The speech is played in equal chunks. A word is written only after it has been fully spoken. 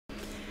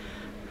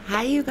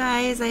Hi, you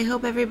guys. I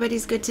hope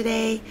everybody's good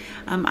today.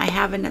 I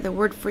have another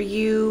word for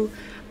you.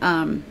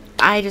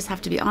 I just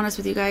have to be honest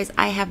with you guys.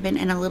 I have been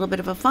in a little bit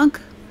of a funk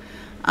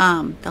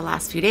the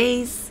last few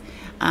days.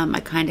 I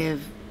kind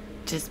of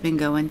just been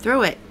going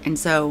through it. And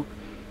so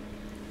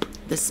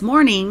this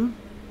morning,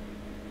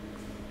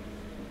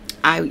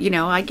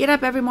 I get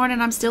up every morning.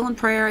 I'm still in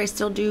prayer. I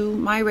still do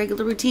my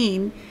regular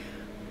routine.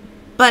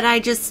 But I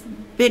just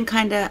been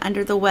kind of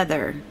under the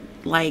weather,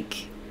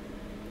 like,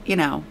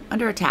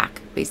 under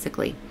attack,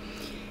 basically.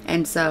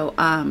 And so,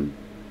 I've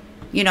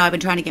been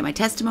trying to get my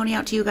testimony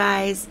out to you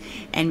guys,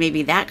 and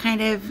maybe that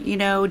kind of,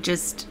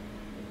 just,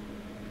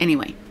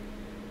 anyway.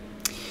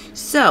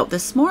 So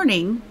this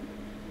morning,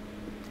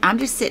 I'm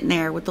just sitting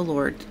there with the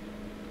Lord,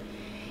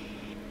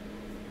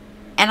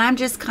 and I'm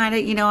just kind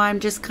of,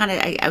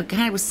 I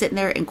kind of was sitting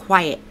there and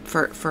quiet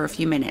for a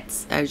few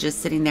minutes. I was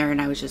just sitting there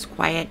and I was just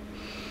quiet.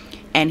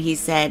 And he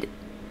said,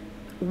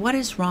 "What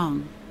is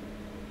wrong?"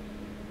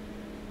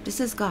 This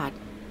is God,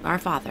 our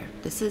Father.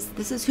 This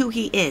is who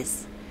he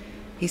is.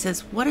 He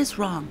says, "What is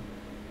wrong?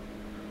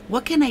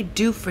 What can I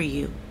do for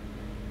you?"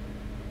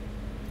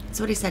 That's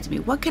what he said to me.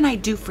 What can I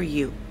do for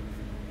you?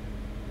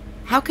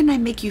 How can I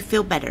make you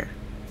feel better?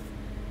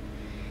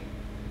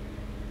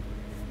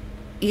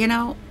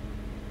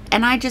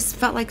 And I just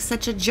felt like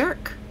such a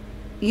jerk.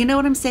 You know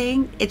what I'm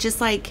saying? It's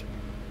just like,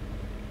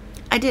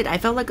 I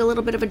felt like a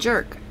little bit of a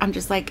jerk. I'm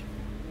just like,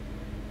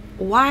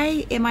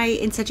 why am I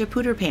in such a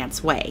pooter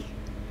pants way?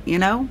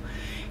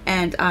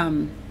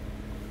 And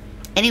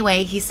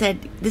anyway, he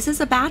said, "This is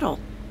a battle,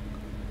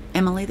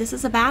 Emily. This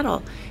is a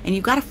battle, and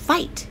you've got to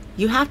fight.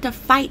 You have to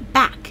fight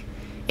back,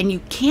 and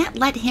you can't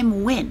let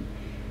him win,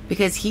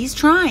 because he's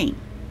trying,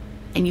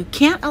 and you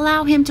can't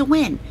allow him to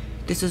win.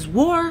 This is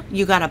war.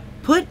 You got to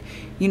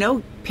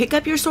pick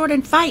up your sword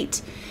and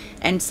fight."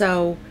 And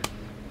so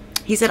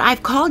he said,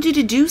 "I've called you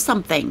to do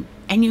something,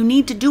 and you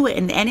need to do it,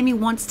 and the enemy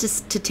wants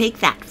to take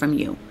that from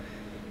you.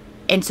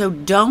 And so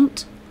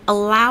don't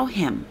allow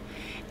him."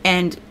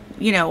 And,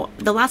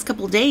 the last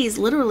couple of days,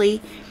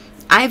 literally,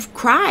 I've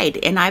cried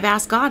and I've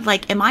asked God,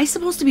 like, am I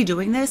supposed to be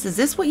doing this? Is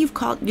this what you've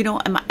called,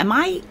 am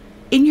I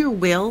in your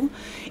will?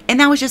 And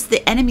that was just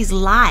the enemy's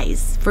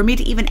lies for me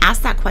to even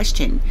ask that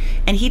question.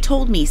 And he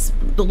told me,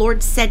 the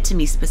Lord said to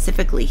me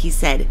specifically, he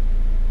said,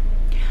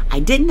 "I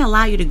didn't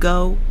allow you to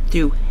go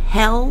through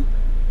hell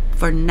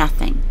for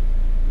nothing."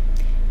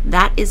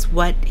 That is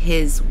what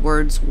his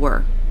words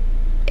were.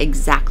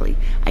 Exactly.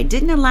 "I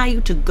didn't allow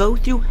you to go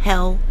through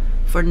hell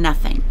for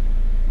nothing."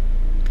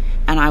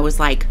 And I was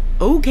like,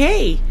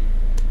 okay,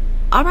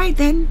 all right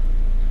then,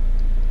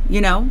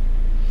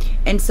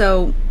 And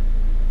so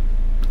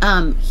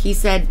he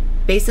said,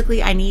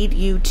 basically, I need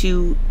you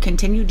to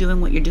continue doing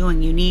what you're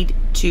doing. You need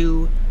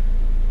to,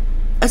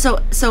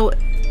 so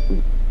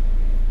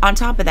on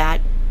top of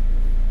that,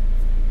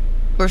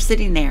 we're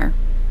sitting there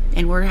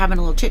and we're having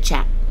a little chit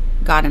chat,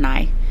 God and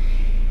I.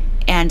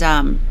 And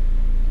I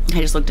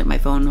just looked at my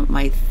phone,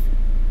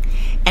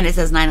 and it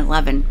says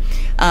 9/11.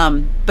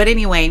 But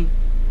anyway,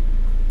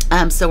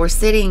 so we're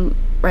sitting,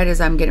 right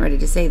as I'm getting ready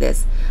to say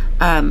this,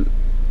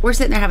 we're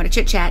sitting there having a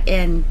chit chat,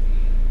 and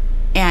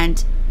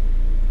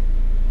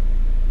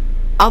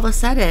all of a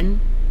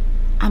sudden,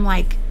 I'm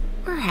like,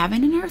 we're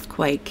having an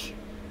earthquake.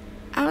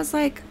 I was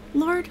like,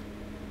 "Lord,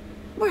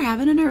 we're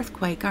having an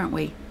earthquake, aren't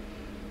we?"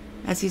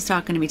 As he's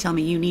talking to me, telling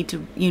me, you need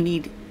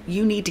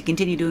to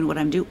continue doing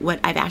what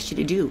I've asked you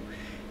to do,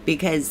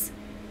 because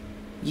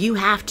you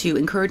have to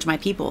encourage my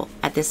people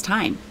at this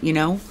time.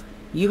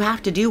 You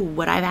have to do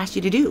what I've asked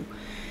you to do.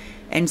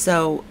 And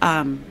so,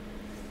 and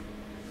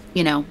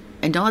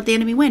don't let the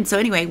enemy win. So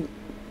anyway,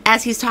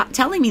 as he's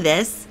telling me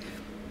this,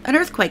 an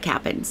earthquake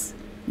happens,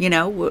 and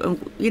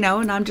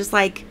I'm just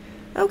like,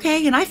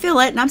 okay. And I feel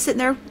it, and I'm sitting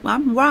there,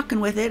 I'm rocking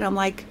with it. I'm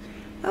like,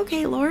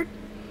 okay, Lord,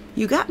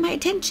 you got my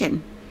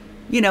attention,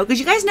 because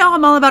you guys know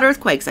I'm all about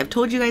earthquakes. I've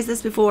told you guys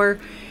this before.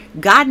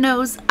 God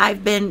knows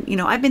I've been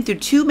through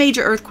 2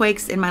 major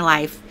earthquakes in my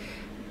life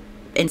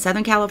in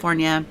Southern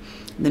California,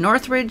 the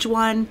Northridge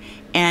one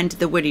and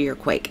the Whittier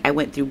quake. I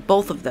went through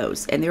both of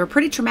those, and they were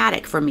pretty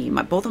traumatic for me.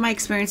 Both of my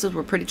experiences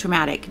were pretty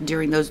traumatic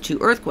during those 2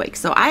 earthquakes.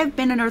 So I've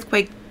been an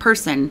earthquake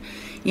person.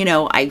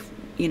 I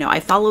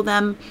follow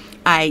them.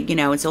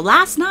 And so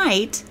last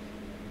night,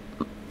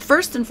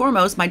 first and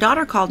foremost, my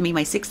daughter called me,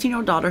 my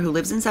 16-year-old daughter who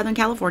lives in Southern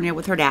California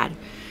with her dad.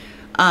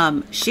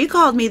 She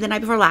called me the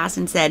night before last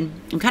and said,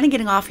 I'm kind of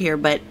getting off here,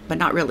 but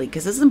not really,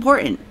 because this is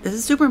important. This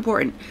is super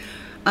important.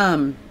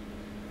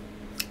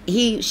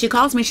 She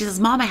calls me, she says,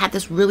 "Mom, I had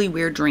this really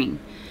weird dream."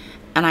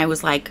 And I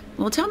was like,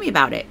 "Well, tell me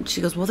about it."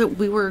 She goes, "Well,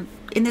 we were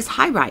in this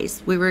high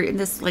rise. We were in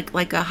this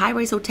like a high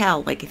rise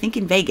hotel, like I think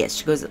in Vegas."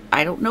 She goes,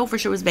 "I don't know for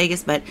sure it was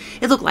Vegas, but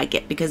it looked like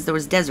it because there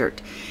was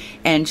desert."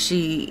 And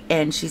she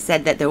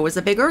said that there was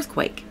a big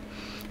earthquake,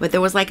 but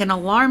there was like an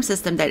alarm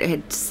system that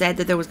had said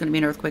that there was going to be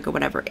an earthquake or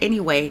whatever.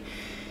 Anyway,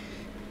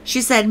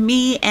 she said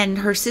me and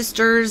her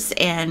sisters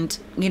and,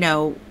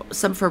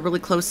 some of her really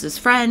closest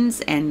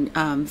friends and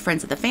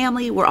friends of the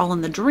family were all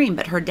in the dream,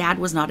 but her dad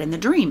was not in the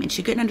dream. And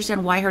she couldn't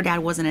understand why her dad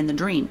wasn't in the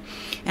dream.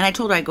 And I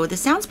told her, I go,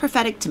 this sounds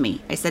prophetic to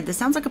me. I said, this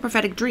sounds like a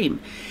prophetic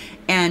dream.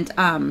 And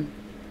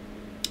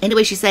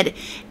anyway, she said,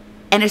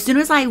 and as soon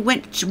as I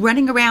went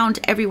running around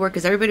everywhere,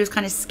 because everybody was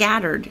kind of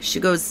scattered, she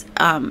goes,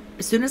 as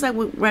soon as I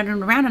went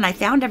running around and I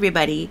found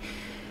everybody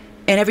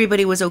and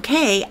everybody was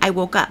okay, I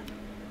woke up.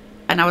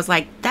 And I was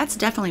like, that's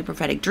definitely a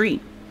prophetic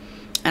dream.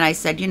 And I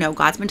said, you know,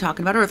 God's been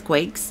talking about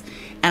earthquakes.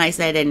 And I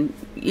said, and,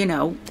 you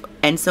know,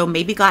 and so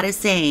maybe God is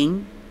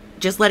saying,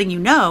 just letting you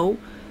know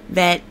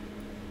that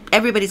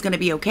everybody's going to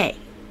be okay.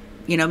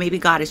 You know, maybe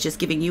God is just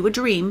giving you a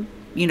dream,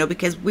 you know,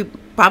 because we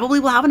probably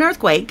will have an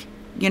earthquake,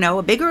 you know,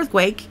 a big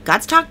earthquake.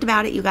 God's talked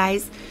about it, you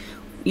guys.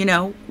 You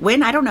know,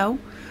 when, I don't know.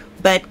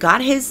 But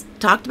God has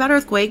talked about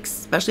earthquakes,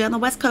 especially on the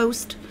West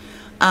Coast.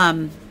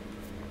 And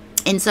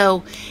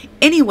so,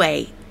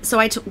 anyway, so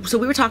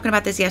we were talking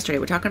about this yesterday.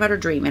 We're talking about her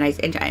dream, and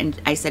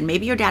I said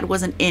maybe your dad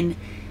wasn't in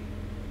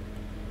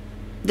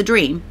the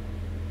dream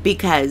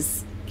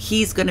because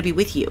he's going to be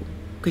with you,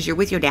 because you're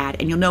with your dad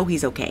and you'll know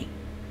he's okay.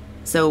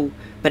 So,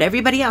 but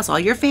everybody else, all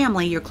your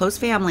family, your close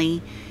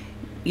family,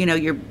 you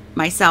know,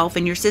 myself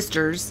and your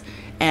sisters,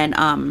 and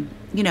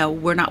you know,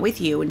 we're not with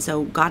you, and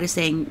so God is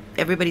saying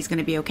everybody's going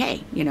to be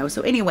okay. You know,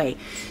 so anyway,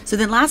 so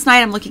then last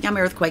night I'm looking at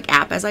my earthquake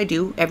app, as I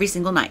do every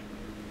single night.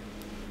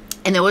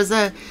 And there was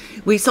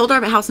we sold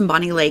our house in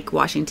Bonnie Lake,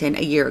 Washington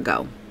a year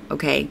ago.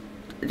 Okay.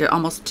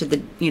 Almost to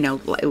the, you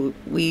know,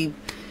 we've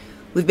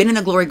been in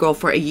the Glory Grove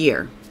for a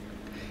year.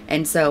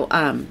 And so,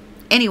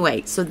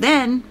 anyway, so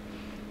then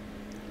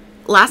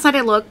last night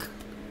I look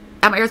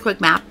at my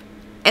earthquake map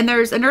and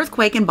there's an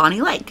earthquake in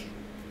Bonnie Lake.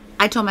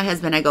 I told my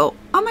husband, I go,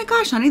 oh my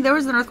gosh, honey, there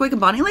was an earthquake in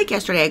Bonnie Lake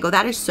yesterday. I go,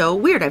 that is so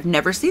weird. I've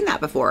never seen that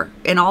before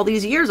in all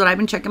these years that I've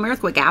been checking my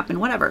earthquake app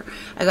and whatever.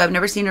 I go, I've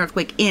never seen an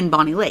earthquake in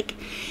Bonnie Lake.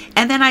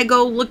 And then I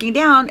go looking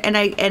down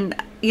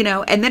and you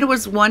know, and then it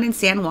was one in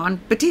San Juan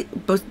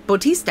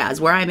Bautista,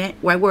 is where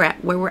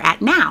we're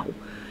at now.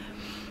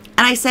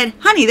 And I said,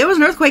 honey, there was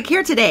an earthquake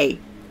here today.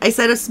 I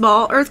said a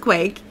small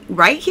earthquake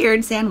right here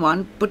in San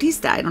Juan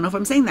Bautista. I don't know if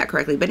I'm saying that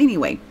correctly, but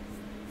anyway.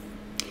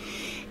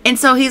 And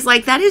so he's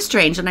like, that is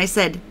strange. And I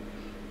said,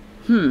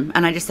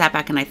 and I just sat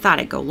back and I thought,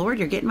 I go, Lord,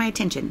 you're getting my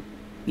attention.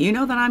 You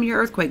know that I'm your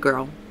earthquake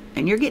girl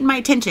and you're getting my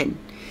attention.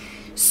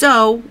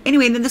 So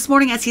anyway, then this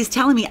morning, as he's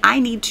telling me, I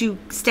need to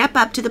step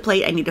up to the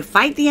plate. I need to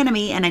fight the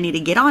enemy and I need to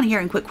get on here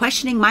and quit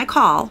questioning my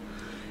call.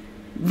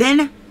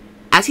 Then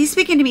as he's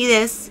speaking to me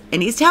this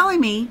and he's telling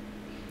me,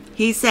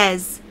 he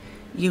says,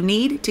 you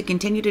need to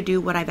continue to do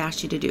what I've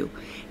asked you to do.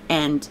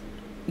 And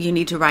you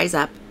need to rise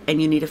up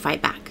and you need to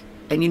fight back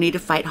and you need to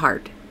fight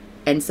hard.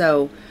 And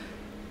so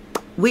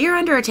we are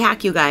under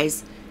attack, you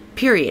guys,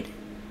 period.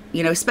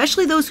 You know,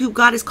 especially those who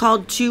God has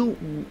called to,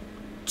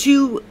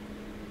 you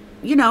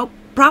know,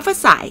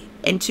 prophesy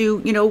and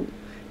to, you know,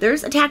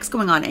 there's attacks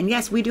going on. And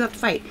yes, we do have to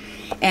fight.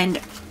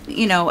 And,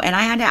 you know, and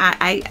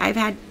I've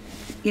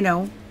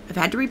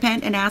had to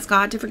repent and ask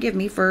God to forgive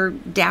me for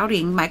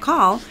doubting my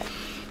call.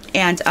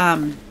 And,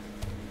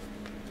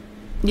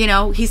 you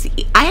know,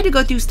 I had to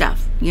go through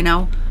stuff, you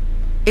know,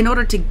 in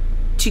order to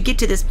get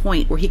to this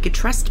point where he could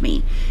trust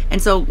me.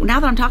 And so now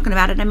that I'm talking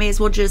about it, I may as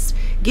well just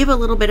give a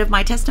little bit of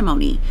my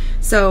testimony.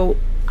 So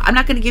I'm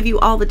not going to give you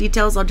all the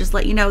details. I'll just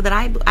let you know that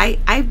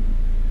I've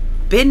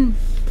been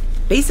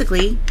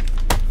basically,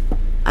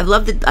 I've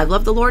loved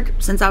the Lord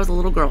since I was a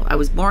little girl. I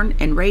was born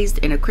and raised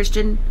in a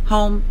Christian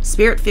home,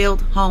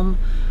 spirit-filled home.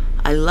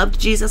 I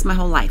loved Jesus my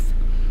whole life.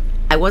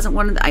 I wasn't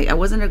one of the, I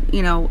wasn't a,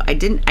 you know, I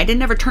didn't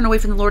ever turn away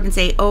from the Lord and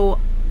say, oh,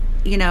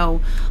 you know,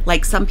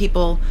 like some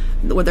people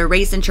where they're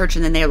raised in church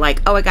and then they're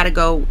like, oh, I got to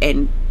go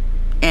and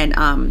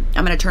I'm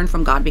going to turn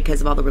from God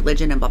because of all the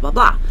religion and blah, blah,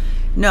 blah.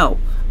 No,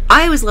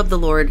 I always loved the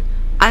Lord.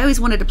 I always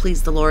wanted to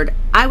please the Lord.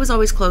 I was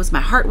always closed. My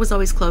heart was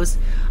always closed.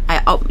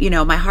 You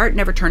know, my heart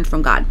never turned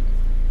from God.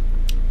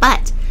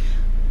 But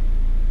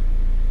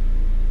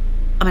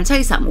I'm going to tell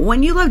you something.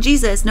 When you love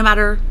Jesus, no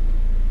matter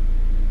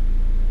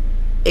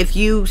if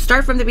you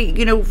start from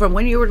from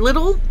when you were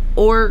little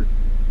or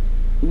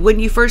when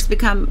you first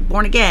become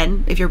born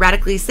again, if you're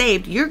radically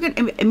saved, you're going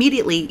to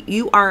immediately,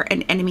 you are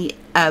an enemy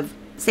of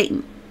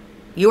Satan.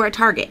 You are a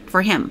target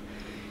for him.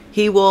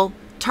 He will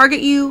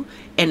target you.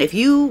 And if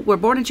you were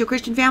born into a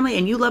Christian family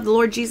and you love the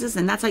Lord Jesus,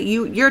 and that's how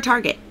you're a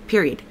target,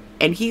 period.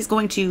 And he's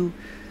going to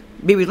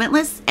be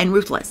relentless and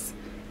ruthless.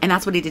 And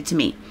that's what he did to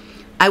me.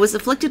 I was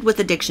afflicted with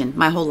addiction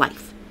my whole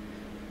life.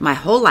 My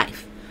whole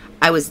life.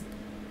 I was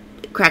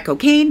crack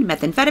cocaine,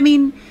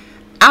 methamphetamine,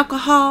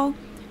 alcohol,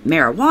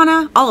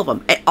 marijuana, all of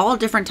them at all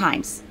different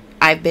times.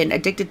 I've been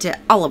addicted to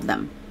all of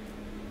them.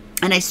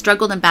 And I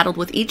struggled and battled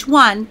with each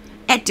one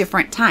at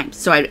different times.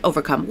 So I'd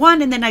overcome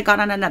one and then I got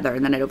on another,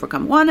 and then I'd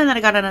overcome one and then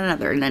I got on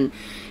another. And then,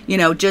 you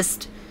know,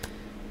 just,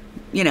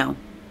 you know,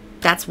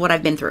 that's what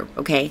I've been through.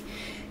 Okay.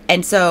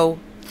 And so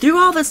through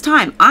all this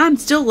time, I'm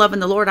still loving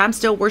the Lord. I'm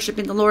still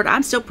worshiping the Lord.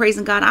 I'm still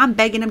praising God. I'm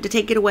begging him to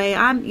take it away.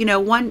 I'm, you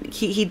know,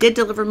 he did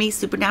deliver me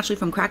supernaturally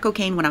from crack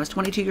cocaine when I was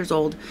 22 years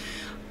old.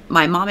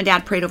 my mom and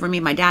dad prayed over me.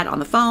 My dad on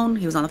the phone.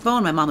 He was on the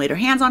phone. My mom laid her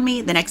hands on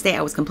me. The next day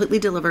I was completely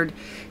delivered,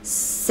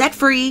 set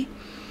free.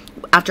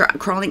 After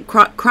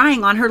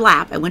crying on her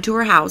lap, I went to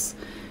her house.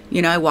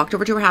 You know, I walked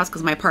over to her house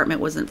because my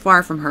apartment wasn't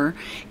far from her.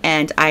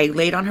 And I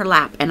laid on her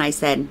lap and I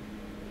said,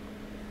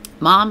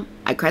 Mom,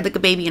 I cried like a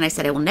baby. And I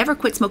said, I will never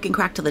quit smoking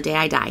crack till the day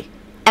I die.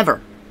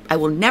 Ever. I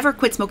will never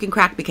quit smoking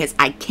crack because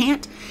I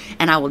can't,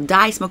 and I will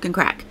die smoking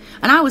crack.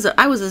 And I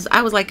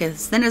was like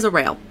as thin as a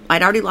rail.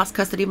 I'd already lost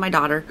custody of my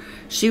daughter.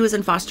 She was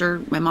in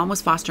foster. My mom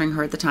was fostering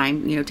her at the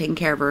time, you know, taking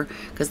care of her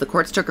because the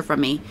courts took her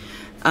from me.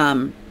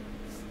 And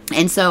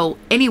so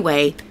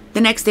anyway, the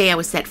next day I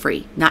was set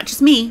free. Not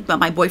just me, but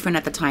my boyfriend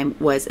at the time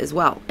was as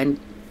well. And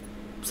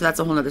so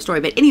that's a whole nother story.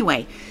 But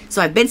anyway, so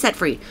I've been set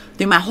free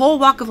through my whole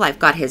walk of life.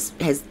 God has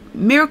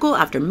miracle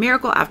after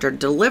miracle after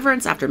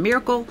deliverance after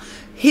miracle,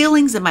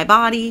 healings in my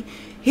body.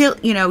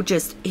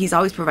 He's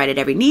always provided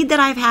every need that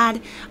I've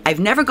had. I've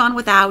never gone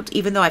without,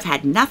 even though I've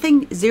had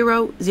nothing,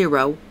 zero.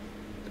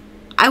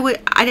 I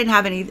didn't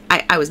have any.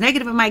 I was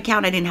negative in my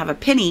account. I didn't have a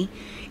penny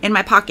in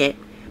my pocket,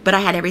 but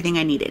I had everything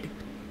I needed.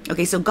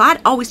 Okay, so God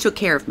always took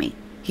care of me.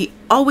 He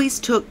always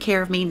took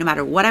care of me no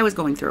matter what I was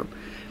going through.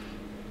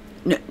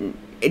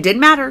 It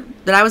didn't matter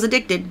that I was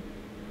addicted.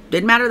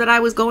 Didn't matter that I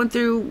was going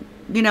through,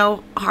 you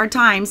know, hard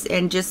times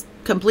and just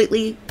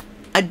completely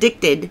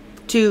addicted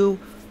to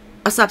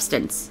a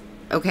substance.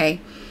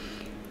 Okay.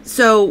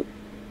 So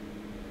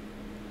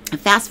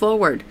fast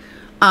forward.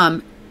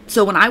 I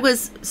went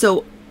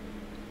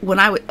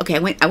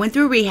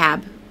through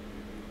rehab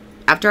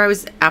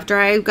after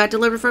I got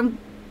delivered from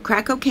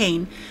crack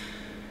cocaine.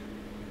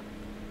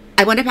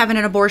 I wound up having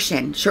an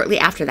abortion shortly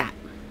after that.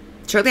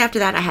 Shortly after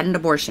that, I had an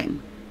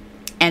abortion.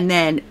 And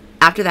then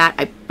after that,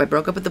 I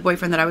broke up with the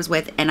boyfriend that I was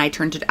with, and I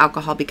turned to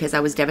alcohol because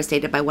I was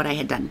devastated by what I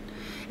had done.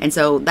 And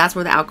so that's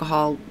where the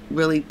alcohol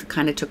really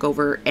kind of took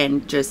over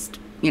and just,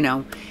 you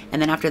know,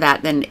 and then after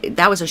that, then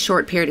that was a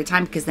short period of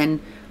time because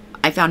then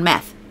I found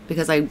meth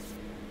because I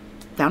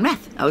found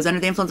meth. I was under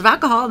the influence of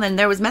alcohol and then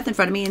there was meth in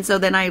front of me. And so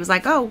then I was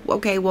like, oh,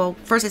 okay, well,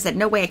 first I said,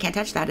 no way, I can't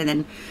touch that. And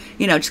then,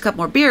 you know, just a couple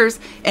more beers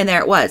and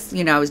there it was,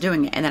 you know, I was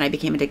doing it. And then I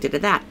became addicted to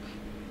that.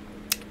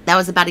 That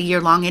was about a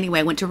year long anyway.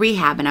 I went to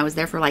rehab and I was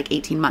there for like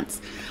 18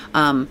 months.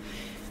 I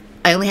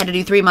only had to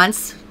do 3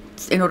 months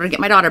in order to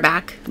get my daughter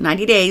back,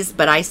 90 days,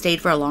 but I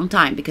stayed for a long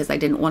time because I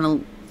didn't want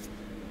to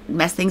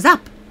mess things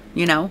up,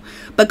 you know.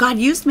 But God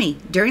used me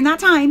during that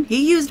time.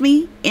 He used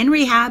me in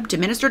rehab to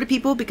minister to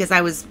people because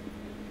I was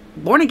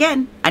born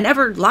again. I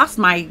never lost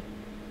my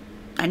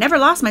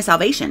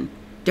salvation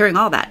during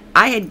all that.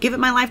 I had given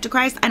my life to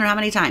Christ. I don't know how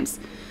many times.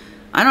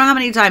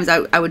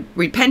 I would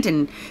repent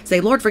and say,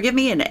 Lord, forgive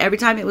me. And every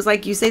time it was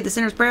like you say the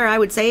sinner's prayer, I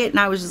would say it. And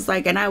I was just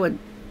like, and I would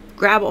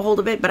grab a hold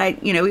of it. But I,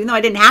 you know, even though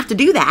I didn't have to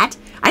do that,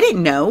 I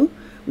didn't know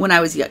when I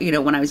was,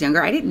 when I was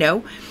younger, I didn't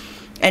know.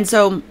 And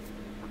so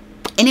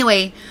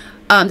anyway,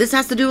 this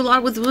has to do a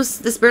lot with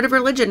the spirit of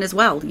religion as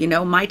well. You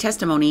know, my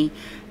testimony.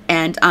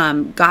 And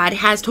God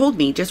has told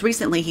me just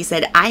recently, he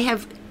said,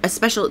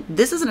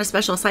 this isn't a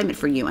special assignment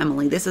for you,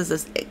 Emily. This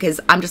is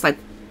because I'm just like,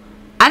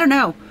 I don't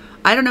know.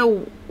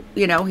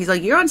 You know, he's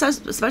like, you're on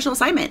special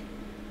assignment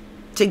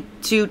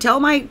to tell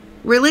my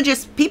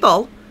religious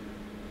people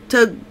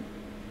to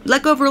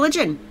let go of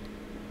religion.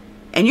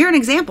 And you're an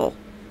example.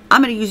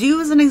 I'm going to use you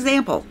as an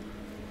example.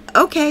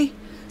 Okay,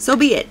 so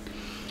be it.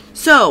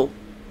 So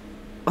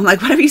I'm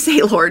like, whatever you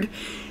say, Lord.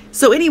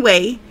 So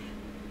anyway,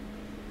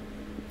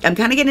 I'm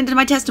kind of getting into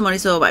my testimony,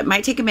 so it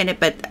might take a minute,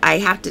 but I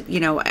have to, you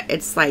know,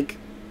 it's like,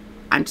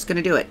 I'm just going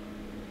to do it.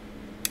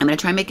 I'm going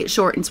to try and make it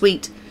short and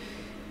sweet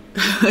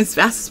as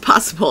fast as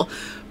possible.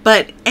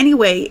 But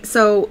anyway,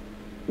 so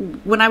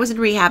when I was in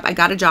rehab, I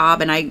got a job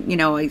and I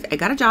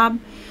got a job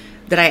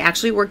that I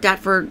actually worked at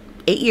for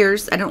 8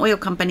 years at an oil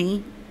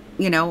company,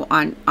 you know,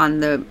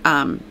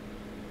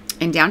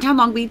 in downtown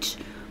Long Beach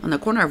on the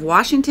corner of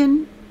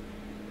in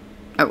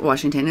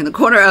the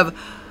corner of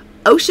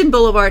Ocean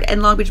Boulevard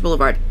and Long Beach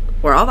Boulevard,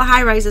 where all the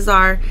high rises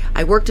are.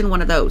 I worked in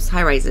one of those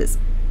high rises.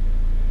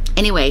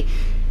 Anyway,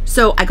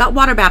 so I got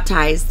water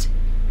baptized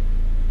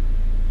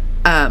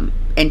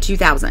in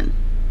 2000.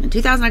 In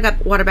 2000, I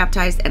got water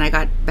baptized and I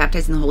got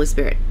baptized in the Holy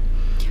Spirit.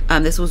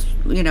 This was,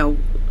 you know,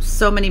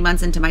 so many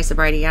months into my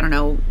sobriety. I don't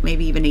know,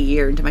 maybe even a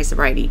year into my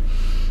sobriety,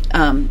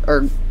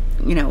 or,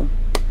 you know,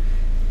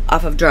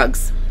 off of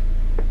drugs.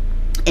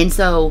 And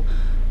so,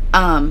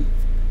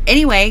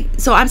 anyway,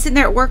 so I'm sitting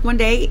there at work one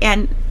day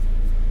and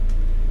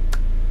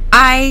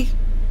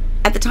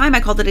at the time I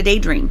called it a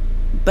daydream,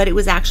 but it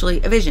was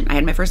actually a vision. I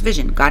had my first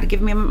vision. God had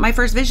given me my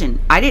first vision.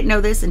 I didn't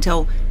know this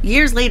until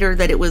years later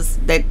that it was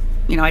that,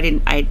 you know, I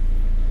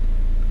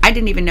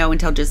didn't even know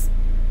until just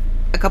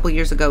a couple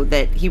years ago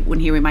that when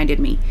he reminded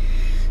me.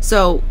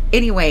 So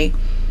anyway,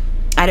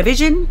 I had a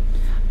vision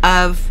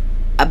of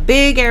a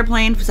big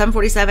airplane,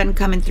 747,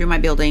 coming through my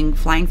building,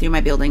 flying through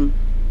my building.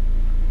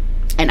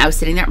 And I was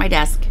sitting there at my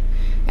desk.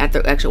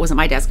 Actually, it wasn't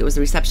my desk, it was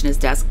the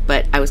receptionist's desk,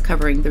 but I was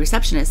covering the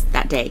receptionist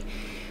that day,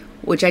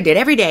 which I did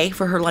every day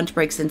for her lunch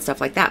breaks and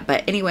stuff like that.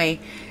 But anyway,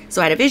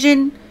 so I had a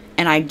vision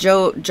and I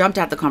jumped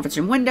out the conference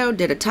room window,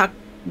 did a tuck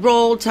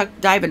roll,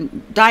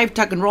 dive,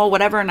 tuck and roll,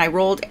 whatever. And I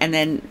rolled, and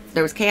then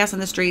there was chaos in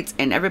the streets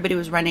and everybody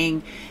was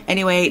running.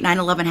 Anyway,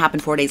 9/11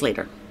 happened 4 days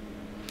later.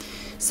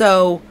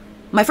 So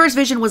my first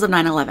vision was of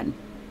 9/11,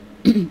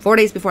 4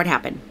 days before it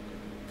happened.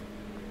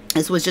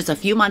 This was just a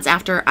few months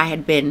after I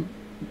had been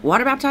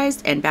water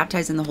baptized and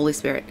baptized in the Holy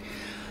Spirit.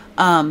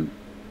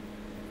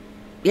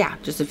 Yeah,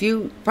 just a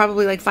few,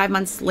 probably like 5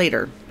 months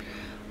later.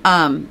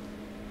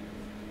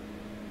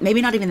 Maybe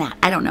not even that.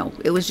 I don't know.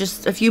 It was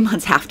just a few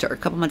months after, a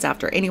couple months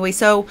after. Anyway,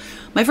 so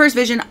my first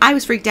vision, I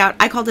was freaked out.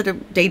 I called it a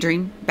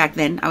daydream back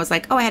then. I was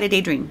like, oh, I had a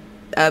daydream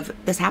of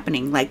this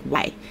happening. Like,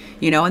 why?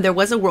 You know, and there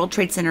was a World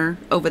Trade Center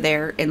over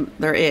there, and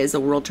there is a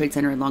World Trade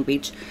Center in Long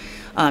Beach,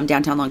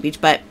 downtown Long Beach.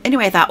 But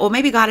anyway, I thought, well,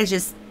 maybe God is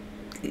just,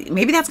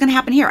 maybe that's going to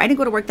happen here. I didn't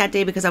go to work that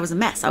day because I was a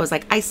mess. I was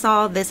like, I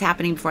saw this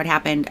happening before it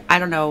happened. I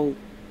don't know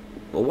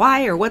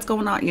why or what's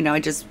going on. You know, I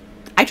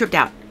tripped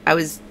out. I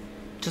was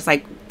just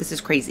like, this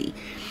is crazy.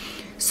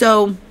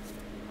 So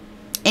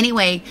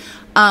anyway,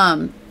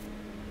 I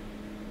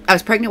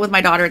was pregnant with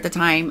my daughter at the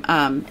time,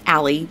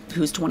 Allie,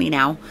 who's 20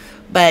 now,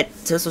 but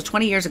so this was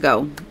 20 years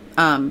ago.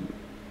 Well,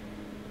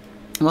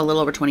 a little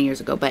over 20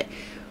 years ago, but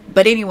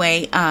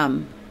anyway,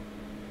 it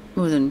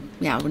was in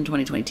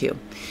 2022.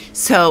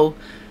 So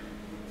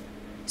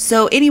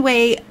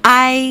anyway,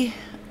 sorry,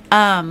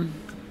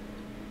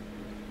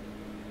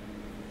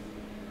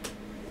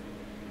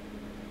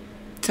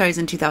 it was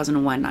in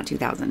 2001, not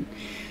 2000,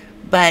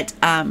 but,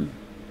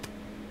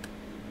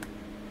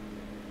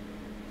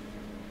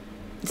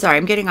 sorry,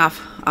 I'm getting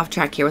off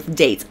track here with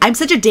dates. I'm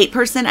such a date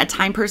person, a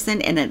time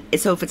person, and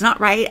so if it's not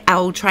right,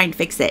 I'll try and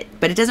fix it.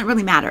 But it doesn't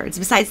really matter. It's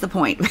besides the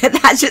point.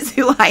 That's just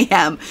who I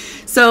am.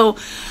 So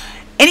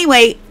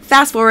anyway,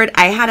 fast forward,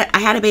 I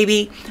had a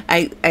baby.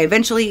 I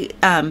eventually,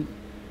 I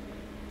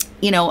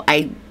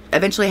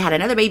eventually had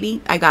another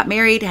baby. I got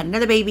married, had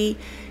another baby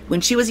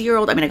when she was a year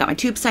old. I mean, I got my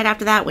tubes tied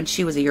after that when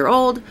she was a year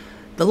old.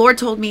 The Lord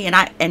told me,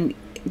 and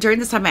during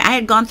this time, I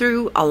had gone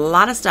through a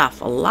lot of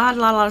stuff, a lot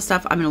of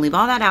stuff. I'm going to leave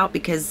all that out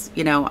because,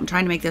 you know, I'm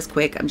trying to make this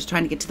quick. I'm just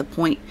trying to get to the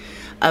point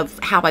of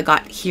how I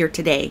got here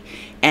today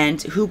and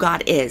who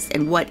God is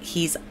and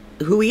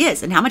who he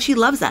is and how much he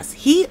loves us.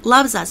 He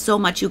loves us so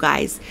much, you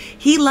guys.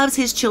 He loves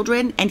his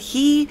children, and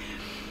he,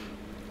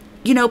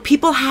 you know,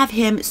 people have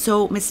him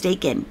so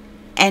mistaken.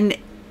 And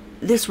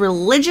this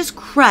religious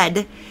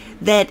crud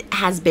that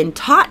has been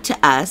taught to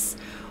us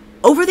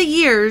over the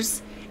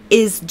years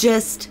is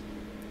just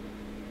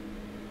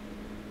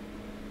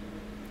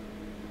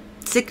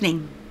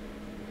sickening.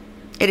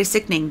 It is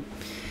sickening.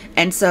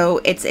 And so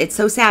it's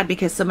so sad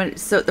because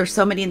there's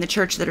so many in the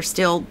church that are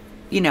still,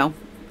 you know,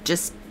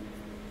 just,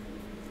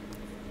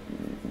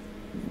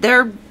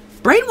 they're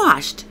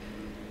brainwashed.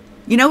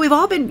 You know, we've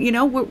all been, you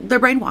know, they're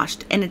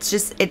brainwashed, and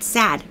it's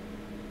sad.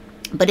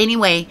 But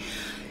anyway,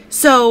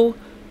 so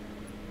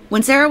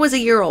when Sarah was a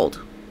year old,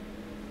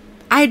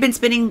 I had been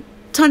spending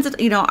tons of,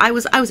 you know, I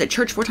was at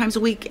church 4 times a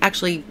week,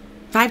 actually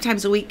 5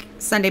 times a week,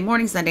 Sunday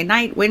morning, Sunday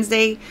night,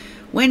 Wednesday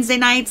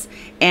nights,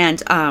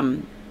 and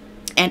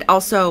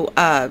also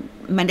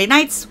Monday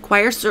nights,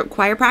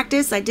 choir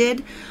practice I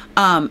did.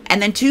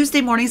 And then Tuesday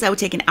mornings I would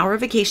take an hour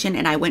vacation,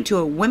 and I went to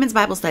a women's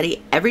Bible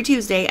study every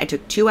Tuesday. I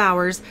took 2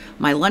 hours,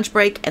 my lunch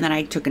break, and then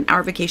I took an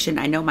hour vacation.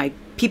 I know my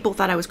people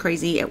thought I was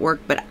crazy at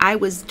work, but I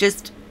was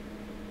just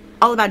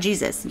all about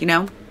Jesus, you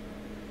know?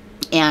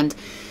 And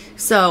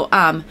so,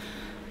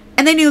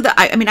 and they knew that,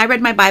 I mean, I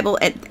read my Bible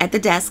at the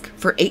desk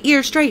for 8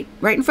 years straight,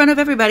 right in front of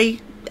everybody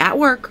at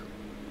work.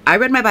 I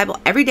read my Bible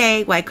every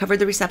day while I covered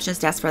the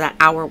receptionist desk for that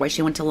hour while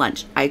she went to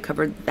lunch. I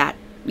covered that,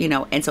 you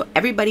know, and so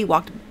everybody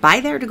walked by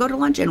there to go to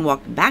lunch and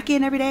walked back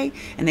in every day,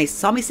 and they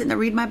saw me sitting there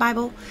reading my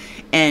Bible,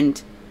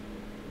 and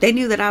they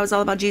knew that I was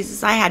all about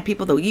Jesus. I had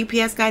people, the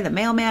UPS guy, the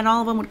mailman,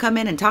 all of them would come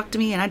in and talk to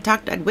me, and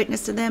I'd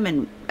witness to them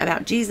and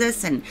about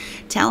Jesus and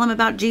tell them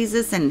about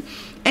Jesus. And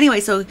anyway,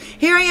 so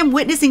here I am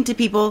witnessing to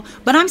people,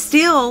 but I'm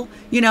still,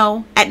 you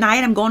know, at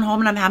night I'm going home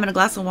and I'm having a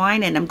glass of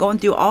wine and I'm going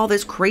through all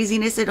this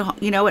craziness at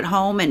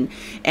home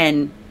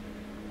and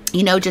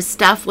you know, just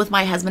stuff with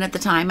my husband at the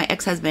time, my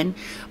ex-husband.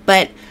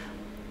 But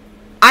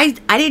I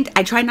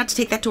tried not to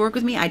take that to work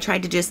with me. I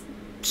tried to just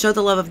show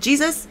the love of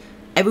Jesus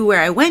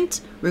everywhere I went,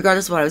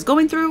 regardless of what I was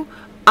going through.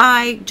 But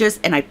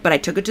I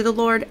took it to the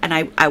Lord, and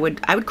I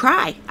would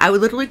cry. I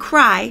would literally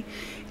cry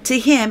to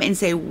him and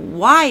say,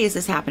 why is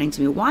this happening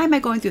to me? Why am I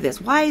going through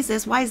this? Why is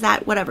this? Why is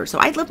that? Whatever. So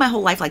I'd lived my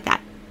whole life like that,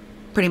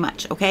 pretty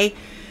much. Okay.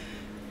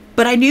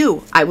 But I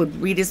knew I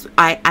would read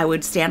I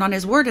would stand on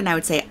his word, and I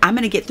would say, I'm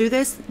going to get through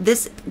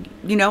this,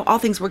 you know, all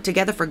things work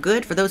together for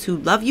good for those who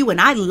love you. And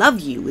I love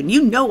you, and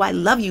you know, I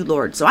love you,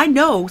 Lord. So I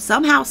know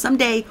somehow,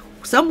 someday,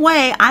 some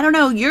way, I don't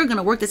know, you're going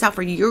to work this out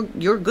for you.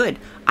 You're good.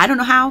 I don't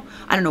know how,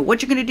 I don't know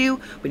what you're going to do,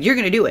 but you're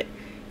going to do it,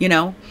 you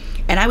know?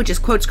 And I would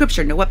just quote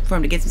scripture. No weapon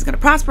formed against me is going to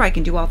prosper. I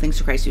can do all things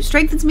through Christ who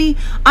strengthens me.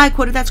 I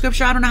quoted that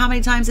scripture. I don't know how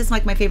many times. It's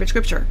like my favorite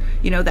scripture,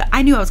 you know, that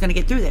I knew I was going to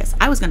get through this.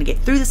 I was going to get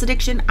through this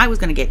addiction. I was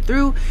going to get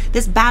through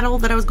this battle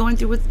that I was going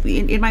through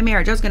in my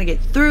marriage. I was going to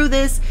get through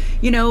this,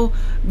 you know,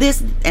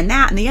 this and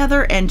that and the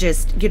other. And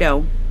just, you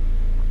know,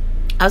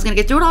 I was going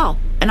to get through it all.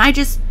 And I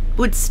just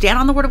would stand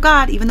on the word of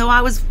God, even though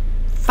I was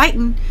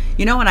fighting,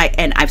 you know,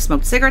 and I've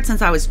smoked cigarettes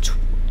since I was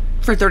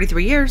for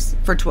 33 years,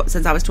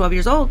 since I was 12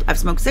 years old. I've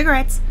smoked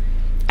cigarettes.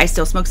 I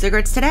still smoke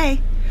cigarettes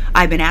today.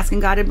 I've been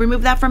asking God to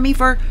remove that from me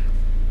for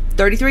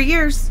 33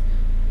 years.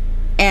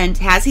 And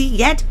has he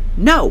yet?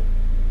 No.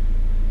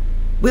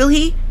 Will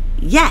he?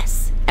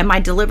 Yes. Am I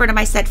delivered? Am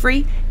I set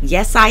free?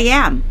 Yes, I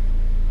am.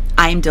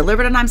 I am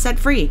delivered and I'm set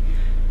free.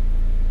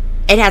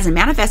 It hasn't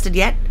manifested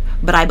yet,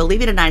 but I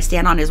believe it and I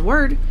stand on his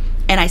word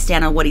and I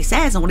stand on what he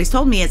says. And what he's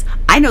told me is,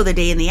 I know the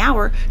day and the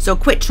hour, so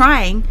quit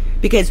trying,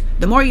 because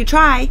the more you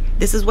try,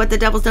 this is what the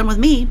devil's done with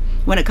me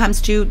when it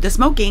comes to the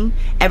smoking.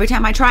 Every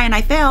time I try and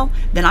I fail,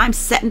 then I'm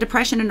set in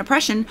depression and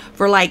oppression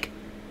for like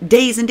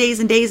days and days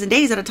and days and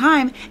days at a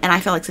time. And I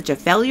feel like such a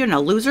failure and a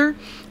loser.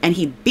 And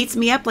he beats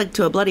me up like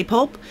to a bloody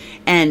pulp.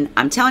 And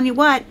I'm telling you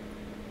what,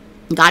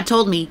 God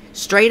told me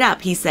straight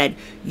up. He said,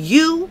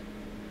 you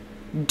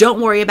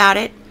don't worry about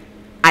it.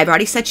 I've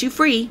already set you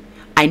free.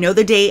 I know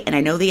the day and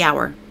I know the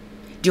hour.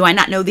 Do I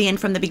not know the end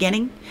from the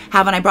beginning?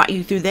 Haven't I brought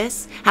you through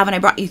this? Haven't I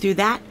brought you through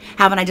that?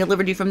 Haven't I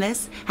delivered you from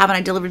this? Haven't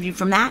I delivered you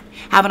from that?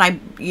 Haven't I,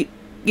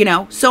 you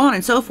know, so on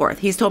and so forth.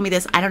 He's told me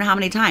this, I don't know how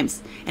many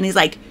times. And he's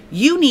like,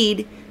 you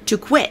need to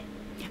quit.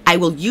 I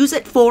will use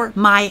it for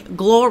my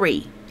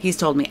glory. He's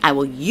told me, I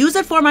will use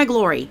it for my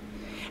glory.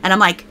 And I'm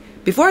like,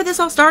 before this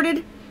all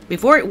started,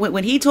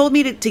 when he told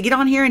me to get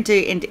on here and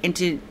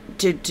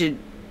to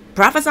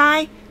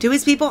prophesy to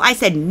his people, I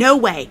said, no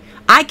way.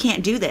 I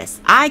can't do this.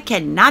 I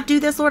cannot do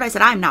this, Lord. I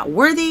said, I'm not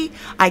worthy.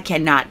 I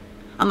cannot.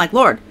 I'm like,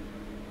 Lord,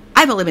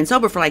 I've only been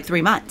sober for like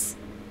 3 months.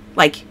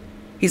 Like,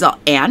 he's all,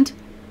 and?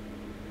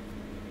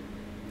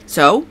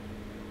 So?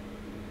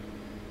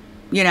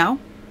 You know?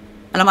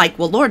 And I'm like,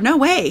 well, Lord, no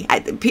way.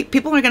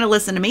 People aren't going to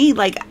listen to me.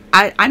 Like,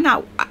 I'm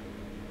not.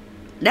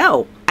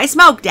 No. I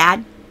smoke,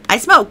 Dad. I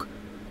smoke.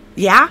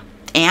 Yeah?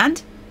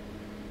 And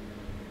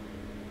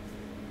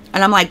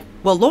I'm like,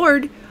 well,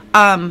 Lord,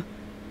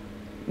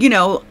 you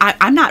know,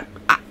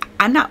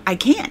 I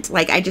can't,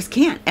 like, I just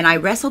can't. And I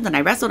wrestled and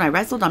I wrestled and I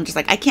wrestled. I'm just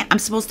like, I can't, I'm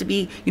supposed to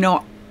be, you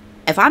know,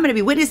 if I'm going to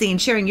be witnessing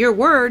and sharing your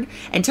word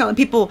and telling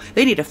people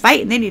they need to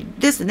fight and they need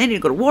this and they need to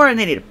go to war and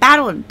they need to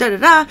battle and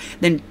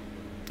then,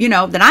 you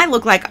know, then I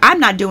look like I'm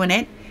not doing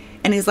it.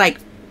 And he's like,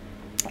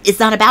 it's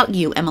not about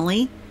you,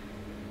 Emily.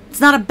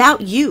 It's not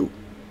about you.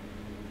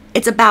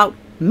 It's about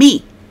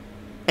me.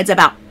 It's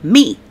about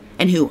me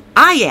and who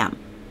I am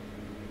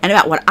and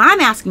about what I'm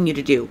asking you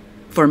to do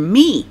for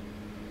me.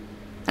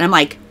 And I'm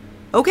like,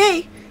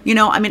 okay, you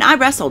know, I mean, I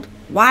wrestled.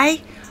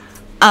 Why?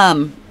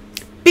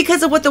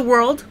 Because of what the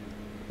world,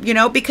 you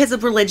know, because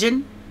of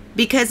religion,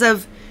 because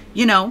of,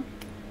 you know,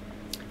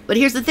 but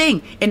here's the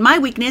thing. In my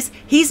weakness,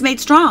 he's made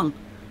strong.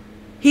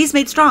 He's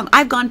made strong.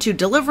 I've gone to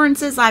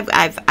deliverances. I've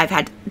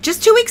had,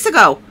 just 2 weeks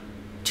ago,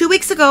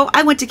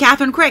 I went to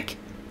Catherine Crick.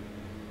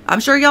 I'm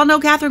sure y'all know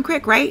Catherine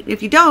Crick, right?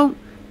 If you don't,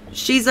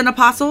 she's an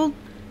apostle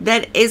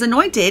that is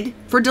anointed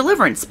for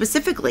deliverance,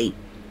 specifically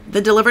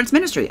the deliverance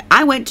ministry.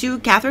 I went to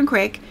Catherine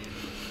Crick.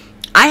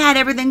 I had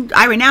everything.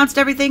 I renounced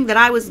everything that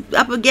I was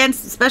up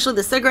against, especially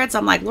the cigarettes.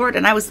 I'm like, Lord,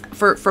 and I was,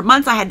 for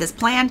months, I had this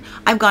plan.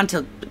 I've gone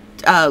to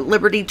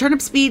Liberty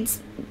Turnip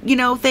Speeds, you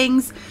know,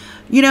 things,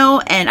 you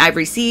know, and I've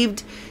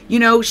received, you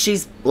know,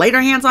 she's laid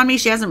her hands on me.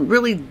 She hasn't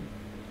really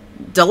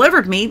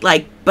delivered me,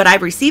 like, but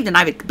I've received and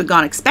I've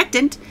gone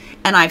expectant.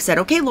 And I've said,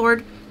 okay,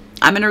 Lord,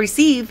 I'm going to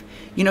receive,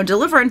 you know,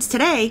 deliverance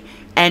today.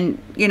 And,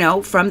 you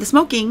know, from the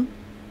smoking,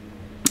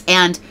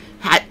 and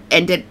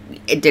it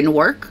didn't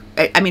work.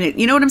 I mean,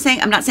 you know what I'm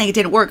saying? I'm not saying it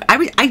didn't work.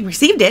 I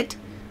received it,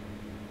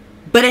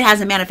 but it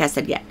hasn't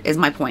manifested yet, is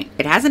my point.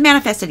 It hasn't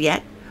manifested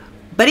yet.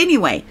 But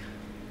anyway,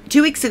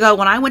 2 weeks ago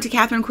when I went to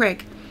Catherine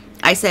Crick,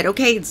 I said,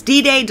 okay, it's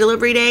D-Day,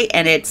 delivery day,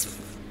 and it's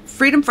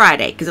Freedom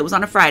Friday, because it was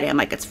on a Friday. I'm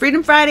like, it's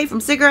Freedom Friday from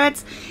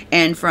cigarettes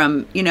and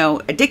from, you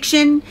know,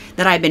 addiction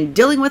that I've been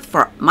dealing with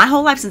for my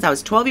whole life since I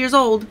was 12 years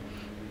old.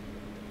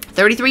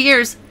 33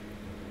 years.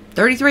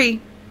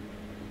 33.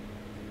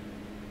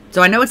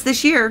 So I know it's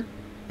this year,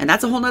 and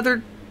that's a whole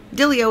nother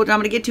dealio that I'm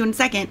going to get to in a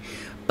second.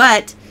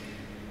 But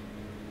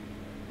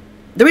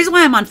the reason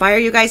why I'm on fire,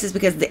 you guys, is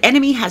because the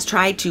enemy has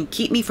tried to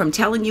keep me from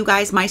telling you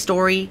guys my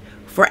story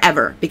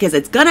forever, because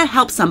it's going to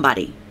help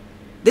somebody.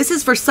 This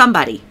is for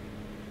somebody.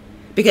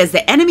 Because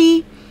the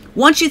enemy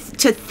wants you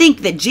to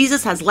think that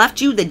Jesus has left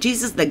you,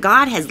 that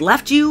God has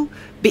left you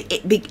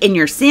in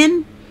your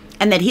sin,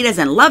 and that he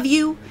doesn't love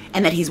you,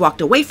 and that he's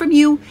walked away from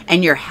you,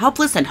 and you're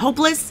helpless and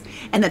hopeless,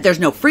 and that there's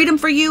no freedom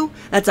for you.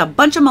 That's a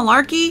bunch of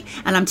malarkey.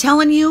 And I'm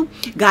telling you,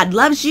 God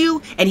loves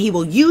you, and he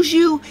will use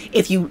you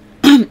if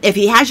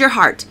he has your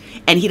heart.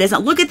 And he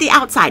doesn't look at the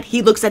outside.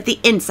 He looks at the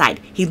inside.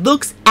 He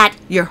looks at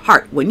your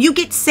heart. When you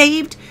get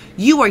saved,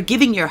 you are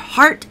giving your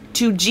heart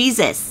to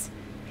Jesus.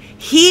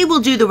 He will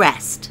do the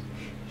rest.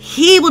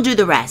 He will do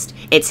the rest.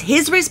 It's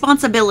his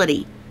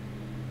responsibility.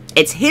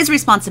 It's his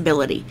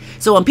responsibility.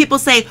 So when people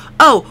say,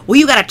 oh, well,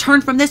 you got to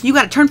turn from this, you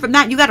got to turn from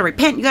that, you got to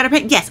repent,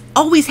 yes,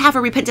 always have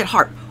a repentant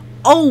heart.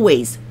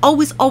 Always,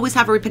 always, always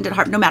have a repentant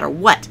heart, no matter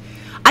what.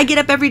 I get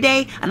up every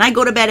day and I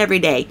go to bed every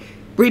day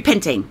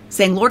repenting,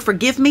 saying, Lord,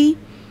 forgive me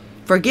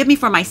Forgive me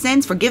for my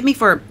sins. Forgive me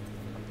for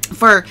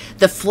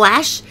the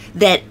flesh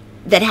that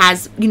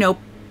has,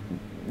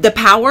 the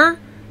power,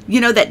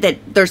 that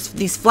there's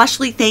these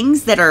fleshly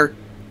things that are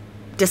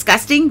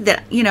disgusting,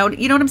 that, you know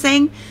what I'm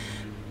saying?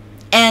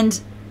 And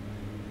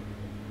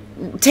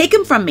take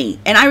them from me.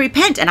 And I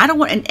repent, and I don't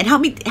want, and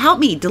help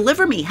me,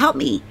 deliver me, help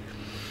me.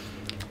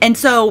 And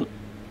so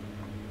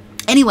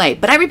anyway,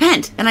 but I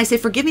repent, and I say,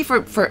 forgive me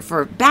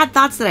for bad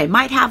thoughts that I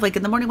might have. Like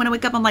in the morning when I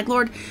wake up, I'm like,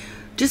 Lord,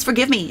 just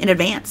forgive me in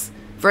advance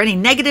for any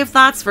negative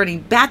thoughts, for any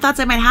bad thoughts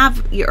I might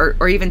have,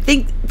 or even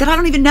think that I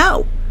don't even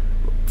know.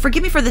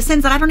 Forgive me for the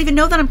sins that I don't even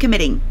know that I'm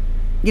committing,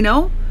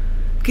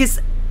 because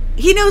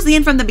he knows the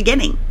end from the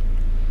beginning.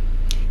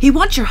 He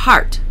wants your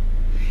heart.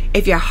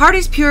 If your heart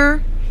is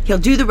pure, he'll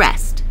do the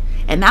rest.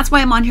 And that's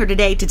why I'm on here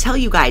today, to tell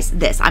you guys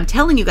this. I'm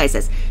telling you guys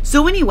this.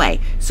 So anyway,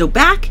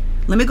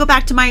 let me go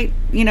back to my,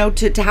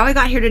 to how I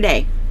got here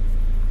today.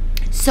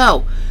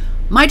 So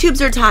my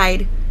tubes are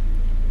tied.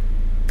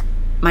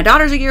 My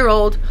daughter's a year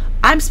old.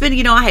 I'm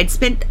spending, I had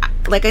spent,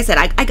 like I said,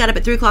 I got up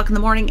at 3 o'clock in the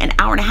morning, an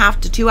hour and a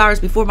half to 2 hours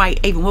before I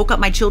even woke up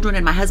my children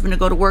and my husband to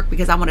go to work,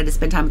 because I wanted to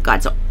spend time with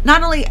God. So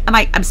not only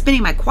I'm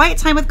spending my quiet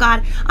time with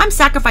God, I'm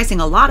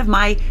sacrificing a lot of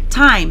my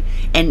time,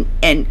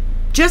 and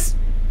just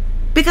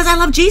because I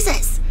love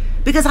Jesus,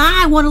 because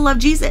I want to love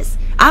Jesus.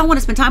 I want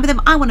to spend time with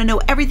him. I want to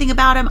know everything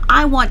about him.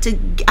 I want to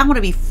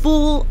be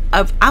full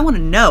of, I want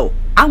to know,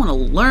 I want to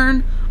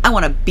learn. I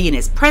want to be in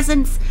his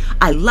presence.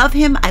 I love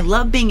him. I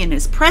love being in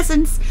his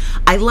presence.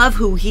 I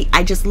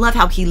just love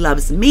how he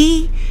loves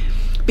me,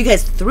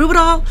 because through it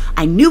all,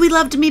 I knew he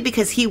loved me,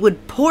 because he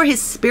would pour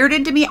his spirit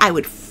into me. I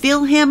would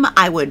feel him.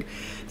 I would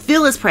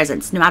feel his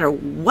presence no matter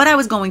what I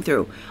was going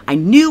through. I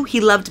knew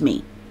he loved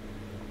me.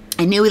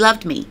 I knew he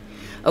loved me.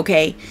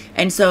 Okay.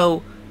 And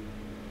so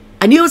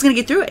I knew I was going to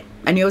get through it.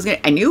 I knew I was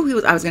going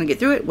to get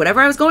through it,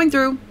 whatever I was going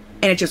through.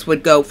 And it just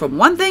would go from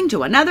one thing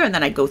to another. And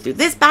then I'd go through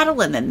this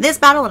battle and then this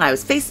battle. And I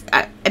was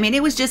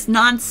it was just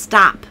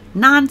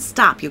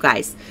nonstop, you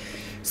guys.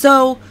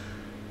 So,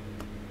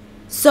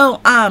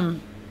 the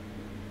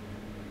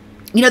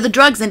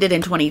drugs ended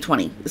in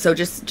 2020. So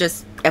just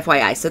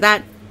FYI. So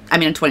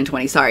in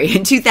 2020, sorry,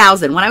 in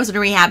 2000, when I was in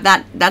rehab,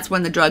 that's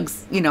when the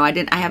drugs,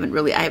 I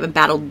haven't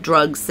battled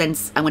drugs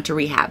since I went to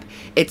rehab.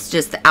 It's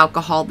just the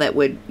alcohol that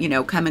would,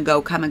 come and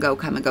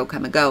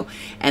go.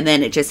 And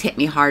then it just hit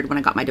me hard when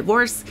I got my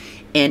divorce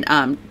in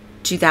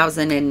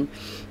 2000 and,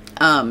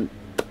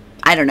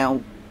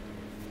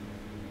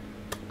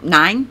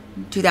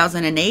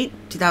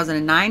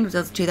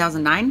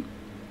 2009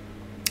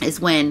 is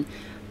when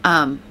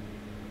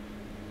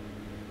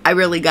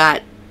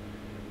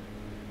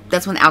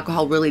that's when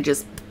alcohol really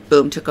just,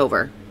 boom, took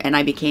over. And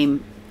I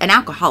became an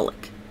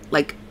alcoholic.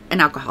 Like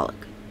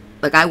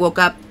I woke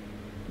up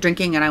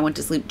drinking and I went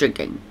to sleep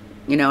drinking,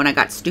 and I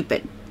got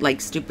stupid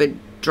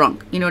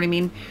drunk. You know what I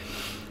mean?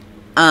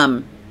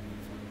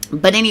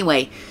 But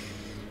anyway,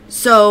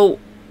 so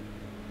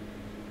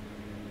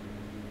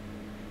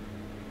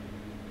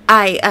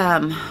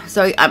I'm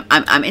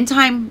in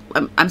time.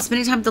 I'm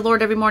spending time with the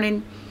Lord every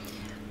morning.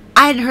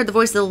 I hadn't heard the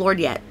voice of the Lord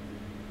yet.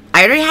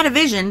 I already had a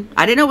vision.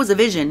 I didn't know it was a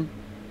vision.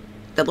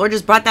 The Lord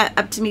just brought that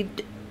up to me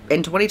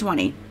in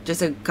 2020,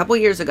 just a couple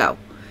years ago.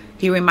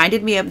 He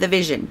reminded me of the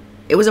vision.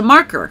 It was a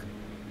marker,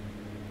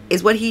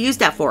 is what he used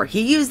that for. He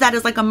used that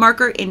as like a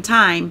marker in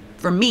time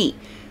for me.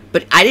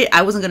 But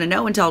I wasn't going to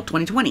know until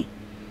 2020.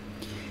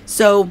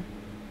 So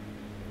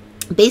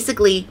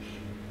basically,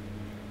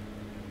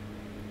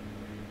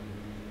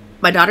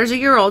 my daughter's a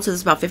year old, so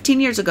this is about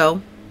 15 years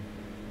ago.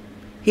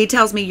 He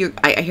tells me,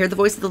 I hear the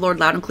voice of the Lord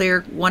loud and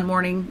clear one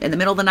morning in the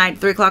middle of the night,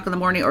 3 o'clock in the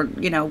morning, or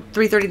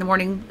 3:30 in the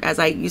morning, as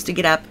I used to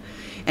get up.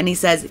 And he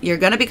says, you're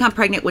going to become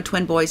pregnant with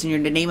twin boys, and you're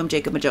going to name them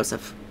Jacob and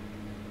Joseph.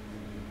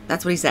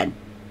 That's what he said.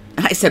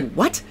 And I said,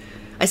 what?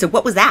 I said,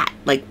 what was that?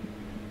 Like,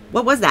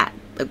 what was that?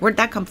 Like, where'd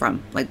that come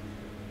from? Like,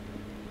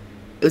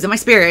 it was in my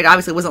spirit.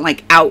 Obviously, it wasn't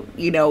like out,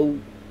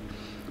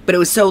 but it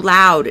was so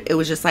loud. It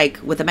was just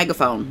like with a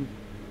megaphone.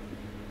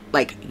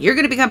 Like, you're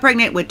going to become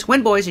pregnant with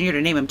twin boys, and you're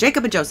going to name them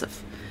Jacob and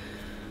Joseph.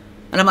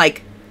 And I'm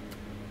like,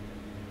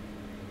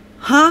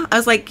 huh? I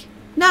was like,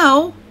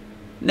 no.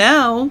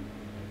 I'm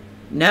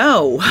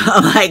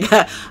like,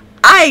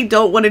 I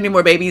don't want any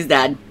more babies,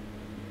 Dad.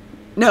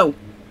 No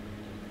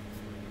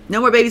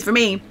more babies for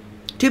me.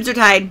 Tubes are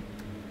tied.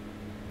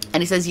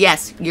 And he says,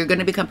 yes, you're going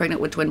to become pregnant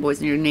with twin boys,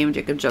 and you're going to name them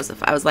Jacob and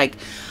Joseph. I was like,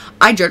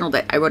 I journaled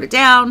it. I wrote it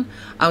down.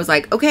 I was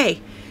like,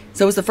 okay.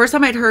 So it was the first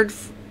time I'd heard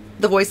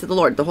the voice of the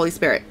Lord, the Holy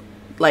Spirit,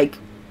 like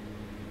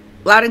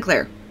loud and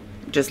clear,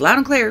 just loud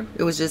and clear.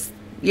 It was just,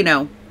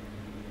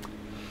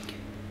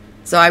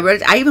 So I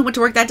wrote it. I even went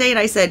to work that day and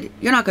I said,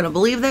 you're not going to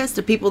believe this,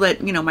 to people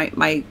that,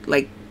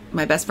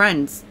 my best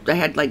friends. I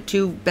had like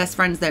 2 best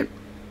friends that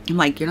I'm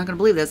like, you're not going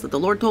to believe this, that the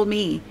Lord told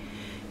me,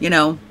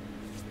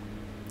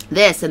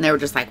 this. And they were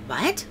just like,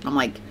 what? I'm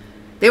like,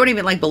 they weren't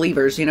even like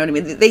believers, you know what I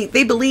mean?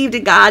 They believed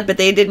in God, but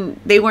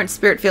they weren't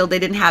spirit filled. They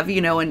didn't have,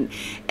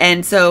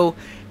 and so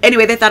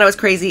anyway, they thought I was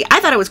crazy. I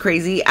thought I was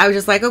crazy. I was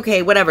just like,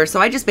 okay, whatever. So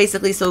I just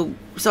basically, so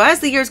as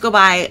the years go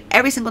by,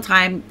 every single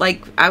time,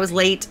 like I was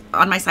late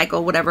on my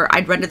cycle, whatever,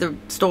 I'd run to the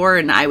store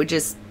and I would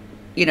just,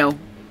 you know,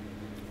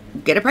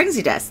 get a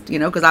pregnancy test, you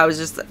know, because I was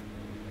just,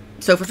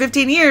 so for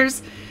 15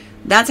 years,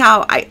 that's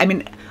how I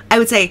mean, I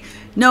would say,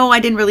 no, I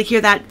didn't really hear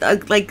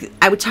that. Like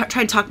I would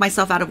try and talk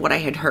myself out of what I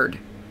had heard.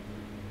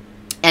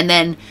 And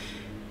then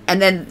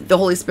the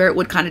Holy Spirit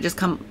would kind of just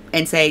come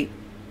and say,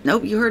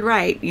 nope, you heard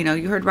right, you know,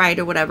 you heard right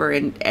or whatever.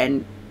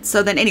 And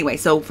so then anyway,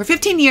 so for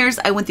 15 years,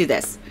 I went through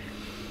this.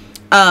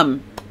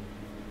 In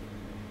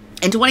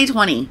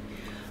 2020,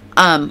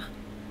 I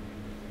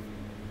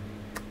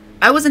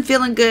wasn't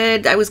feeling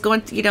good. I was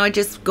going, you know,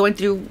 just going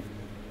through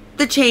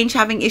the change,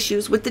 having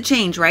issues with the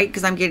change, right?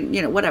 Because I'm getting,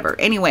 you know, whatever.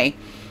 Anyway.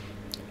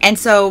 And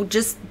so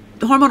just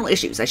hormonal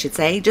issues, I should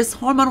say, just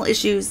hormonal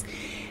issues.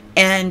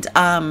 And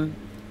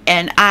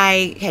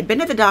I had been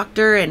to the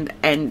doctor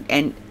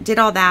and did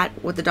all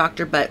that with the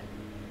doctor, but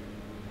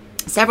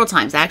several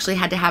times. I actually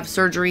had to have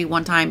surgery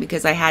one time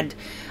because I had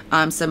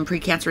some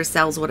precancerous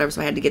cells or whatever, so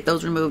I had to get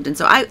those removed. And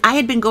so I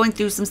had been going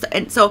through some stuff.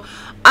 And so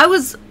I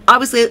was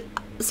obviously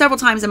several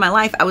times in my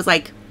life, I was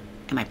like,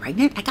 am I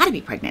pregnant? I gotta be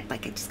pregnant.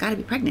 Like, I just gotta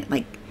be pregnant.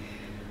 Like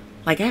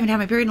I haven't had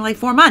my period in like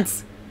 4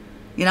 months,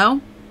 you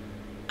know?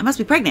 I must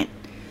be pregnant.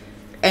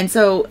 And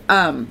so,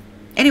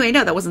 anyway,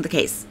 no, that wasn't the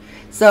case.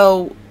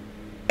 So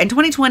in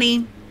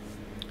 2020,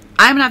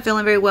 I'm not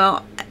feeling very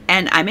well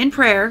and I'm in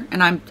prayer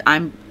and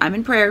I'm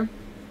in prayer.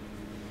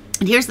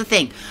 And here's the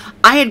thing.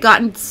 I had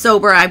gotten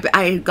sober.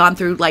 I had gone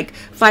through like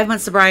 5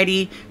 months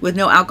sobriety with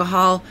no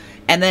alcohol.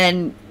 And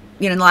then,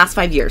 you know, in the last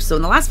 5 years. So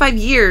in the last 5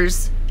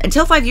 years,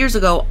 until 5 years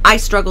ago, I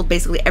struggled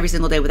basically every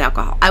single day with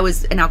alcohol. I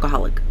was an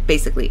alcoholic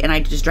basically. And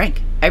I just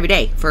drank every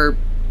day for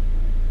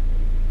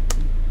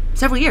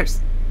several years,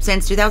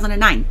 since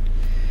 2009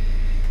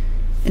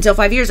 until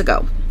 5 years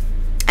ago.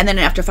 And then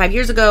after 5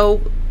 years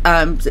ago,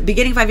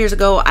 beginning 5 years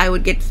ago, I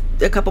would get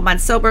a couple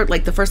months sober.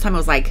 Like the first time it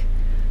was like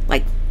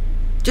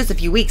just a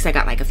few weeks. I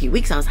got like a few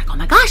weeks. I was like, oh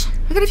my gosh,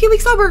 I got a few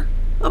weeks sober.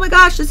 Oh my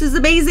gosh, this is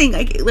amazing.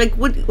 Like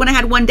when I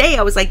had one day,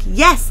 I was like,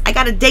 yes, I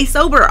got a day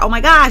sober. Oh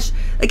my gosh,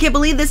 I can't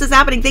believe this is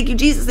happening. Thank you,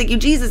 Jesus. Thank you,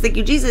 Jesus. Thank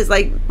you, Jesus.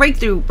 Like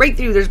breakthrough.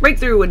 There's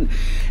breakthrough and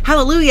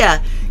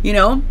hallelujah, you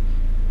know?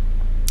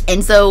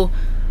 And so,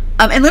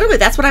 and literally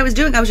that's what I was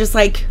doing. I was just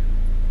like,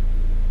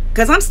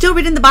 because I'm still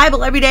reading the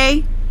Bible every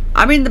day.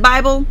 I'm reading the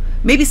Bible.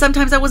 Maybe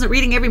sometimes I wasn't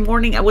reading every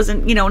morning. I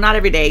wasn't, you know, not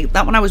every day.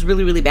 Not when I was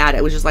really, really bad.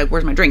 I was just like,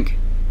 where's my drink?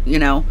 You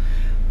know?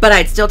 But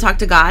I'd still talk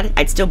to God.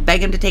 I'd still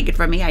beg him to take it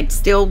from me. I'd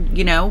still,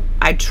 you know,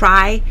 I would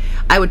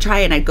try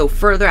and I'd go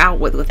further out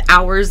with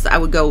hours. I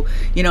would go,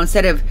 you know,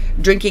 instead of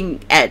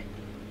drinking at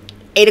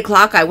 8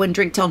 o'clock, I wouldn't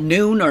drink till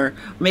noon, or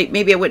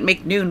maybe I wouldn't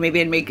make noon. Maybe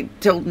I'd make it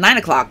till 9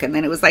 o'clock. And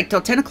then it was like till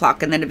 10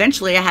 o'clock. And then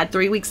eventually I had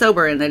 3 weeks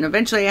sober. And then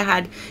eventually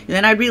and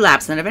then I'd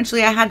relapse. And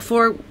eventually I had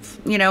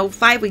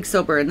 5 weeks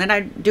sober. And then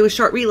I'd do a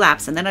short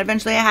relapse. And then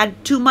eventually I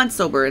had 2 months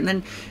sober. And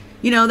then,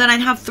 you know, then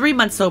I'd have 3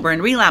 months sober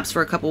and relapse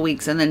for a couple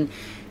weeks. And then,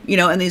 you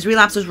know, and these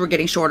relapses were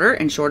getting shorter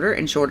and shorter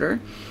and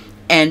shorter.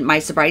 And my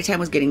sobriety time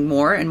was getting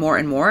more and more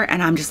and more.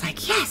 And I'm just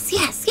like, yes,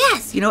 yes,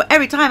 yes. You know,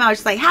 every time I was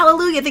just like,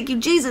 hallelujah, thank you,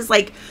 Jesus.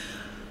 Like,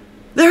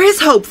 there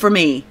is hope for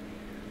me.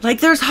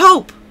 Like, there's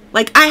hope.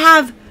 Like,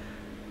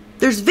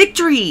 there's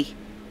victory,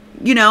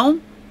 you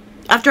know,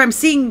 after I'm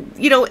seeing,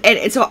 you know,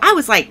 and so I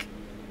was like,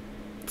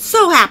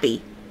 so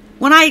happy.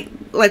 When I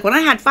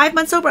had 5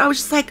 months sober, I was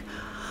just like,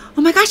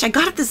 oh my gosh, I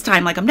got it this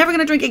time. Like, I'm never going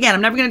to drink again.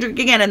 I'm never going to drink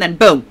again. And then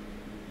boom.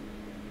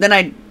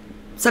 Then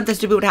something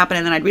stupid would happen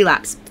and then I'd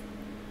relapse.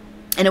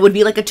 And it would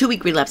be like a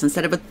 2-week relapse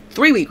instead of a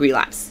 3-week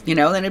relapse, you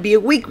know, then it'd be a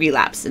week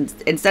relapse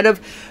instead of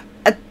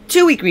a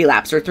 2-week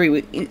relapse or 3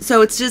 week.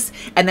 So it's just,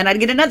 and then I'd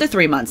get another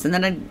 3 months and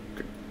then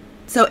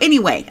so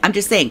anyway, I'm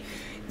just saying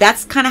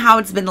that's kind of how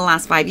it's been the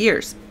last 5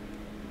 years.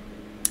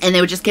 And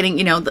they were just getting,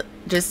 you know,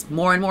 just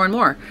more and more and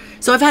more.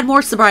 So I've had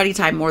more sobriety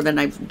time more than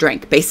I've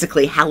drank,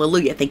 basically.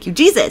 Hallelujah. Thank you,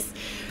 Jesus.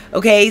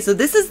 Okay, so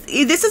this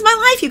is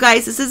my life, you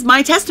guys. This is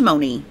my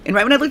testimony. And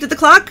right when I looked at the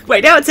clock,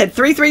 right now it said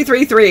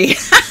 3333.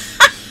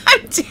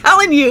 I'm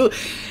telling you,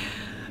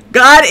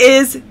 God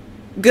is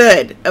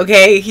good,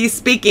 okay? He's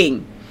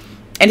speaking.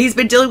 And he's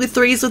been dealing with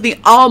threes with me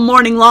all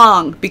morning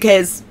long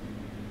because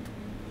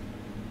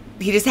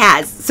he just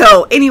has.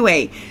 So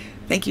anyway,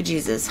 thank you,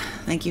 Jesus.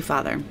 Thank you,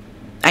 Father.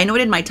 I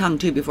anointed my tongue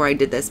too before I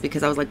did this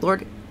because I was like,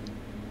 Lord,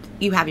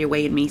 you have your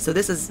way in me. So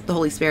this is the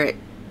Holy Spirit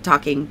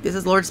talking. This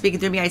is Lord speaking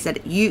through me. I said,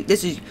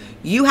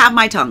 you have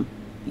my tongue.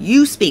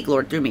 You speak,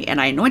 Lord, through me.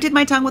 And I anointed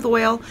my tongue with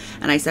oil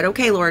and I said,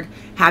 okay, Lord,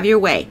 have your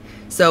way.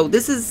 So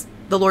this is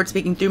the Lord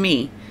speaking through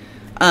me.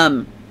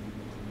 Because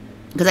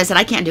I said,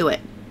 I can't do it.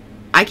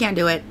 I can't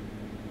do it.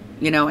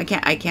 You know, I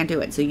can't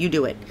do it. So you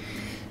do it.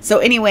 So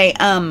anyway,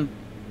 so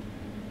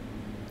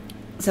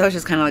it's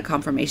just kind of like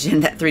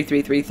confirmation that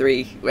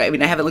 3333, right? I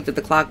mean, I haven't looked at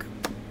the clock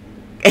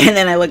and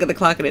then I look at the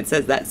clock and it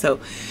says that. So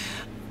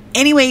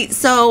anyway,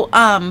 so,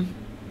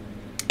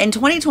 in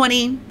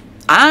 2020,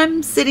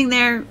 I'm sitting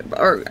there,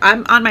 or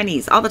I'm on my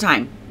knees all the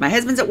time. My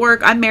husband's at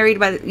work. I'm married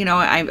by,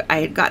 I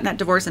had gotten that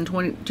divorce in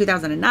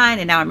 2009,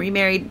 and now I'm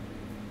remarried,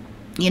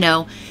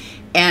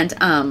 and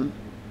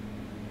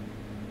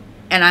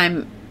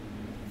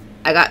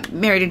I got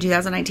married in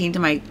 2019 to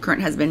my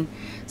current husband.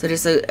 So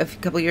just a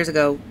couple years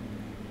ago.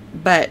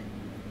 But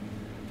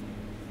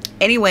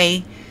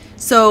anyway,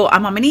 so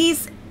I'm on my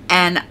knees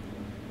and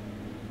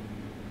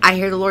I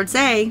hear the Lord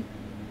say,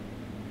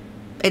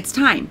 it's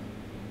time.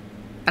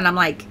 And I'm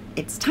like,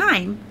 it's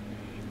time.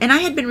 And I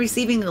had been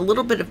receiving a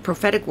little bit of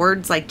prophetic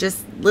words, like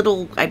just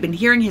little, I've been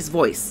hearing his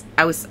voice.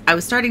 I was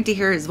starting to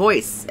hear his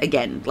voice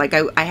again. Like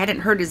I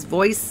hadn't heard his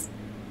voice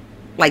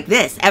like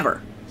this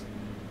ever.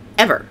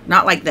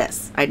 Not like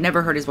this. I'd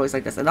never heard his voice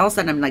like this. And all of a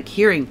sudden I'm like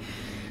hearing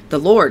the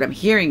Lord. I'm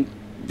hearing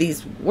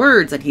these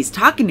words and he's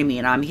talking to me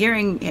and I'm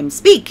hearing him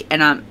speak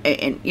and I'm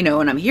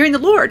hearing the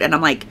Lord and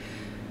I'm like,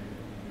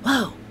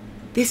 whoa,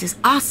 this is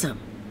awesome.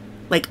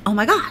 Like, oh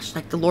my gosh,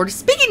 like the Lord is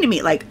speaking to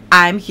me. Like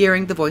I'm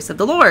hearing the voice of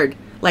the Lord.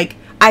 Like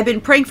I've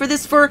been praying for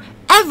this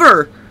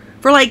forever.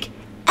 For like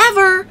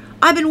ever.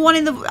 I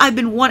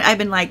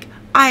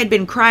had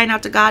been crying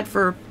out to God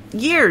for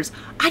years.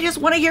 I just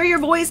want to hear your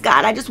voice,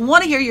 God. I just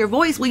want to hear your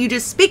voice. Will you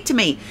just speak to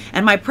me?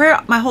 And my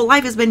prayer, my whole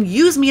life has been,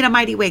 use me in a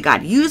mighty way,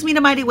 God. Use me in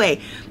a mighty way.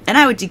 And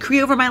I would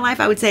decree over my life.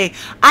 I would say,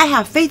 I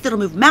have faith that'll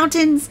move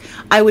mountains.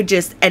 I would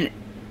just, and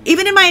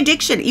even in my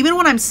addiction, even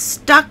when I'm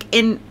stuck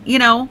in,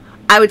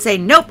 I would say,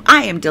 nope,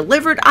 I am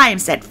delivered. I am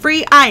set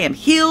free. I am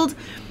healed.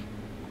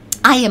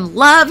 I am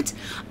loved.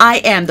 I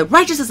am the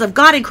righteousness of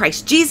God in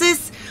Christ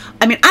Jesus.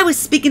 I mean, I was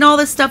speaking all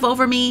this stuff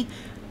over me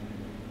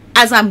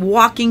as I'm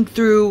walking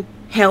through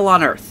hell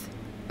on earth.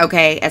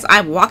 Okay, as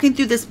I'm walking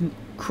through this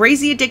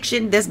crazy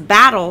addiction, this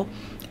battle,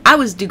 I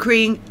was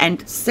decreeing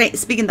and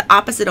speaking the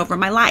opposite over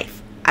my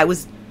life. I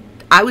was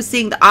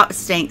saying the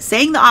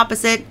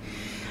opposite,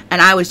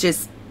 and I was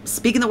just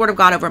speaking the word of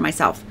God over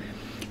myself.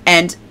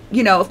 And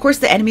of course,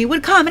 the enemy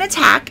would come and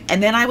attack,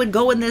 and then I would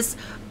go in this,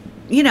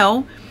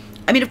 of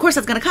course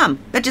that's going to come.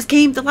 That just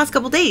came the last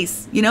couple of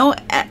days,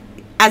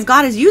 as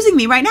God is using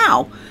me right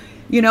now.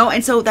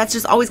 And so that's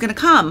just always going to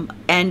come.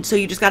 And so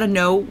you just got to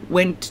know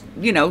when,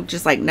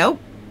 just like, nope.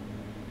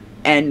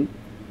 And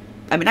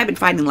I've been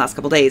fighting the last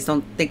couple of days.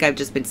 Don't think I've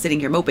just been sitting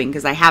here moping,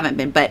 because I haven't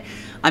been, but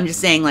I'm just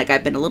saying, like,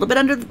 I've been a little bit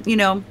under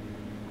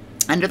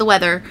the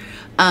weather.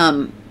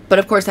 But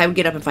of course I would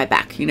get up and fight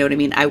back. You know what I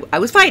mean? I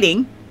was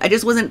fighting. I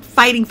just wasn't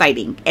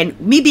fighting. And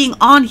me being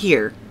on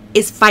here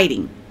is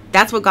fighting.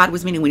 That's what God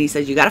was meaning when he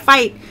says, you got to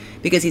fight,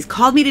 because he's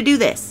called me to do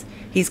this.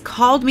 He's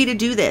called me to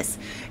do this.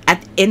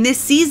 In this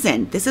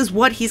season, this is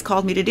what he's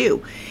called me to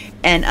do.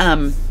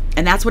 And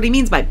that's what he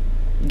means by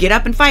get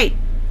up and fight.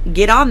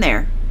 Get on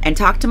there and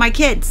talk to my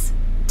kids.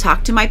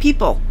 Talk to my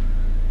people.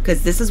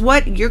 Because this is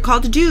what you're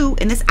called to do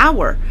in this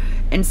hour.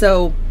 And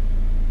so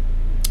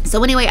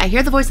anyway, I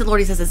hear the voice of the Lord.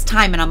 He says, it's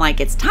time. And I'm like,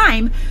 it's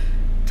time?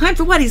 Time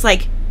for what? He's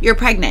like, you're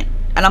pregnant.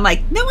 And I'm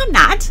like, no, I'm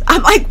not.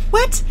 I'm like,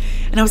 what?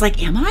 And I was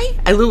like, am I?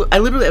 I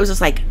literally was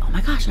just like, oh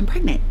my gosh, I'm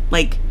pregnant.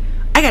 Like,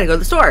 I got to go to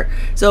the store.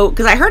 So,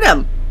 because I heard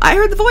him. I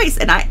heard the voice,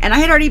 and I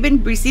had already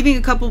been receiving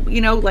a couple,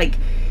 like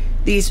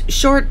these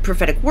short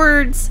prophetic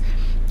words,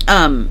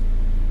 and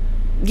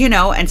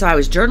so I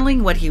was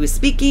journaling what he was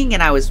speaking,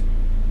 and I was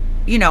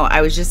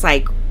just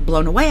like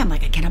blown away. I'm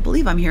like, I cannot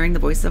believe I'm hearing the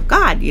voice of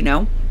God,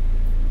 and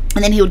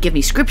then he would give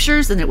me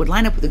scriptures, and it would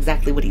line up with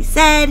exactly what he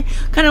said,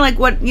 kind of like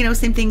what,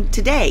 same thing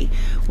today,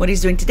 what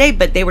he's doing today,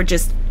 but they were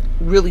just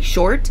really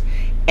short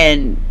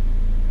and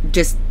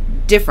just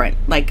different.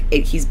 Like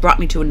he's brought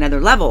me to another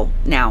level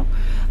now,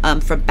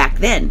 from back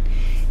then.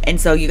 And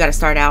so you got to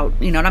start out,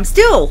 and I'm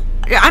still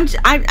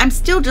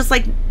just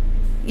like,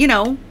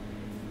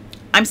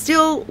 I'm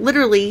still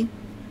literally,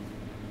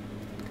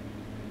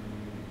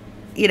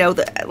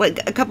 like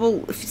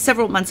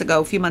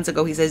a few months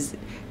ago, he says,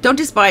 don't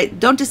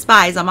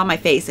despise, I'm on my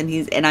face.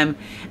 Anyway,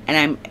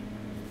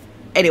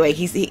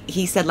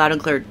 he said loud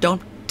and clear,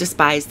 don't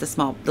despise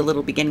the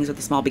little beginnings or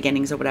the small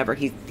beginnings or whatever.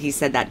 He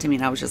said that to me,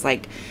 and I was just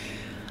like,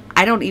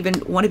 I don't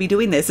even want to be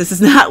doing this. This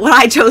is not what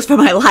I chose for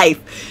my life.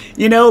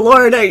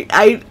 Lord,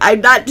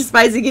 I'm not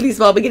despising any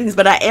small beginnings,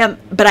 but I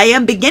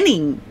am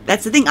beginning.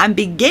 That's the thing. I'm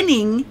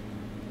beginning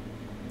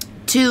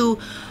to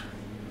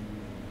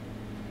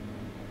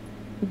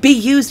be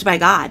used by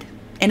God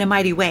in a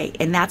mighty way.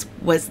 And that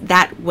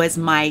was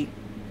my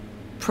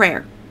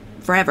prayer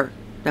forever.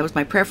 That was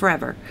my prayer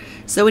forever.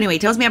 So anyway, he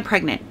tells me I'm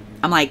pregnant.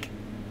 I'm like,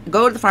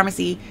 go to the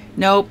pharmacy.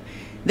 Nope.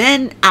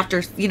 Then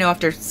after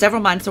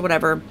several months or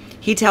whatever,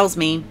 he tells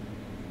me,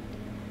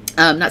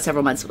 not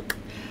several months,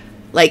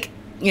 like,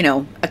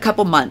 a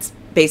couple months,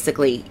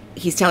 basically,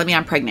 he's telling me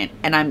I'm pregnant,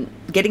 and I'm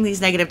getting these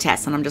negative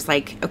tests, and I'm just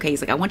like, okay,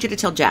 he's like, I want you to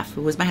tell Jeff,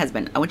 who was my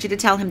husband, I want you to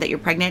tell him that you're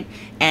pregnant,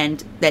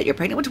 and that you're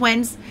pregnant with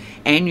twins,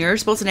 and you're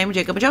supposed to name them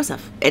Jacob and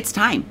Joseph. It's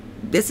time.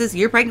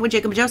 You're pregnant with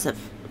Jacob and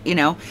Joseph,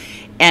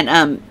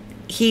 and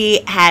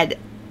he had,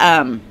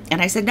 and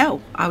I said,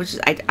 no.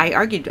 I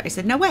argued. I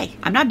said, no way.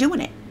 I'm not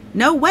doing it.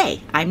 No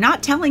way. I'm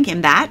not telling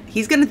him that.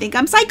 He's going to think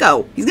I'm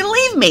psycho. He's going to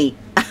leave me.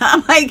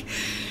 I'm like,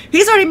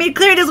 He's already made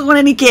clear he doesn't want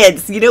any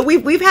kids. You know,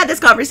 we've had this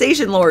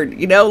conversation, Lord.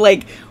 You know,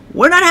 like,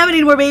 we're not having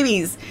any more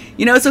babies.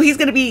 You know, so he's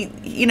gonna be,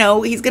 you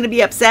know, he's gonna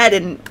be upset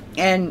and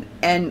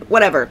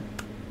whatever.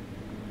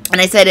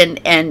 And I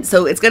said, and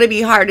so it's gonna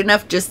be hard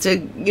enough just to,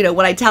 you know,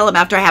 when I tell him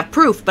after I have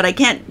proof, but I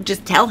can't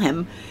just tell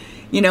him.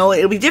 You know,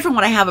 it'll be different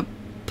when I have a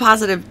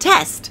positive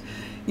test.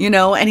 You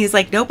know, and he's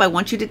like, nope, I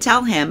want you to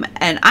tell him.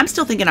 And I'm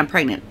still thinking I'm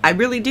pregnant. I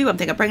really do. I'm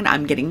thinking I'm pregnant.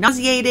 I'm getting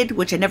nauseated,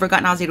 which I never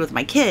got nauseated with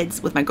my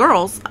kids, with my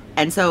girls.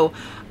 And so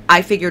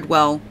I figured,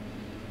 well,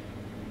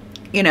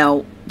 you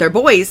know, they're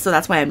boys, so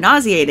that's why I'm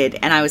nauseated.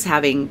 And I was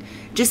having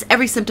just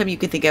every symptom you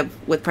could think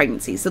of with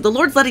pregnancy. So the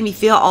Lord's letting me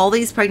feel all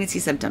these pregnancy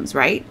symptoms,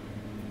 right?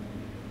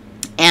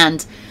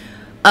 And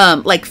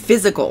like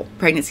physical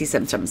pregnancy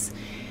symptoms.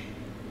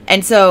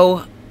 And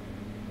so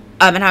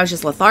and I was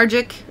just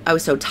lethargic. I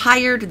was so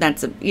tired.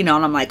 That's, you know,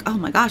 and I'm like, oh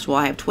my gosh, well,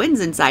 I have twins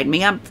inside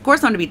me. Of course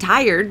I'm going to be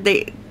tired.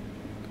 They,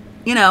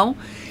 you know.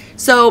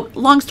 So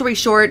long story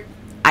short,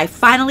 I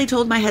finally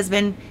told my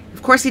husband.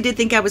 Of course he did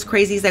think I was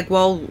crazy. He's like,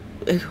 well,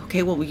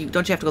 okay, well,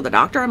 don't you have to go to the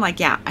doctor? I'm like,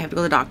 yeah, I have to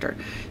go to the doctor.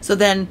 So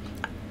then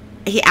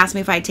he asked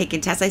me if I had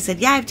taken tests. I said,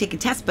 yeah, I've taken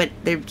tests, but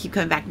they keep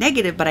coming back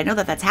negative. But I know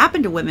that that's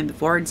happened to women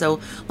before. And so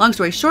long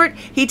story short,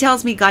 he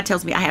tells me, God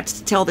tells me I have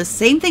to tell the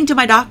same thing to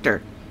my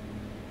doctor.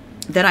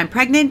 That I'm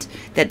pregnant,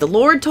 that the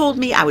Lord told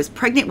me I was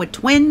pregnant with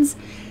twins,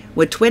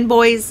 with twin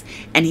boys,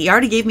 and he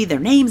already gave me their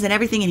names and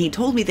everything, and he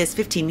told me this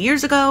 15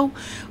 years ago,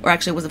 or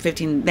actually it wasn't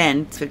 15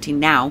 then, it's 15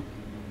 now,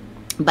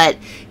 but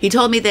he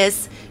told me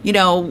this, you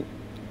know,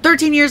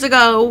 13 years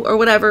ago, or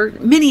whatever,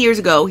 many years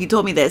ago, he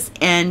told me this,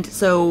 and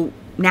so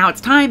now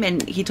it's time,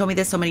 and he told me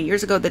this so many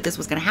years ago that this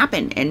was going to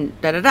happen, and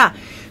da-da-da.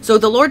 So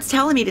the Lord's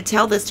telling me to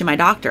tell this to my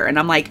doctor, and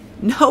I'm like,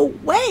 no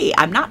way,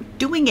 I'm not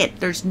doing it.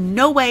 There's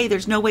no way,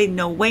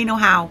 no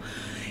how.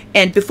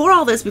 And before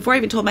all this, before I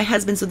even told my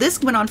husband, so this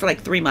went on for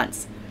like 3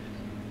 months.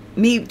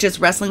 Me just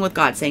wrestling with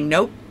God, saying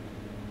nope.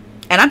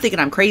 And I'm thinking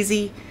I'm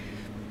crazy.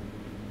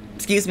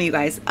 Excuse me, you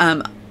guys.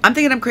 I'm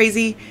thinking I'm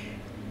crazy.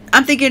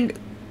 I'm thinking,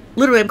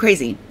 literally, I'm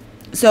crazy.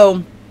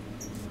 So,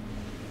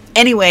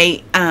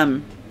 anyway,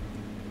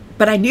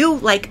 but I knew,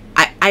 like,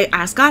 I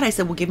asked God, I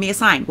said, well, give me a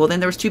sign. Well, then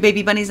there was 2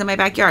 baby bunnies in my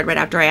backyard right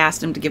after I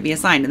asked him to give me a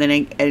sign. And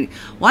then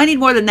well, I need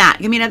more than that.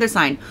 Give me another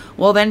sign.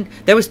 Well, then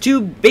there was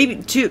 2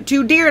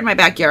 deer in my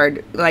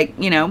backyard, like,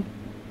 you know.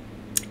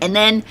 And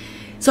then,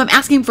 so I'm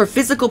asking for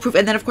physical proof.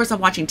 And then, of course, I'm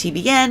watching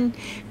TBN.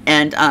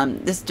 And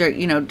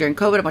you know, during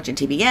COVID, I'm watching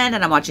TBN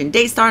and I'm watching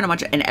Daystar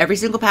and and every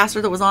single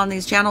pastor that was on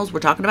these channels were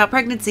talking about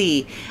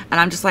pregnancy. And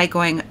I'm just like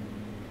going,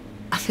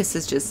 oh, this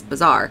is just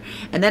bizarre.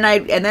 And then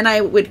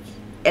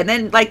and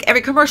then like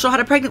every commercial had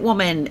a pregnant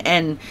woman,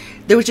 and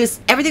there was just,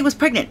 everything was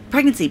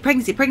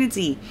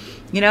pregnancy.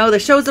 You know, the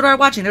shows that I was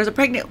watching, there was a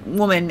pregnant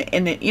woman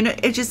in it, you know,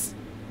 it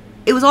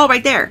was all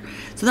right there.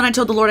 So then I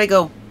told the Lord, I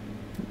go,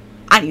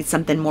 I need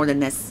something more than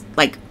this.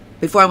 Like,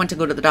 before I went to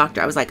go to the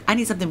doctor, I was like, I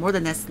need something more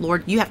than this.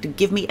 Lord, you have to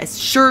give me a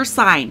sure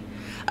sign.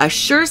 And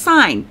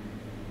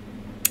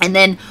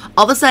then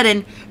all of a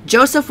sudden,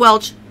 Joseph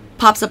Welch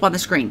pops up on the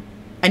screen,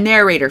 a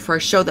narrator for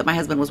a show that my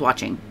husband was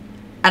watching.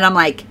 And I'm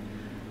like,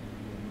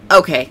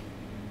 okay,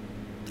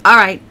 all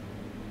right.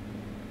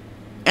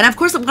 And of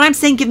course, when I'm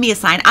saying give me a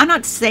sign, I'm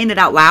not saying it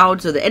out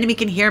loud so the enemy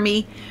can hear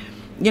me.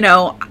 You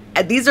know,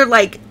 these are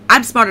like,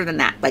 I'm smarter than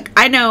that. Like,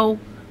 I know.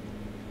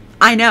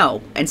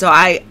 And so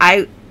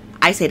I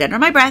say it under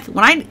my breath.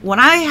 When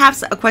I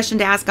have a question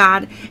to ask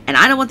God and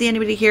I don't want the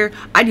enemy to hear,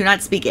 I do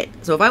not speak it.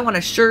 So if I want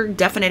a sure,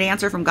 definite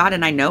answer from God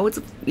and I know it's,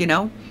 you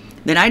know,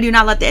 then I do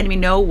not let the enemy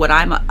know what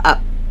I'm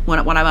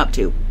up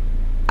to.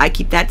 I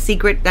keep that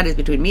secret. That is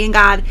between me and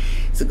God.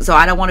 So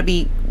I don't want to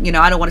be, you know,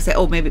 I don't want to say,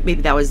 oh,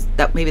 maybe that was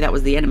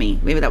the enemy.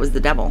 Maybe that was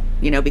the devil,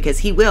 you know,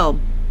 because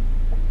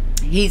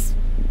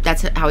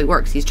that's how he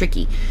works. He's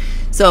tricky.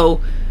 So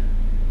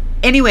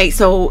anyway,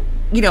 so,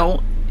 you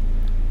know,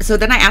 so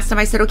then I asked him,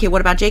 I said, okay,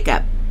 what about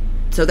Jacob?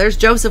 So there's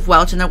Joseph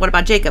Welch, and then what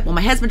about Jacob? Well,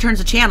 my husband turns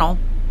the channel,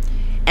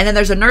 and then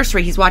there's a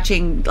nursery. He's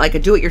watching like a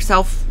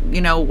do-it-yourself,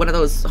 you know, one of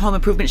those home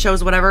improvement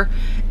shows or whatever.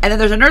 And then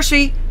there's a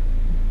nursery,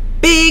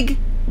 big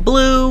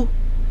blue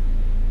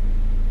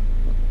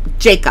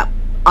Jacob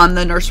on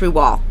the nursery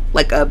wall,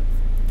 like a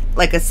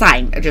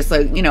sign, just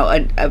like, you know,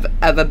 of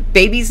a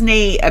baby's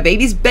name, a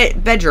baby's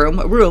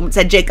room. It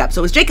said Jacob,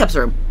 so it was Jacob's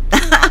room.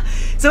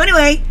 So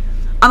anyway,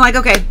 I'm like,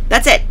 okay,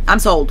 that's it. I'm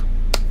sold.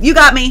 You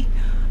got me.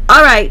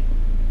 All right.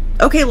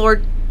 Okay,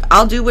 Lord,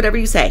 I'll do whatever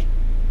you say.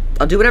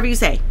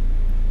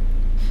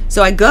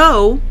 So I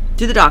go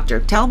to the doctor,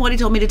 tell him what he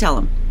told me to tell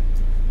him.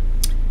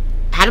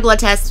 Had a blood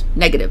test,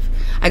 negative.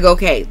 I go,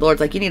 okay,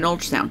 Lord's like, you need an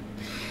ultrasound.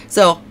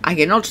 So I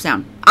get an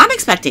ultrasound. I'm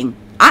expecting.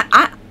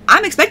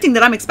 I'm expecting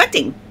that I'm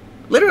expecting.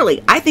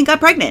 Literally, I think I'm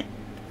pregnant.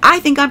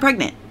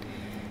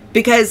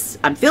 Because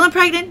I'm feeling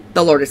pregnant.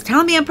 The Lord is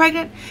telling me I'm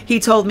pregnant.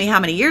 He told me how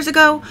many years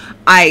ago.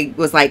 I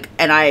was like,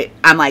 and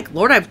I'm like,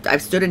 Lord,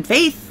 I've stood in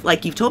faith.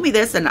 Like, you've told me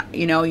this, and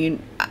you know,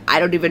 I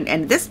don't even,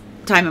 and this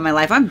time in my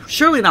life, I'm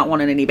surely not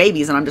wanting any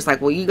babies. And I'm just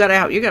like, well, you're gonna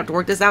have to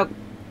work this out,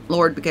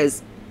 Lord,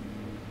 because,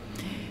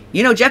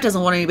 you know, Jeff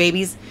doesn't want any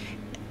babies.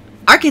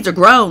 our kids are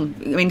grown.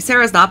 I mean,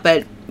 Sarah's not,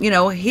 but, you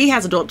know, he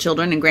has adult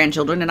children and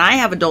grandchildren, and I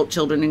have adult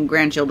children and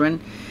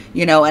grandchildren,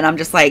 you know, and I'm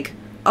just like,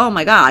 oh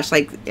my gosh,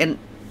 like, and,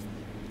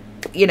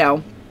 you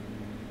know,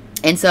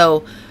 and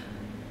so,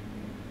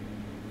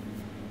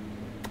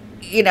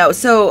 you know,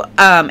 so,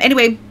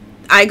 anyway,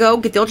 I go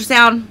get the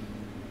ultrasound.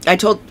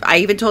 I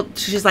even told,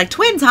 she's like,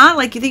 twins, huh?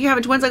 Like, you think you're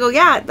having twins? I go,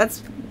 yeah,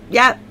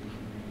 yeah.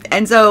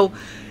 And so,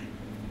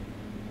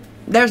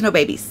 there's no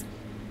babies.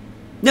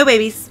 No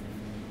babies.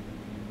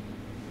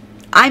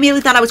 I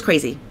immediately thought I was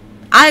crazy.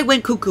 I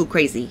went cuckoo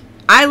crazy.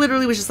 I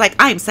literally was just like,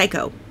 I am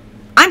psycho.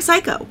 I'm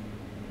psycho.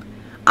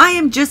 I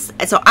am just,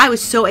 so I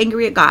was so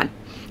angry at God.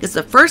 This is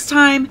the first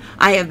time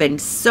I have been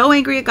so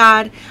angry at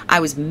God. I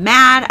was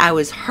mad. I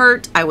was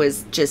hurt. I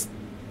was just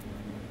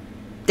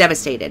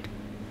devastated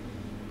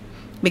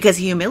because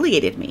he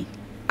humiliated me.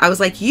 I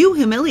was like, you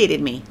humiliated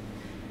me.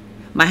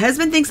 My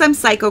husband thinks I'm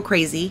psycho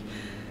crazy.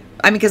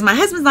 I mean, because my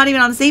husband's not even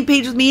on the same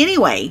page with me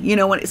anyway, you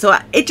know, so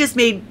it just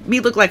made me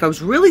look like I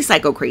was really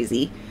psycho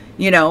crazy,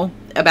 you know,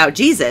 about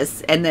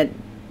Jesus, and that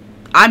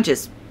I'm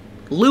just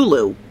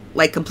Lulu,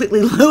 like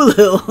completely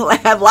Lulu.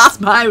 Like I've lost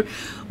my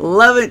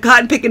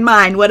cotton picking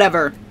mind,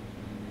 whatever.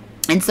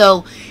 And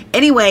so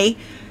anyway,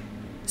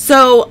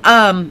 so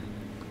I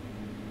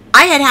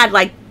had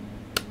like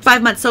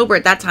 5 months sober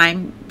at that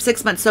time,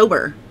 6 months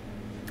sober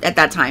at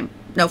that time.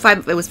 No,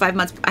 it was 5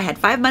 months. I had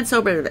 5 months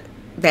sober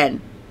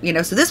then, you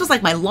know, so this was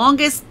like my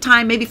longest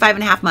time, maybe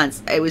 5.5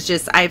 months. It was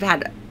just, I've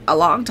had a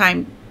long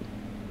time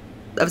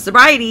of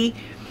sobriety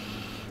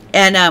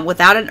and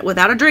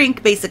without a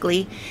drink,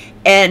 basically.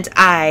 And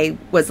I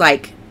was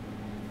like,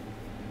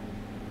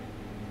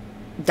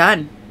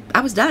 done.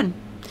 I was done.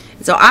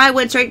 So I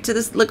went straight to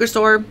this liquor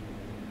store.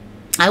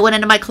 I went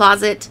into my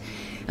closet.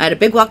 I had a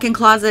big walk-in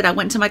closet. I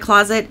went into my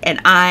closet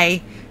and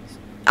I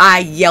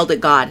yelled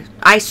at God.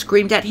 I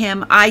screamed at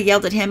him. I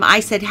yelled at him. I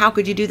said, how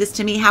could you do this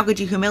to me? How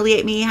could you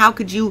humiliate me? How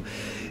could you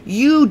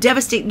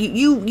devastate,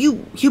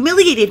 you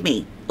humiliated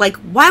me. Like,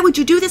 why would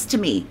you do this to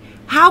me?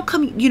 How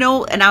come, you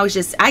know, and I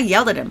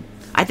yelled at him.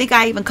 I think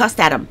I even cussed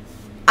at him.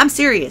 I'm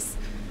serious.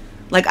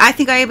 Like, I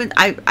think I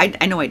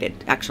know I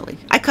did, actually.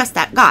 I cussed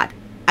at God.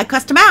 I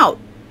cussed him out.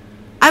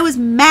 I was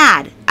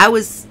mad. I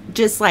was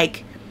just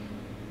like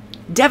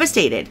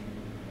devastated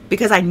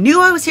because I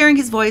knew I was hearing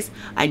his voice.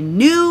 I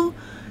knew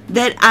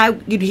that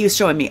he was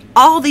showing me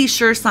all these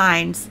sure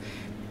signs,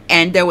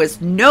 and there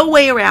was no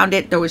way around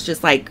it. There was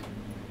just like,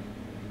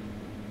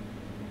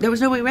 there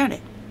was no way around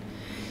it.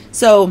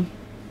 So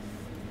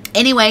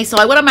anyway, so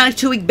I went on my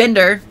 2-week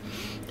bender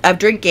of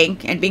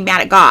drinking and being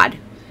mad at God.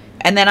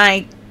 And then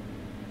I,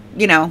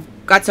 you know,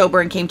 got sober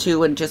and came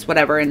to and just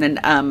whatever. And then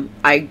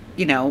I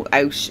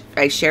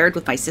shared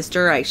with my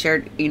sister. I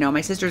shared, you know,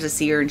 my sister's a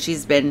seer and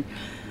she's been,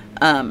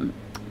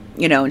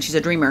 you know, and she's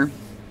a dreamer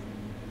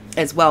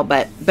as well.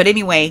 But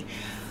anyway,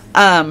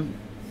 then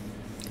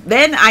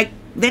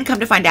come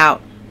to find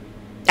out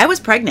I was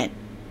pregnant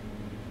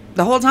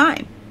the whole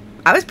time.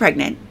 I was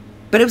pregnant,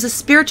 but it was a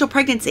spiritual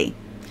pregnancy.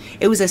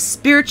 It was a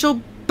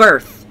spiritual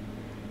birth.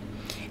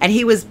 And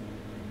it was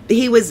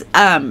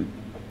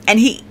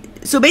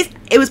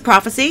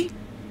prophecy.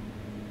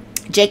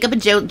 Jacob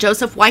and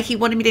Joseph, why he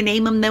wanted me to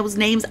name them those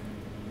names,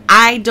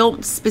 I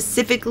don't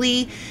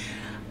specifically,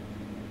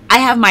 I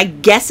have my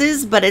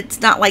guesses, but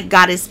it's not like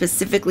God has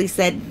specifically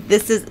said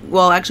this is,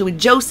 well, actually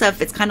with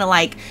Joseph, it's kind of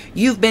like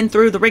you've been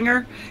through the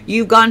ringer.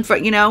 You've gone for,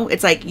 you know,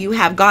 it's like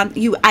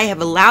I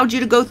have allowed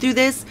you to go through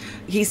this.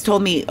 He's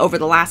told me over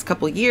the last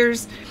couple of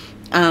years,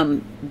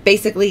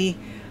 basically,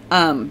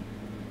 you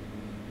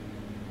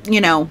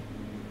know,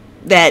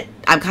 that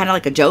I'm kind of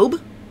like a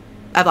Job.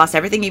 I've lost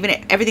everything,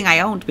 even everything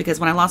I owned, because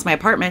when I lost my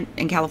apartment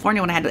in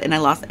California, I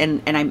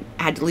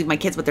had to leave my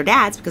kids with their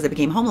dads because I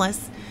became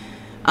homeless.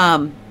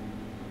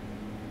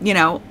 You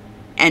know,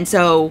 and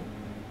so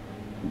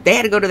they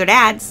had to go to their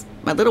dads.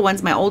 My little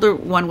ones, my older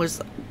one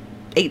was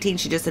 18.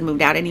 She just had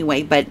moved out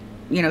anyway, but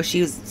you know,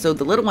 so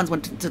the little ones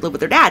went to live with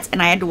their dads,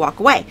 and I had to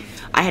walk away.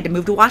 I had to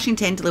move to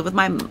Washington to live with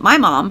my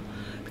mom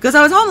because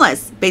I was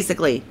homeless,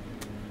 basically.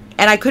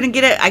 And I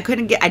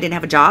didn't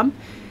have a job.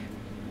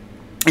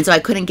 And so I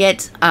couldn't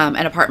get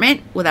an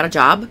apartment without a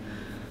job.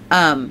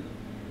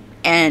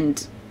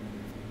 And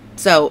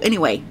so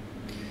anyway,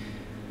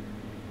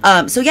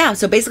 so yeah,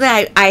 so basically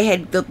I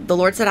had, the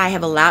Lord said I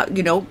have allowed,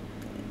 you know,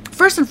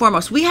 first and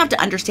foremost, we have to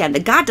understand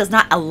that God does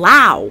not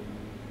allow.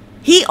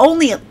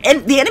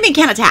 And the enemy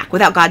can't attack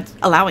without God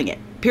allowing it,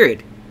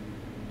 period.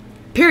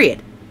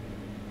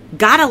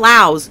 God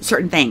allows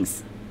certain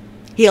things.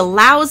 He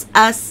allows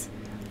us,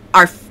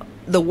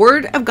 the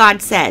word of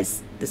God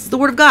says, this is the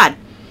word of God.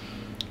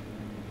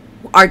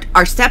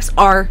 Our steps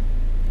are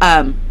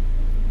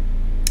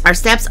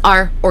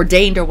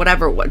ordained, or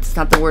whatever. What's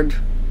not the word?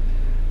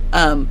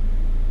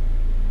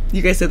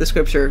 You guys know the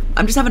scripture.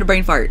 I'm just having a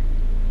brain fart.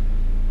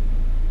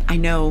 I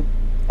know.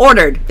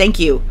 Ordered. Thank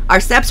you. Our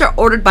steps are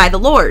ordered by the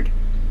Lord.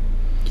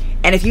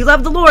 And if you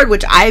love the Lord,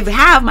 which I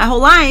have my whole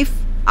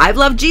life, I've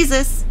loved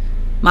Jesus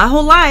my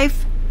whole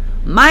life,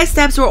 my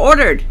steps were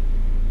ordered.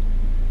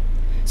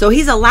 So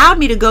he's allowed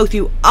me to go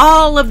through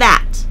all of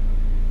that.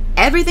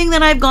 everything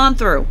that I've gone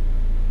through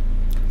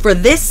for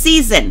this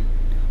season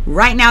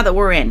right now that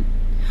we're in,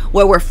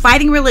 where we're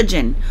fighting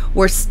religion,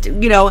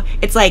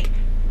 it's like,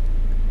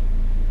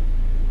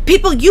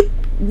 people,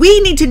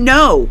 we need to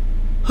know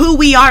who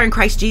we are in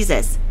Christ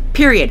Jesus,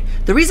 period.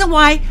 The reason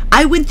why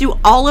I went through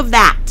all of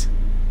that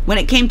when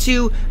it came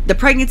to the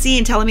pregnancy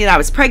and telling me that I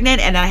was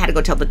pregnant, and then I had to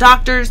go tell the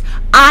doctors,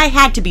 I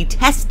had to be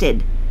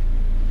tested.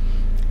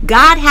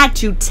 God had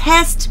to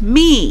test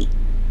me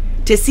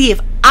to see if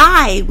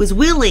I was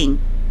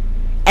willing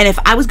and if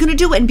I was going to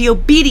do it and be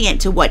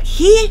obedient to what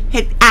he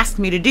had asked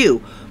me to do,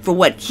 for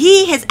what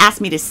he has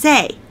asked me to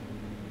say.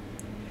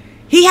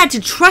 He had to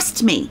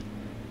trust me.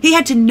 He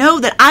had to know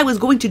that I was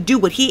going to do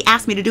what he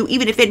asked me to do,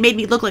 even if it made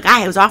me look like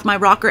I was off my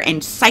rocker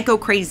and psycho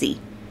crazy.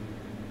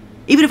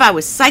 Even if I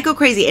was psycho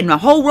crazy and the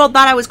whole world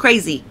thought I was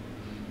crazy,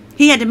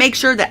 he had to make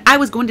sure that I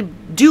was going to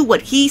do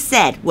what he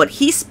said, what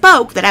he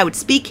spoke, that I would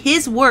speak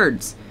his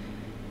words,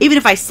 even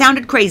if I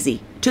sounded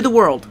crazy to the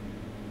world.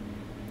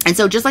 And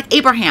so just like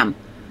Abraham,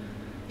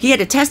 he had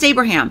to test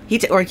Abraham. He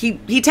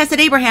tested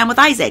Abraham with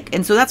Isaac.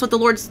 And so that's what the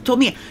Lord told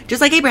me.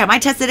 Just like Abraham, I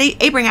tested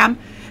Abraham.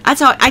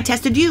 That's how I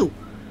tested you.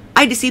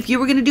 I had to see if you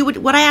were going to do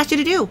what I asked you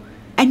to do.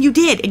 And you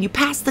did. And you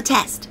passed the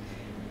test.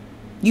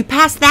 You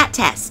passed that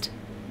test.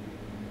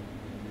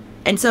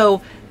 And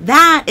so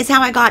that is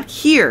how I got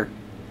here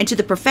into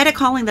the prophetic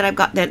calling that I've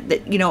got.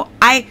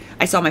 I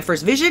saw my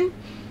first vision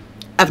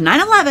of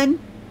 9/11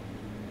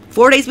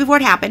 4 days before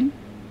it happened.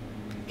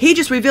 He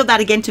just revealed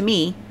that again to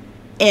me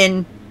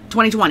in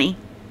 2020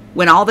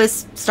 when all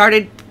this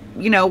started,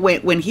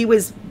 when he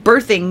was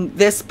birthing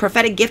this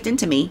prophetic gift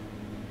into me,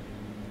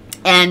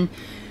 and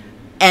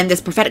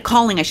this prophetic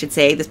calling, I should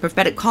say, this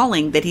prophetic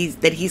calling that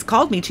he's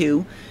called me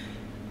to.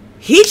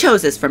 He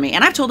chose this for me.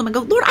 And I've told him, I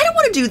go, Lord, I don't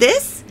want to do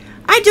this.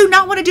 I do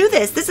not want to do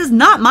this. This is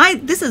not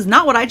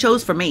what I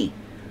chose for me.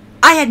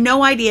 I had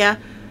no idea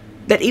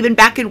that even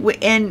back in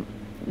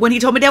when he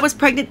told me that I was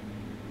pregnant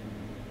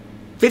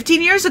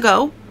 15 years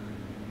ago,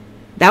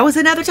 that was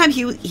another time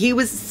he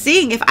was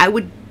seeing if I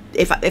would,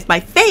 if my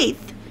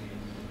faith,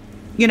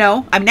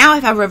 I now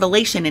have a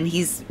revelation, and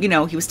he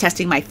was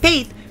testing my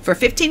faith for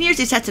 15 years.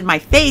 He tested my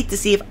faith to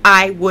see if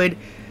I would,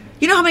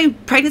 how many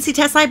pregnancy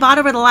tests I bought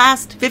over the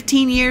last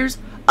 15 years?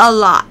 A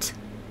lot.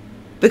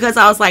 Because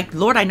I was like,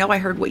 Lord, I know I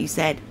heard what you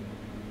said.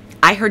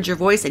 I heard your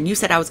voice, and you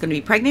said I was going to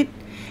be pregnant.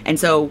 And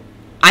so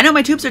I know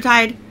my tubes are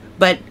tied,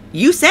 but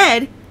you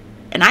said,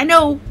 and I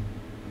know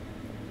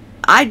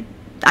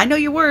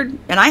your word,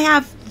 and I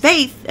have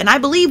faith, and I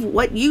believe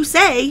what you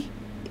say,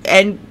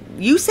 and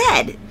you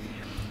said.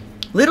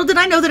 Little did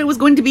I know that it was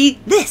going to be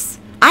this.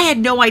 I had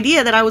no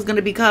idea that I was going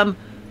to be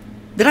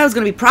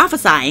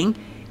prophesying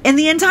in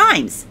the end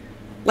times.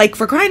 Like,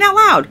 for crying out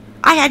loud.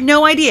 I had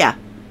no idea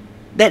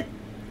that,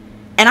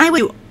 and I would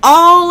do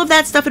all of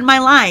that stuff in my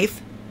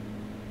life,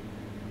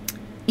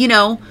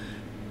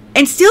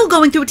 and still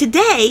going through it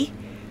today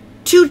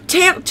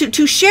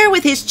to share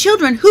with his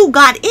children who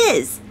God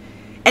is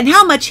and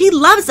how much he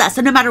loves us.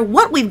 And no matter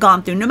what we've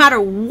gone through, no matter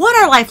what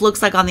our life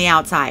looks like on the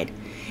outside,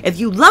 if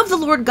you love the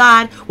Lord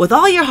God with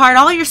all your heart,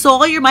 all your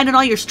soul, all your mind, and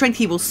all your strength,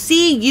 he will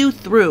see you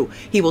through.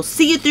 He will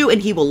see you through,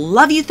 and he will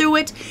love you through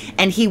it,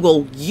 and he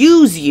will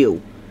use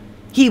you.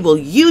 He will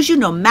use you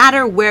no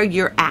matter where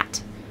you're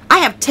at. I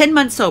have 10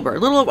 months sober,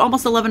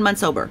 almost 11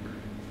 months sober.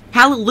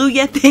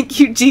 Hallelujah. Thank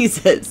you,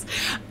 Jesus.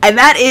 And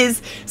that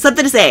is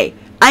something to say.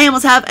 I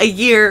almost have a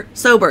year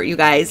sober, you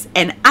guys,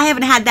 and I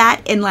haven't had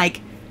that in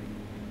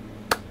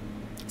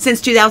since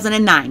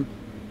 2009.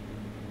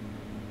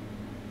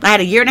 I had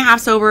a year and a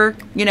half sober,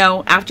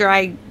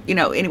 after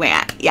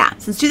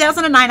since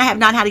 2009, I have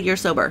not had a year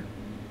sober.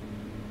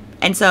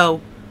 And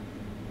so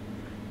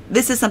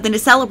this is something to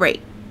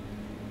celebrate.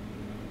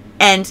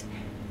 And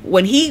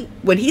when he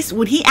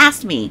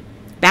asked me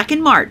back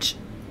in March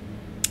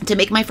to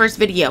make my first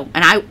video,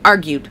 and I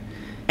argued,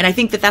 and I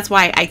think that's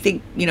why I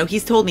think,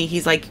 he's told me,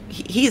 he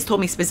has told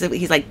me specifically,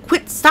 he's like,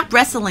 stop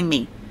wrestling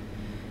me.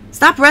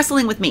 Stop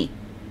wrestling with me.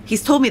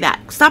 He's told me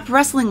that. Stop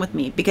wrestling with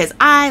me, because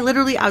I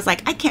was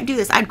like, I can't do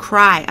this. I'd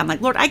cry. I'm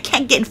like, Lord, I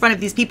can't get in front of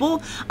these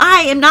people.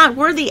 I am not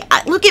worthy.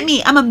 Look at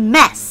me. I'm a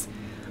mess.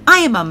 I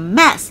am a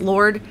mess,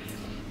 Lord.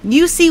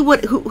 You see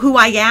who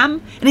I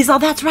am? And he's all,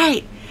 that's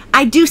right.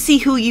 I do see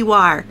who you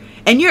are.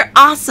 And you're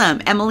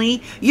awesome,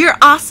 Emily. You're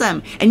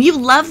awesome. And you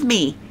love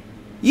me.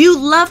 You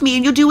love me,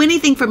 and you'll do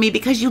anything for me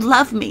because you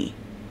love me.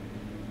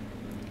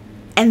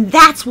 And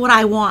that's what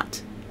I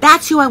want.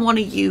 That's who I want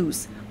to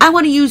use. I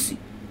want to use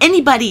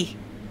anybody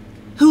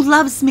who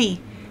loves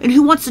me and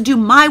who wants to do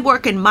my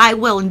work and my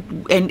will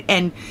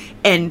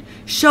and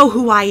show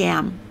who I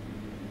am.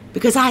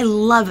 Because I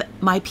love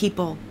my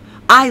people.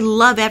 I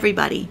love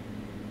everybody.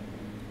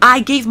 I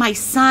gave my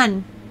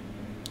son.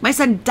 My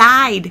son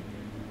died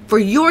for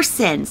your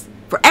sins,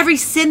 for every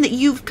sin that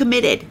you've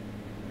committed.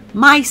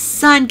 My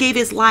son gave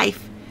his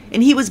life,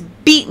 and he was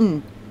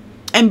beaten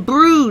and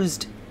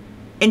bruised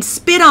and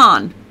spit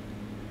on.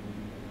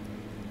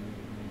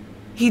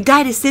 He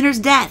died a sinner's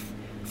death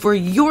for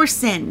your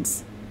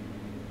sins.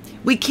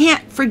 We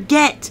can't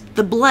forget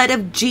the blood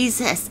of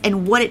Jesus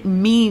and what it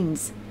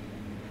means.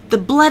 The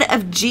blood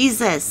of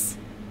Jesus.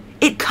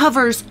 It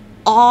covers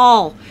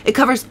all. It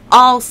covers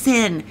all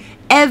sin.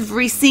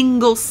 Every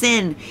single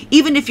sin.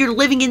 Even if you're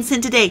living in sin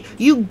today,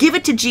 you give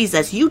it to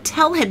Jesus. You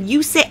tell him.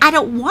 You say, I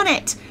don't want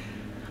it.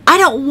 I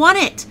don't want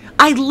it.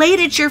 I laid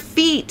at your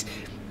feet.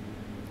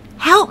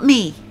 Help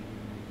me.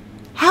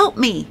 Help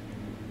me.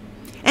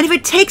 And if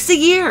it takes a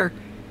year,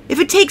 if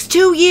it takes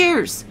 2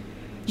 years,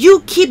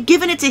 you keep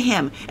giving it to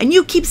him. And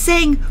you keep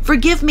saying,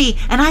 forgive me.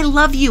 And I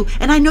love you.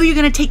 And I know you're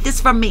going to take this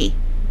from me.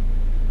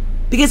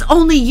 Because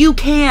only you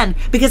can.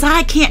 Because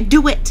I can't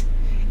do it.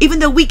 Even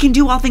though we can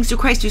do all things through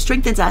Christ who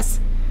strengthens us.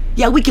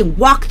 Yeah, we can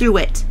walk through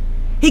it.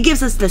 He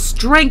gives us the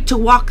strength to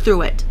walk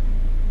through it.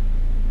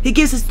 He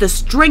gives us the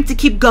strength to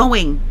keep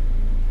going.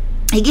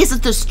 He gives us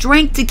the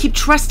strength to keep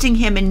trusting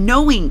him and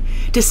knowing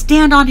to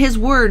stand on his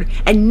word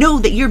and know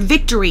that your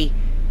victory,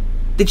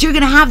 that you're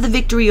going to have the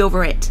victory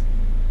over it.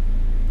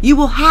 You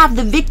will have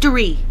the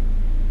victory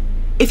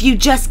if you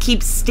just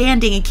keep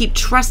standing and keep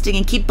trusting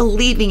and keep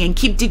believing and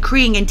keep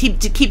decreeing and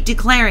keep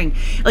declaring.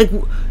 Like,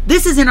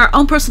 this is in our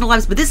own personal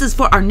lives, but this is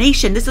for our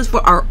nation. This is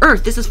for our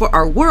earth. This is for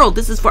our world.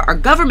 This is for our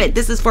government.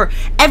 This is for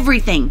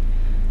everything.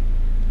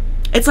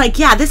 It's like,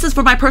 yeah, this is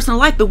for my personal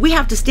life, but we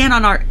have to stand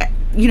on our,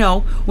 you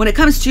know, when it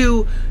comes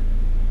to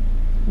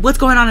what's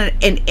going on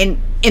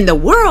in the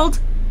world,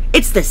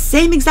 it's the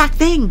same exact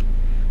thing.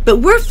 But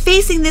we're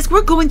facing this.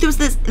 We're going through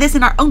this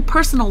in our own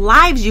personal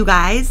lives, you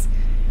guys.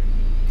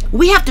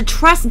 We have to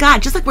trust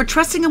God, just like we're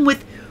trusting him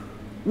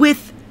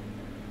with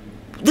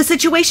the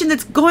situation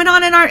that's going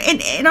on in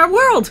our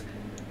world.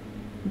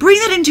 Bring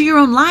that into your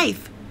own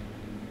life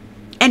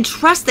and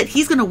trust that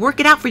he's going to work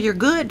it out for your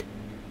good,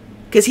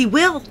 because he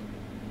will.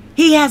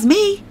 He has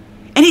me,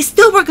 and he's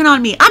still working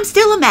on me. I'm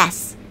still a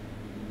mess.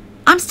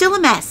 I'm still a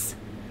mess.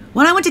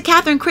 When I went to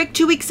Catherine Creek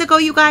 2 weeks ago,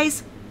 you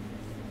guys,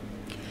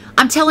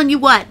 I'm telling you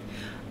what,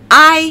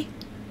 I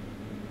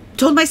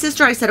told my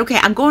sister, I said, okay,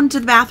 I'm going to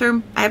the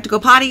bathroom. I have to go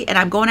potty, and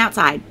I'm going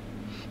outside.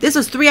 This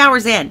was 3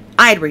 hours in.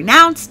 I had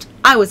renounced.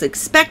 I was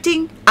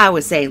expecting. I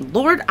was saying,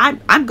 Lord,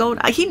 I'm going.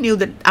 He knew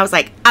that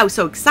I was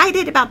so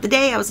excited about the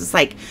day. I was just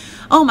like,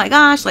 oh my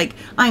gosh, like,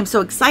 I am so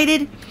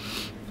excited,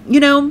 you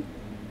know.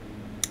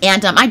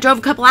 And I drove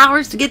a couple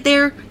hours to get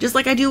there, just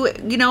like I do,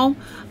 you know.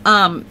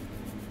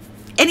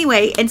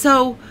 Anyway, and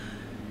so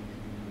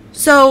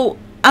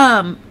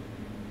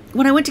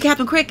when I went to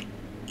Catherine Creek,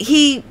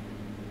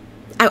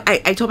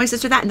 I told my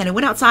sister that, and then I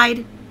went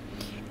outside,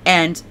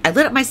 and I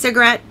lit up my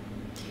cigarette,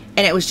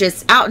 and it was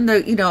just out in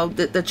the, you know,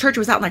 the church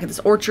was out in like this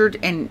orchard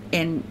out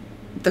in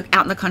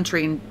the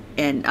country,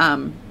 and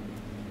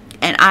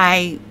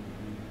I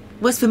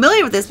was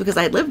familiar with this because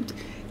I lived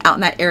out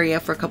in that area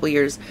for a couple of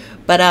years,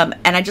 but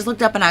and I just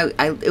looked up, and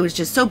it was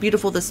just so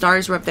beautiful. The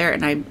stars were up there,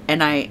 and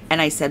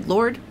I said,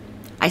 Lord,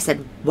 I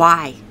said,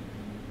 why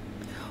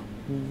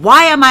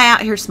am I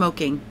out here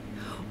smoking?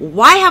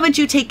 Why haven't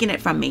you taken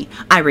it from me?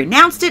 I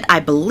renounced it.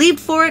 I believed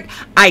for it.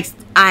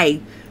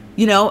 I,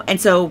 you know, and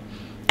so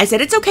I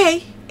said, it's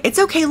okay. It's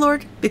okay,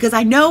 Lord, because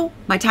I know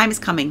my time is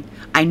coming.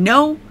 I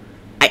know.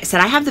 I said,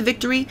 I have the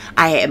victory.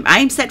 I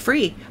am set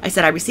free. I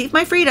said, I received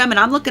my freedom, and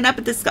I'm looking up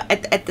at the sky,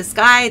 at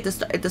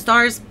the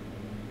stars.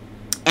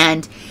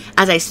 And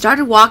as I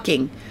started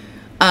walking,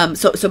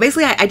 so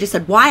basically I just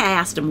said, why? I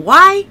asked him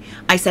why.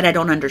 I said, I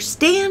don't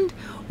understand.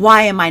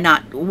 Why am I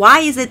not? Why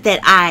is it that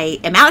I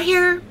am out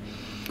here?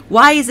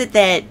 Why is it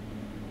that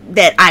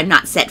I'm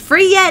not set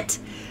free yet?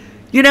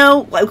 You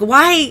know, like,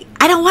 why?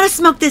 I don't want to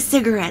smoke this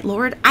cigarette,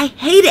 Lord. I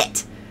hate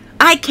it.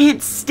 I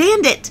can't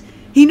stand it.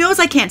 He knows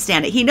I can't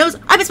stand it. He knows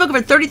I've been smoking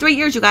for 33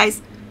 years, you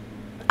guys.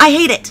 I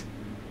hate it.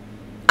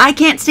 I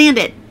can't stand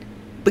it.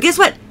 But guess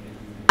what?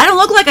 I don't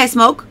look like I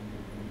smoke.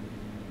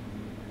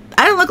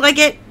 I don't look like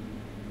it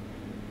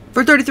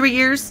for 33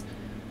 years.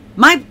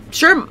 My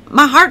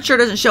heart sure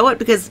doesn't show it,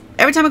 because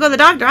every time I go to the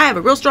doctor, I have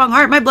a real strong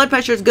heart. My blood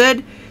pressure is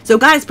good. So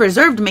God has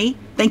preserved me.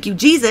 Thank you,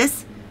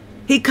 Jesus.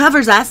 He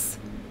covers us,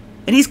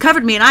 and he's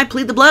covered me, and I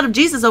plead the blood of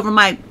Jesus over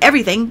my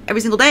everything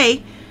every single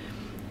day.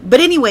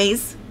 But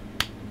anyways,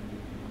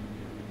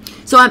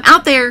 so I'm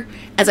out there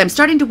as I'm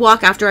starting to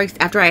walk after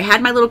I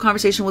had my little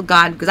conversation with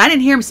God, because I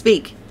didn't hear him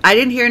speak. I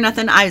didn't hear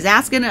nothing. I was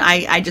asking.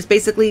 I just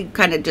basically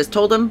kind of just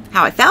told him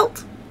how I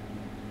felt,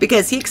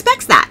 because he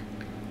expects that.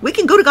 We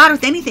can go to God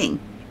with anything.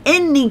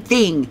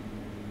 Anything.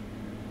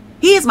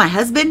 He is my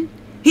husband.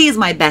 He is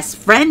my best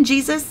friend.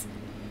 Jesus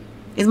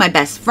is my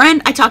best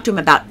friend. I talk to him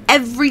about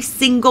every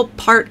single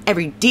part,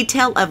 every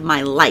detail of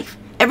my life.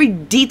 Every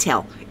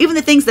detail. Even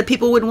the things that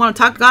people wouldn't want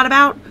to talk to God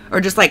about,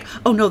 or just like,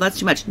 oh no, that's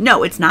too much.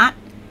 No, it's not.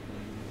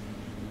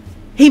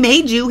 He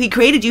made you. He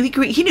created you.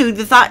 He knew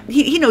the thought.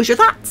 He knows your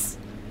thoughts.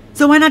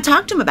 So why not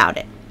talk to him about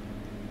it?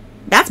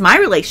 That's my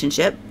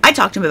relationship. I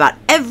talk to him about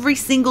every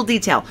single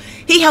detail.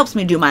 He helps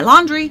me do my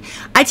laundry.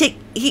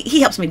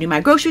 He helps me do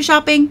my grocery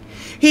shopping.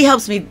 He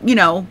helps me, you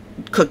know,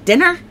 cook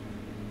dinner.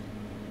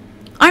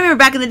 I remember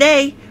back in the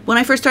day when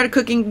I first started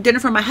cooking dinner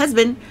for my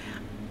husband,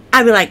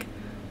 I'd be like,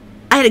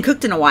 I hadn't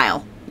cooked in a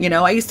while. You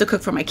know, I used to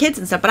cook for my kids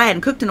and stuff, but I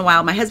hadn't cooked in a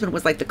while. My husband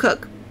was like the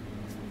cook.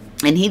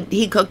 And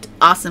he cooked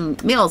awesome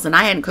meals, and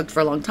I hadn't cooked for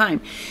a long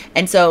time.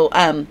 And so,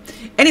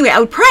 anyway, I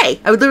would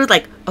pray. I would literally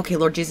like, okay,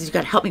 Lord Jesus, you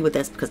got to help me with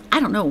this, because I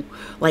don't know,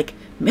 like,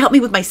 help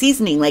me with my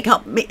seasoning, like,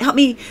 help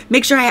me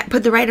make sure I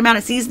put the right amount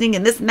of seasoning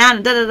and this and that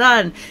and da-da-da,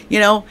 and, you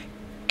know,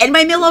 and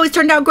my meal always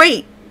turned out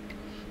great,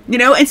 you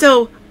know. And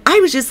so I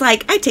was just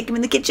like, I take him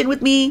in the kitchen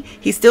with me.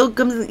 He still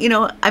comes, you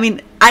know, I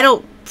mean, I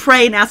don't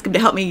pray and ask him to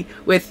help me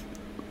with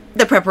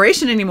the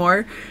preparation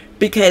anymore,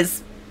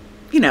 because,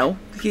 you know,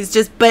 he's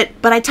just, but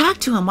I talk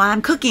to him while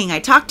I'm cooking. I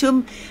talk to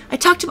him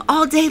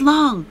all day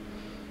long.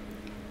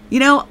 You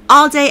know,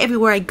 all day,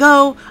 everywhere I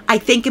go. I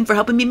thank him for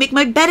helping me make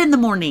my bed in the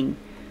morning.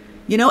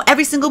 You know,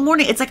 every single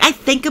morning. It's like I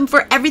thank him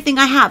for everything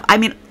I have. I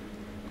mean,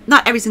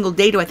 not every single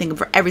day do I thank him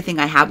for everything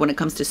I have when it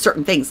comes to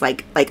certain things.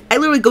 Like I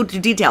literally go to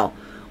detail.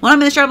 When I'm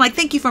in the shower, I'm like,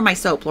 thank you for my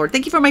soap, Lord.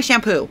 Thank you for my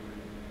shampoo.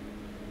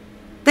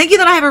 Thank you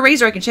that I have a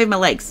razor I can shave my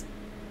legs.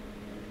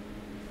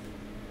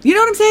 You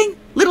know what I'm saying?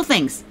 Little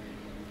things.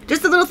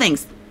 Just the little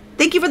things.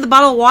 Thank you for the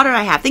bottle of water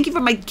I have. Thank you for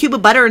my cube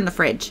of butter in the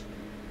fridge.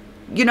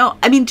 You know,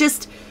 I mean,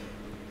 just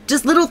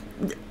little,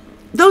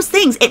 those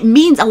things. It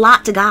means a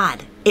lot to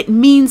God. It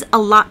means a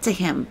lot to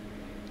him.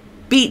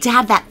 To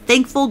have that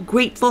thankful,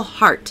 grateful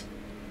heart.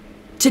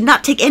 To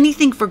not take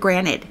anything for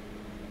granted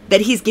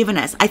that he's given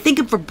us. I thank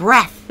him for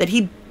breath, that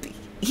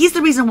he's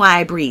the reason why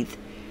I breathe.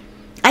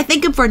 I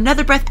thank him for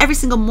another breath every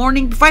single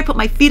morning before I put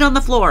my feet on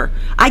the floor.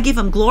 I give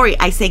him glory.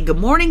 I say, good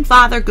morning,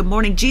 Father. Good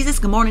morning, Jesus.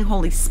 Good morning,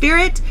 Holy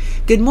Spirit.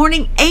 Good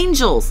morning,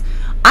 angels.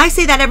 I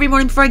say that every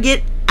morning before I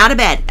get out of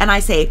bed. And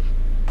I say,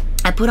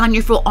 I put on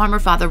your full armor,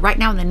 Father, right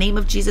now in the name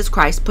of Jesus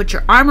Christ. Put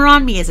your armor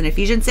on me, as in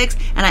Ephesians 6.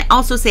 And I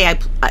also say,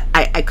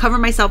 I cover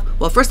myself.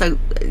 Well, first, in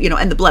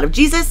the blood of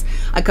Jesus.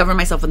 I cover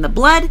myself in the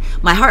blood,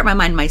 my heart, my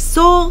mind, my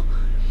soul,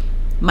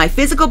 my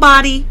physical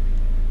body,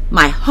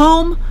 my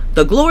home,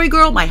 the glory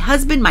girl, my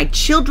husband, my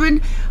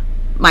children,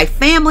 my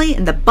family,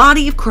 and the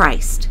body of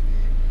Christ.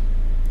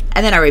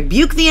 And then I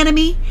rebuke the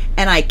enemy,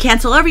 and I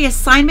cancel every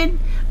assignment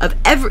of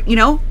every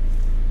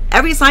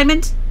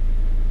assignment.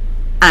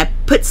 And I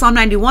put Psalm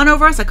 91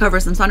 over us. I cover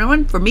Psalm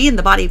 91 for me and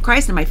the body of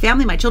Christ and my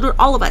family, my children,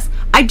 all of us.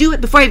 I do it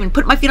before I even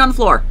put my feet on the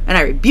floor, and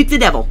I rebuke the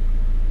devil.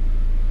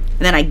 And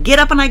then I get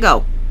up and I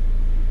go.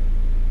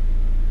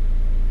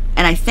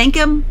 And I thank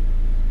him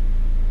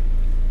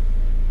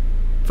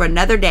for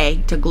another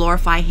day to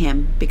glorify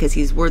him, because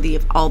he's worthy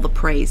of all the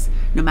praise.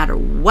 No matter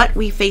what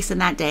we face in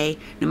that day,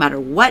 no matter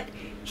what,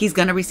 he's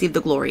going to receive the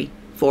glory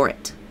for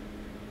it.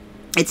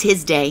 It's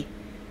his day.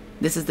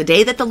 This is the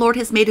day that the Lord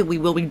has made, and we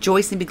will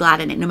rejoice and be glad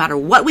in it. No matter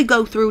what we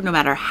go through, no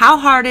matter how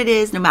hard it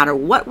is, no matter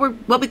what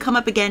we come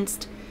up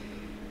against.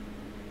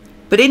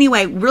 But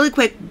anyway, really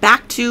quick,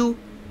 back to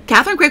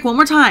Catherine Crick one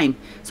more time.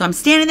 So I'm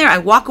standing there. I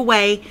walk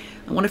away.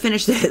 I want to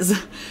finish this.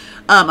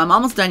 I'm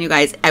almost done, you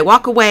guys. I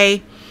walk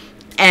away.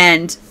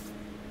 And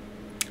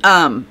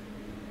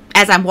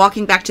as I'm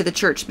walking back to the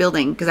church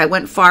building, because I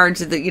went far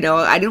into the,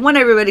 I didn't want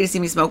everybody to see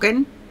me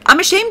smoking. I'm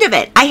ashamed of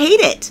it. I hate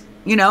it,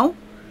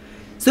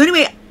 So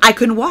anyway, I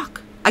couldn't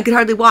walk. I could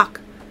hardly walk.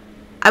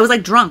 I was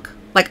like drunk.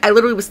 Like I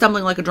literally was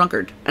stumbling like a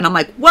drunkard. And I'm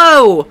like,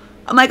 whoa.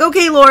 I'm like,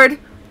 okay, Lord.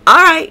 All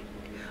right.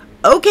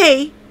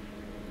 Okay.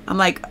 I'm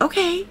like,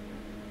 okay.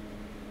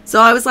 So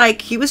I was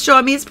like, he was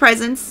showing me his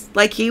presence.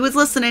 Like he was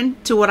listening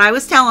to what I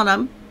was telling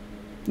him,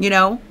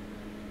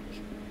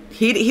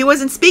 He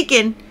wasn't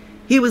speaking.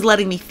 He was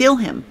letting me feel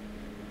him.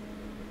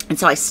 And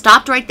so I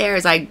stopped right there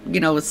as I,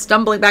 was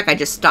stumbling back. I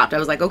just stopped. I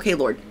was like, okay,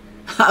 Lord.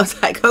 I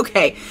was like,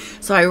 okay.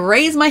 So I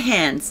raise my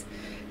hands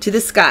to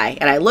the sky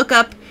and I look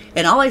up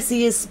and all I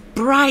see is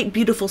bright,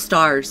 beautiful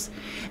stars.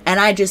 And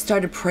I just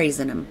started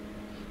praising him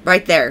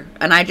right there.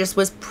 And I just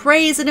was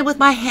praising him with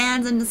my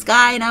hands in the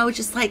sky. And I was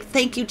just like,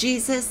 thank you,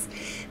 Jesus.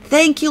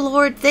 Thank you,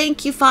 Lord.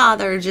 Thank you,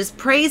 Father. Just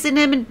praising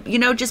him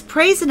and, just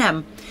praising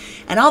him.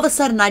 And all of a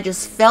sudden I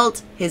just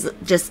felt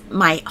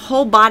my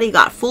whole body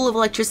got full of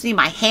electricity.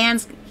 My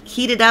hands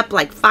heated up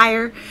like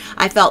fire.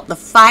 I felt the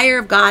fire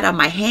of God on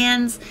my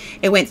hands.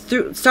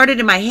 It started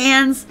in my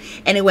hands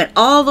and it went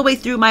all the way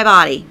through my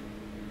body.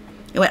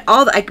 It went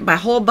my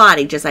whole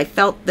body. I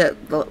felt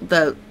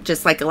the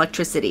just like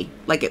electricity.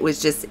 Like it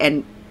was just,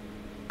 and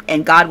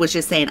God was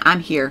just saying, I'm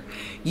here.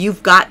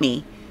 You've got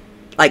me.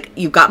 Like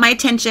you've got my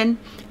attention.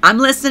 I'm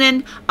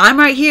listening. I'm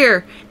right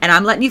here and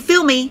I'm letting you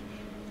feel me.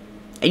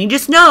 And you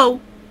just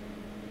know,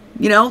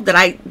 that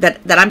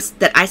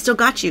I still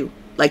got you.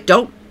 Like,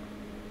 don't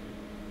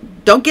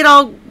get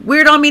all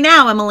weird on me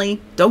now,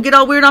 Emily. Don't get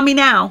all weird on me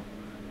now.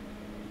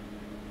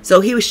 So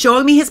he was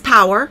showing me his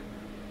power.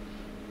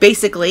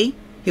 Basically,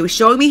 he was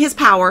showing me his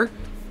power.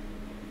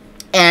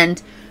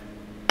 And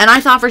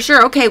I thought for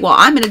sure, okay, well,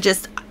 I'm going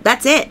to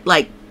that's it.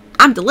 Like,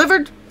 I'm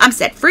delivered. I'm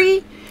set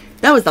free.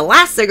 That was the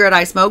last cigarette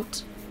I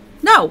smoked.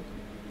 No,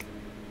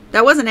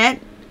 that wasn't it.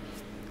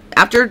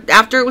 After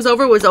it was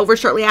over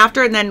shortly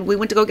after, and then we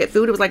went to go get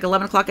food. It was like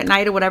 11 o'clock at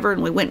night or whatever,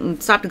 and we went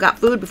and stopped and got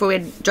food before we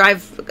had to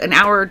drive an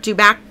hour or two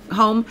back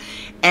home.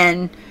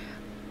 And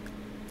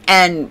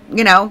as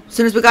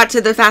soon as we got to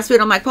the fast food,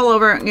 I'm like, pull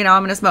over, I'm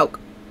going to smoke.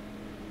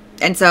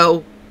 And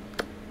so,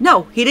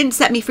 no, he didn't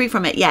set me free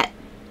from it yet.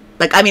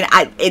 Like, I mean,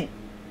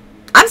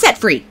 I'm set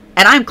free,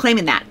 and I'm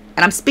claiming that,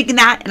 and I'm speaking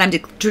that, and I'm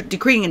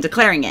decreeing and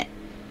declaring it.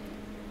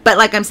 But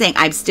like I'm saying,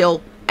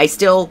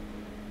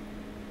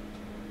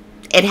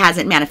 it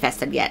hasn't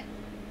manifested yet.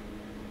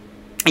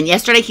 And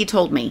yesterday he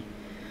told me,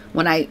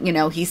 when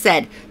he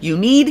said, you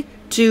need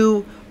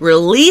to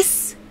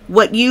release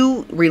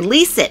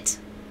it.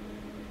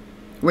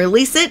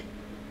 Release it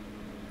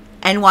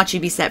and watch you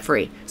be set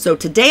free. So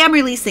today I'm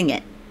releasing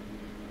it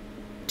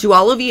to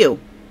all of you.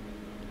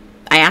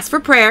 I ask for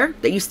prayer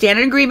that you stand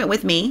in agreement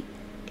with me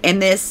in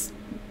this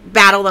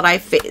battle that I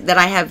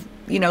have,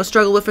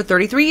 struggled with for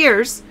 33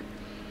 years.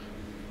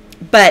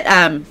 But,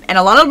 and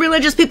a lot of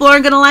religious people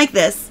aren't going to like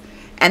this,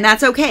 and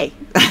that's okay.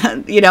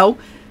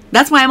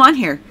 That's why I'm on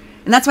here.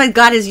 And that's why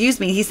God has used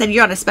me. He said,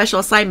 you're on a special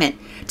assignment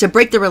to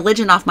break the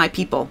religion off my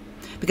people,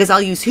 because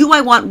I'll use who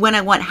I want, when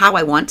I want, how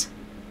I want.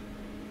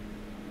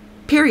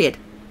 Period.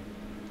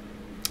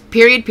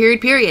 Period,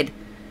 period, period.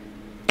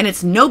 And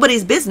it's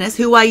nobody's business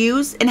who I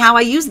use and how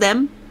I use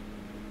them,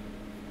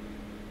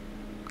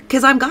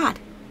 because I'm God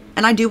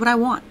and I do what I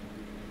want.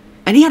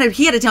 And he had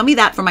to tell me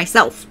that for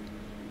myself,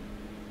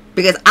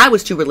 because I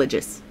was too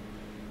religious.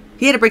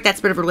 He had to break that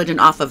spirit of religion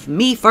off of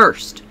me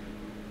first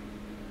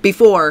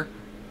before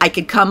I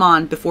could come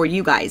on before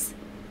you guys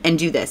and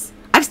do this.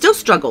 I've still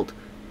struggled.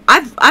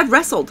 I've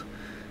wrestled.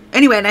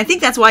 Anyway, and I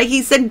think that's why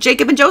he said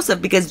Jacob and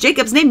Joseph, because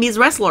Jacob's name means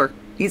wrestler.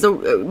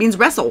 Means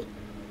wrestle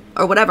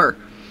or whatever.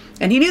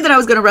 And he knew that I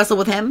was going to wrestle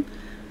with him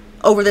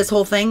over this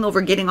whole thing,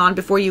 over getting on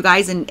before you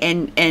guys,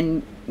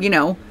 and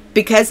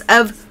because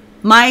of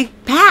my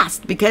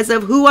past, because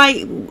of who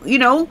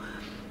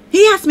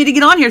he asked me to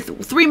get on here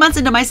 3 months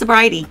into my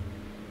sobriety.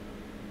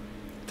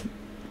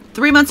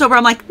 3 months over,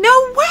 I'm like,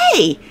 no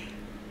way.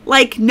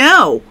 Like,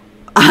 no,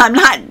 I'm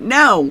not,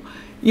 no,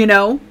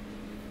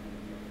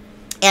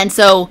 And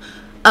so,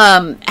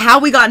 how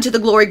we got into the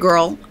glory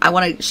girl, I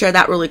want to share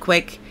that really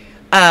quick.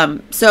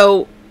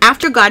 So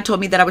after God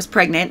told me that I was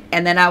pregnant,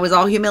 and then I was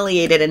all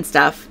humiliated and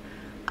stuff,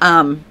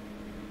 I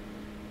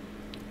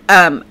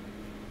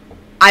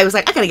was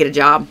like, I gotta get a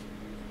job.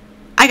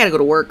 I gotta go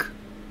to work,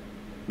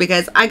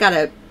 because I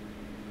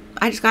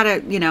just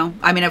gotta,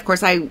 I mean, of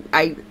course I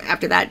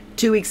after that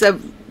 2 weeks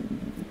of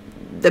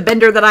the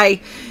bender that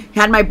I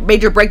had my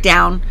major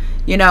breakdown,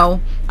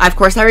 of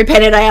course I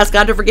repented. I asked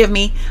God to forgive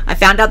me. I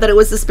found out that it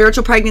was a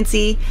spiritual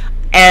pregnancy,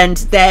 and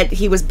that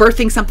he was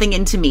birthing something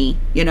into me,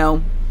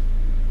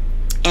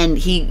 and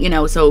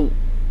he, so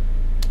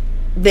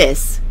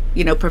this,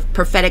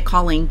 prophetic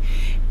calling,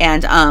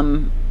 and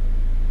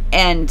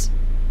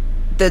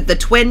the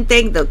twin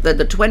thing,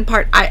 the twin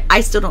part,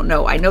 I still don't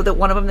know. I know that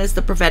one of them is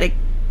the prophetic,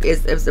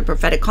 is the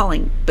prophetic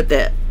calling, but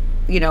I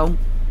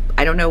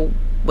don't know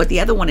what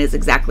the other one is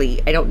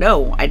exactly. I don't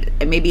know.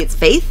 Maybe it's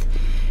faith,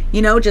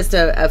 just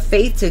a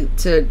faith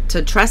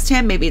to trust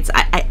him. Maybe it's,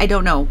 I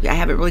don't know. I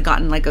haven't really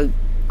gotten like a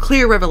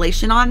clear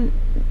revelation on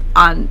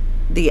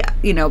the,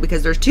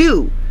 because there's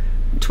two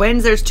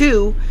twins, there's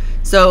two.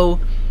 So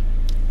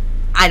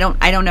I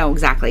don't know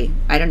exactly.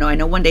 I don't know. I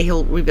know one day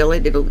he'll reveal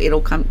it.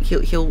 It'll come.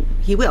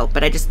 He will.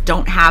 But I just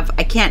don't have.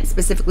 I can't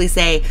specifically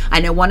say. I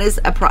know one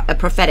is a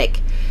prophetic.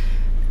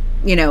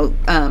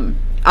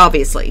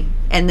 Obviously,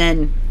 and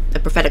then a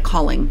prophetic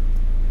calling,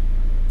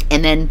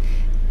 and then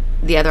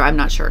the other I'm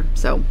not sure.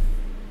 So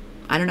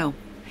I don't know.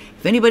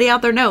 If anybody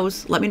out there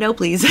knows, let me know,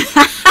 please.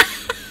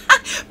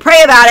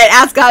 Pray about it.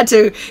 Ask God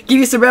to give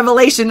you some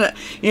revelation.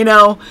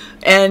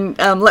 And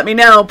let me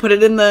know. Put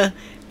it in the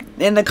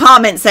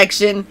comment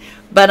section.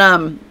 But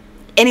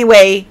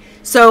anyway,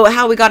 so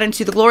how we got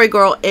into the glory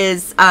girl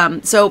is,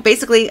 so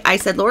basically I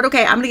said, Lord,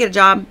 okay, I'm gonna get a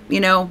job.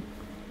 I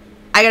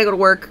gotta go to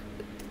work.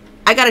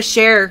 I gotta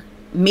share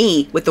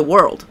me with the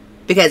world,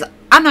 because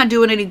I'm not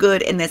doing any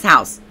good in this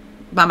house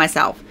by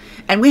myself.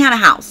 And we had a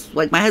house,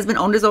 like my husband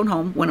owned his own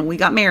home when we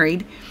got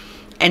married,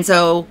 and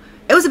so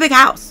it was a big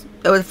house.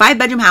 It was a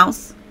 5-bedroom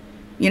house,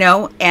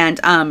 and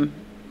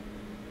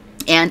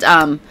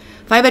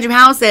 5-bedroom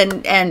house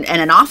and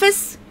an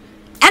office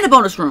and a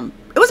bonus room.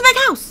 It was a big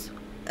house.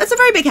 It's a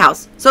very big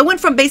house. So I went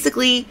from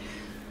basically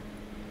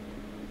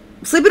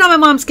sleeping on my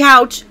mom's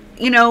couch,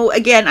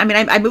 again, I mean,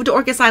 I moved to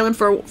Orcas Island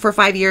for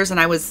 5 years, and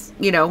I was,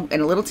 in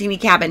a little teeny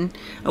cabin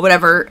or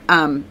whatever,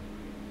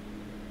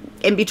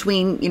 in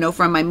between,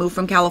 from my move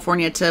from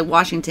California to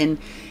Washington.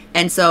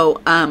 And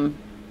so,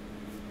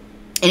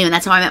 anyway,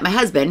 that's how I met my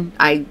husband.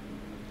 I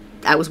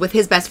was with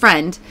his best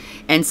friend.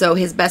 And so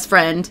his best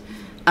friend,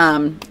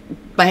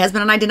 my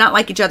husband and I did not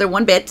like each other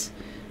one bit,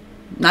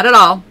 not at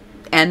all.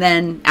 And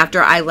then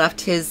after I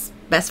left his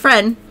best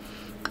friend,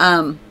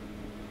 him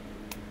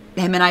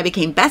and I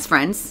became best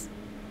friends,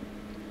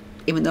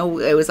 even though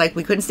it was like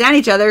we couldn't stand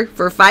each other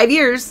for 5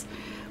 years.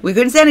 We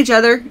couldn't stand each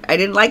other. I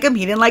didn't like him.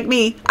 He didn't like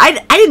me.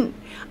 I didn't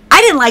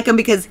like him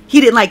because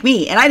he didn't like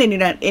me, and I didn't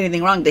do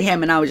anything wrong to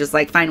him. And I was just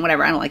like, fine,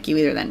 whatever. I don't like you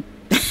either then.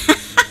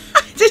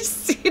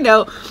 Just, I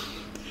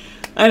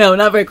know,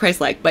 not very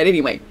Christ-like, but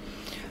anyway,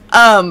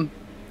 I'm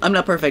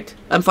not perfect.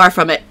 I'm far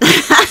from it.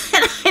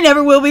 I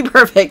never will be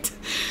perfect.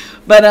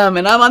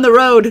 and I'm on the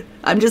road.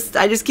 I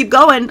just keep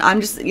going.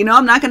 I'm just,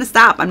 I'm not going to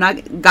stop.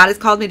 God has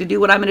called me to do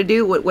what I'm going to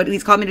do, what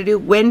he's called me to do,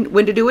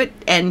 when to do it.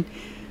 And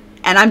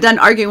I'm done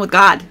arguing with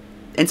God.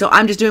 And so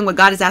I'm just doing what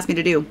God has asked me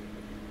to do.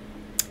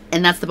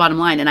 And that's the bottom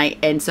line.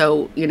 And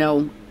so,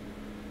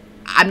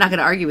 I'm not going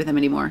to argue with him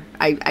anymore.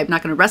 I'm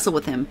not going to wrestle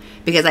with him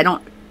because I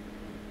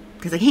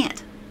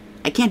can't.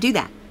 I can't do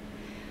that.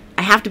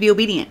 I have to be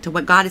obedient to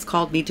what God has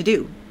called me to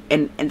do.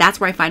 And that's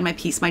where I find my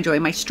peace, my joy,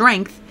 my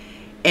strength,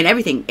 and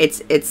everything.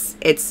 It's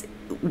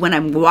when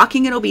I'm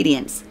walking in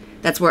obedience,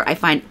 that's where I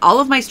find all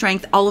of my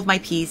strength, all of my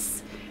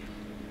peace,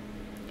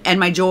 and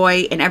my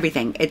joy, and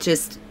everything. It's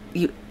just,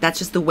 that's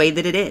just the way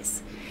that it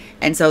is.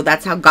 And so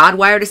that's how God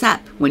wired us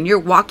up. When you're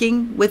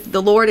walking with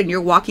the Lord and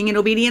you're walking in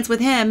obedience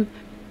with him,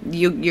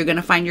 you're going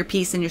to find your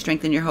peace and your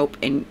strength and your hope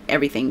and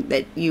everything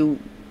that you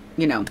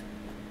know.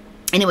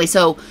 Anyway,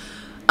 so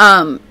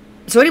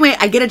anyway,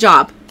 I get a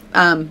job.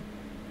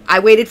 I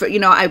waited for,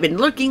 I've been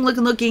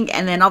looking,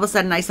 and then all of a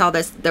sudden I saw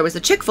there was a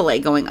Chick-fil-A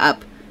going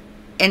up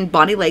in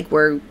Bonnie Lake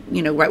where,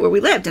 right where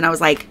we lived. And I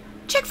was like,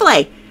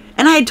 Chick-fil-A.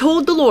 And I had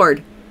told the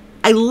Lord,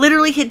 I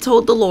literally had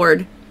told the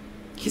Lord,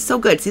 he's so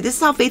good. See, this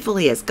is how faithful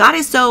he is. God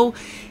is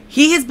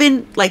he has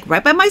been like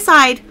right by my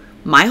side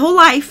my whole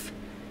life,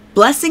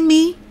 blessing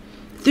me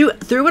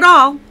through it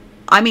all.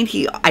 I mean,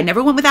 I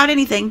never went without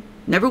anything.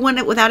 Never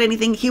went without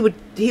anything. He would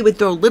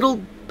throw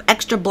little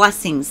extra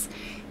blessings,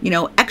 at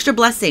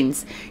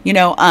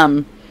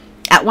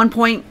one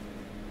point,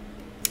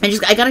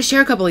 I got to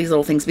share a couple of these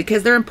little things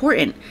because they're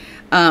important.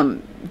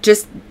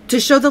 Just to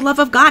show the love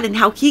of God and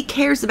how he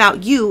cares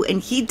about you,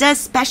 and he does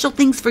special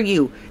things for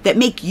you that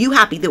make you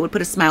happy, that would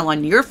put a smile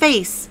on your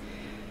face.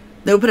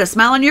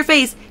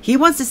 He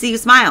wants to see you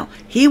smile.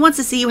 He wants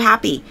to see you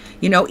happy.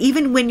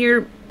 Even when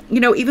you're,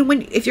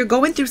 if you're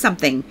going through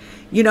something,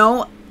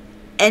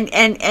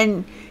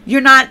 and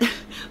you're not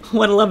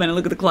 1:11.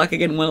 Look at the clock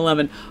again,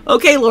 1:11.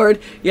 Okay, Lord.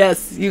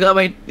 Yes, you got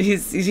my,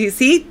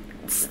 see,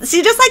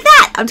 just like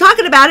that. I'm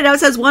talking about it. Now it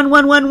says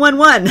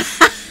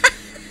 1:11:11.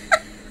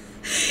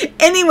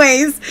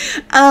 Anyways,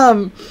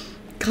 God,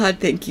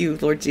 thank you,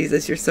 Lord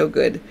Jesus. You're so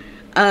good.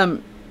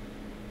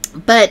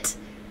 But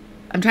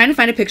I'm trying to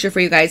find a picture for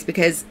you guys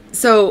because,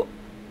 so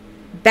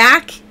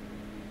back,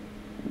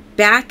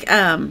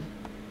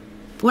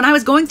 when I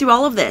was going through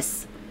all of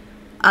this,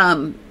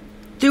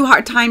 through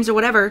hard times or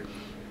whatever,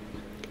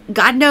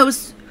 God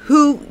knows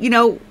who,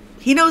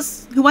 he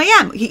knows who I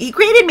am. He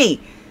created me.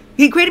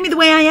 He created me the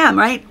way I am,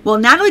 right? Well,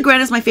 Natalie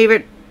Grant is my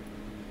favorite.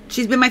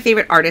 She's been my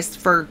favorite artist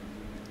for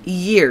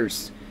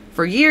years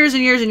and years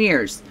and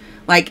years.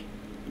 Like,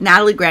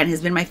 Natalie Grant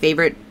has been my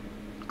favorite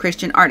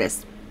Christian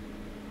artist.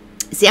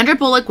 Sandra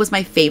Bullock was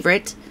my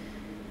favorite.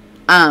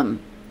 Back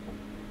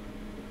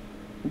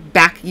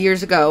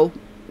years ago,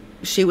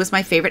 she was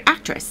my favorite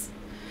actress.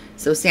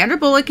 So Sandra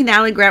Bullock and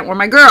Natalie Grant were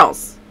my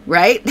girls,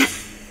 right?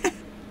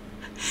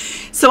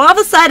 So all of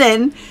a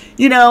sudden,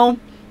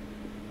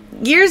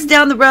 years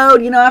down the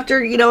road,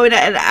 after,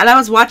 and I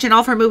was watching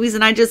all of her movies,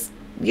 and I just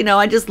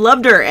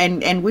loved her,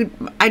 and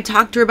I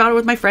talked to her about it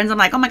with my friends. I'm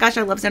like, oh my gosh,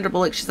 I love Sandra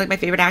Bullock. She's like my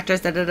favorite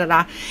actress, da da da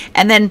da.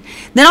 And then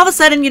all of a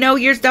sudden,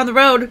 years down the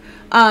road,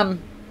 all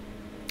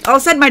of a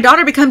sudden my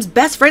daughter becomes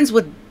best friends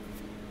with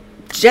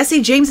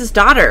Jesse James's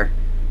daughter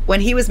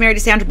when he was married to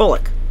Sandra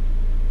Bullock.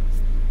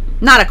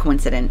 Not a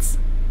coincidence.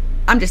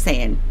 I'm just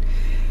saying.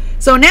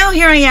 So now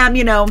here I am,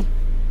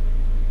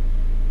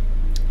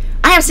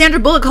 I have Sandra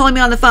Bullock calling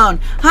me on the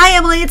phone. Hi,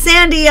 Emily, it's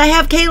Sandy. I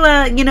have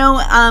Kayla.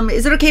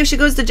 Is it okay if she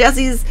goes to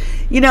Jesse's,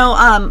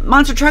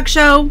 monster truck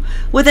show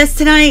with us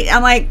tonight?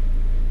 I'm like,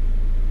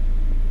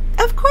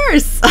 of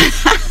course.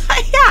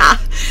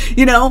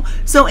 Yeah.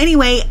 So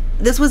anyway,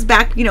 this was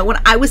back,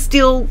 when I was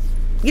still,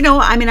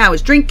 I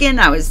was drinking,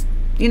 I was,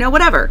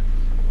 whatever.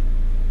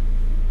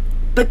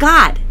 But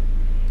God,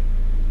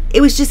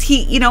 it was just,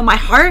 my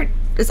heart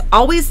is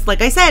always,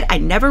 like I said, I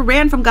never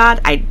ran from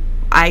God. I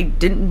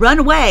didn't run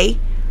away.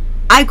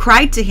 I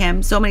cried to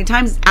him so many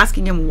times,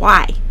 asking him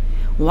why.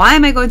 Why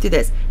am I going through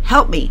this?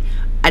 Help me.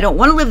 I don't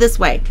want to live this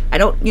way. I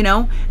don't,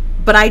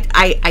 but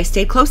I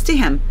stayed close to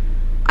him.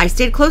 I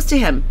stayed close to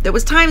him. There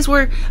was times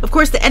where, of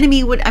course, the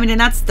enemy would, and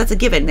that's a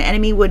given. The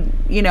enemy would,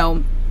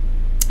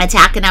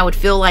 attack, and I would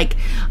feel like,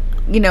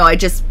 I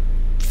just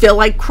feel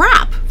like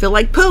crap, feel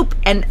like poop.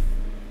 And,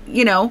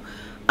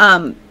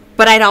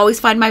 but I'd always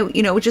find my,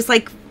 just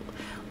like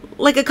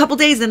a couple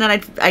days, and then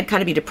I'd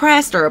kind of be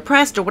depressed or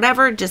oppressed or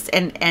whatever, just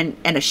and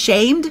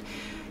ashamed,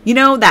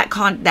 that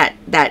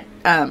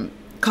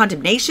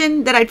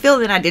condemnation that I'd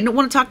feel. And I didn't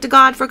want to talk to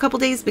God for a couple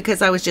days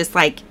because I was just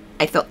like,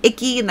 I felt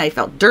icky and I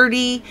felt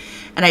dirty,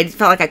 and I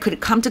felt like I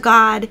couldn't come to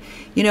God,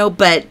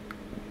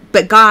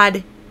 but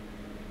God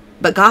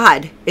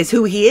is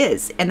who he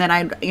is. And then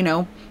I'd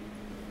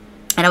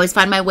always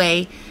find my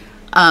way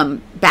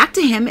back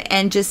to him,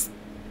 and just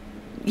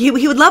he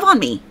would love on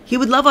me. He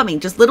would love on me,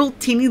 just little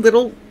teeny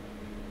little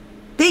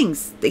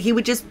things that he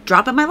would just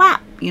drop in my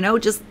lap,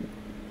 just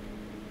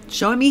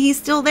showing me he's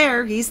still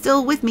there. He's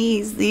still with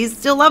me. He's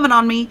still loving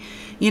on me,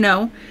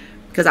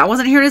 because I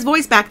wasn't hearing his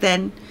voice back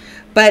then.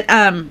 But,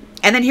 and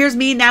then here's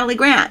me, Natalie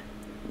Grant,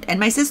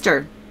 my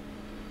sister.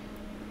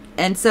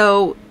 And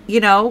so, you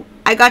know,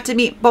 I got to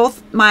meet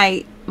both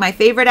my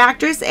favorite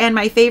actress and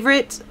my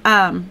favorite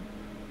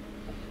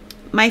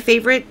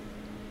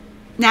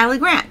Natalie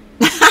Grant.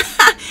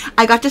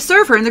 I got to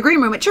serve her in the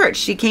green room at church.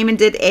 She came and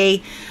did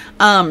a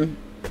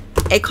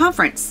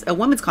conference, a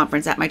women's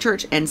conference at my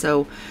church, and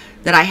so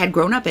that I had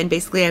grown up in.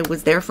 Basically, I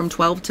was there from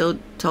 12 till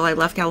I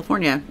left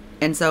California.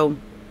 And so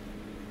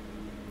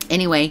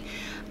anyway,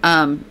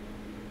 so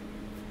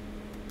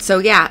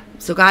yeah,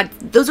 so God,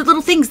 those are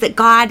little things that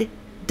God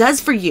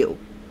does for you.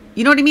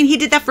 You know what I mean? He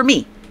did that for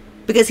me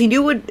because he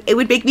knew it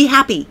would make me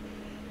happy.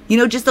 You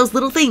know, just those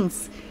little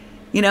things,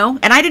 you know,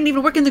 and I didn't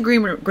even work in the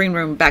green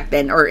room back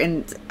then, or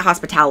in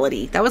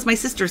hospitality. That was my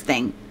sister's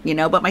thing, you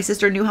know, but my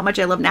sister knew how much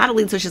I loved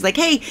Natalie. And so she's like,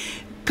 hey,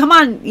 come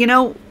on, you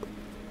know,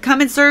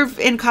 come and serve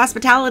in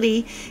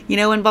hospitality, you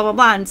know, and blah, blah,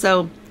 blah. And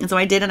so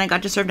I did, and I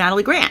got to serve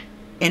Natalie Grant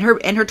and her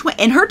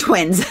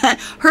twins,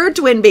 her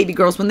twin baby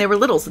girls when they were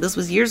little. So this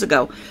was years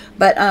ago.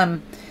 But,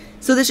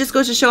 so this just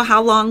goes to show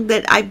how long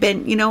that I've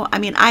been, you know, I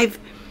mean, I've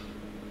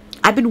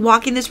been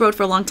walking this road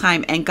for a long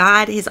time, and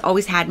God has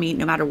always had me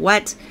no matter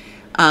what.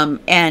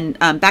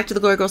 Back to the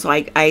Glory Girl. So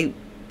I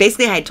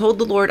basically, I had told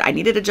the Lord I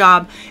needed a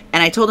job,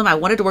 and I told him I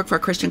wanted to work for a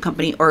Christian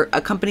company, or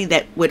a company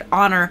that would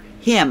honor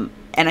him.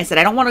 And I said,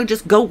 I don't want to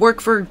just go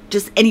work for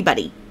just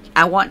anybody.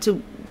 I want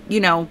to,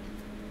 you know,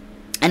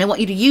 and I want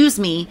you to use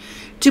me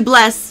to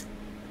bless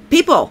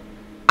people.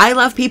 I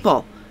love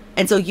people.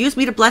 And so use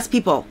me to bless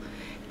people.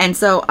 And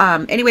so,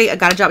 anyway, I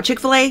got a job at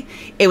Chick-fil-A.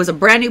 It was a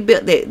brand new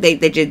build.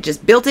 They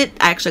just built it.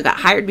 I actually got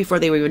hired before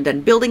they were even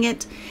done building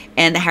it.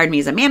 And they hired me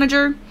as a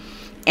manager.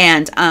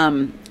 And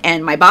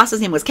my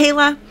boss's name was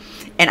Kayla.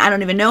 And I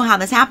don't even know how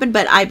this happened,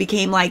 but I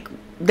became like,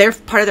 they're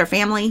part of their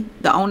family,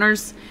 the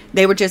owners.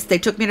 They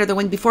took me under their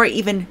wing before I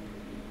even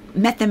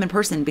met them in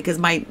person, because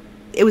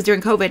it was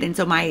during COVID. And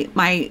so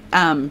my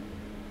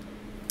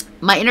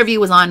interview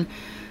was on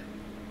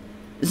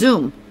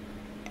Zoom.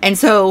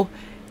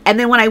 And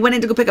then when I went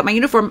in to go pick up my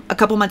uniform a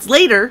couple months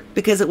later,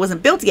 because it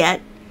wasn't built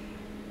yet,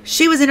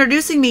 she was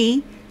introducing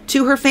me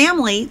to her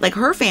family, like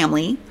her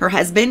family, her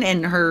husband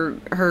and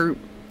her,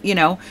 you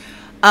know,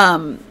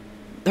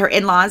 her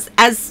in-laws,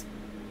 as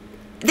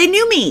they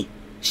knew me.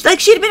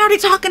 Like, she'd been already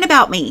talking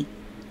about me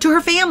to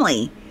her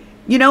family,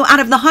 you know, out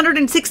of the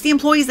 160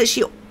 employees that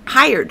she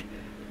hired.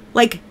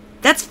 Like,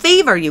 that's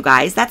favor, you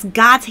guys. That's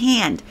God's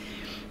hand,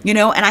 you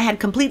know. And I had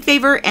complete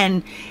favor.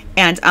 And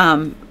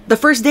the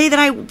first day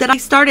that I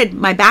started,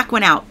 my back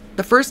went out.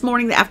 The first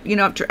morning that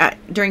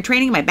during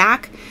training, my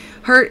back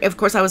hurt. Of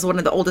course, I was one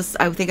of the oldest.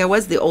 I think I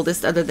was the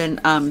oldest, other than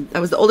I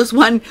was the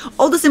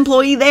oldest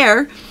employee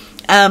there,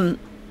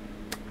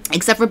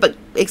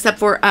 except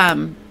for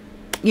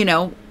you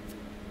know,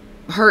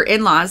 her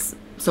in-laws.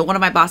 So one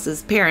of my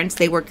boss's parents,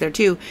 they worked there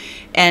too.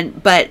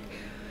 But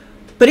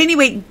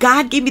anyway,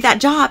 God gave me that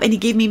job, and he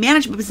gave me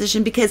management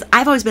position because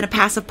I've always been a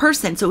passive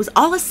person. So it was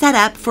all a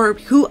setup for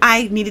who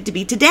I needed to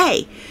be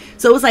today.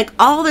 So it was like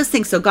all those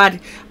things. So God,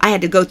 I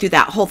had to go through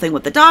that whole thing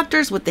with the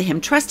doctors, with him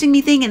trusting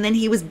me thing. And then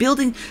he was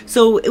building.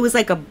 So it was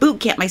like a boot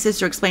camp. My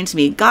sister explained to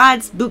me,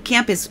 God's boot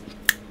camp is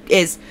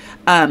it's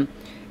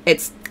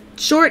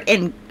short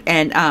and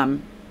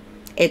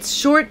it's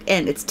short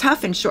and it's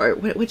tough and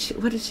short. What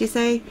did she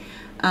say?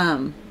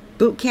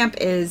 Boot camp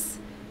is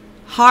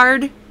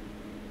hard,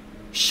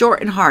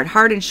 short and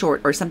hard and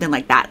short, or something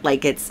like that.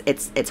 Like it's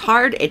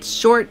hard, it's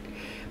short,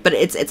 but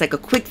it's like a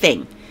quick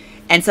thing.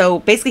 And so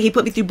basically he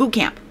put me through boot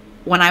camp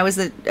when I was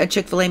a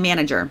Chick-fil-A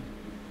manager.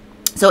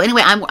 So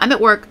anyway, I'm at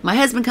work. My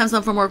husband comes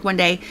home from work one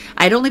day.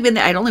 I'd only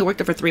worked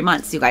there for 3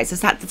 months, you guys.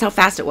 That's how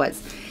fast it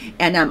was.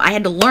 And I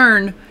had to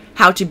learn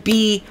how to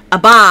be a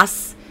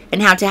boss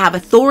and how to have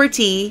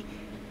authority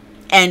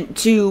and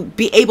to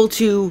be able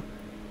to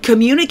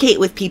communicate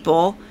with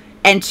people,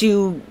 and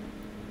to,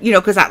 you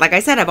know, because like I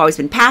said, I've always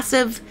been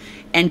passive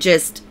and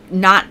just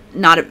not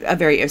a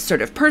very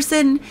assertive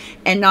person,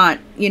 and not,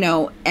 you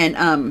know,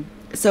 and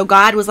so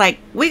God was like,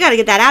 we got to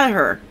get that out of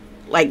her.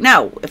 Like,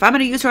 no, if I'm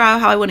going to use her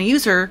how I want to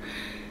use her,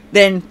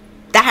 then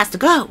that has to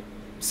go.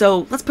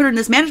 So let's put her in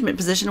this management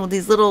position with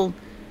these little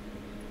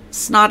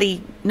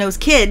snotty nosed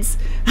kids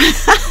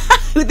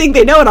who think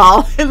they know it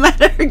all, and let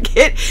her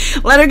get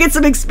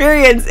some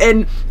experience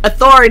and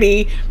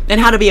authority and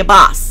how to be a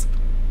boss.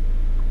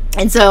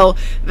 And so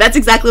that's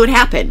exactly what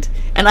happened.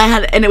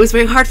 And it was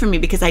very hard for me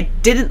because I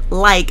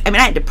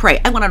had to pray.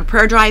 I went on a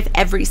prayer drive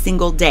every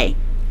single day.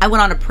 I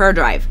went on a prayer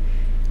drive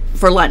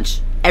for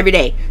lunch every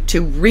day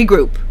to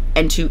regroup,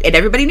 and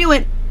everybody knew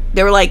it.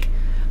 They were like,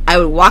 I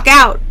would walk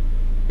out,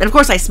 and of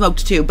course I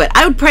smoked too, but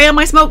I would pray on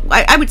my smoke.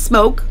 I would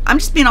smoke. I'm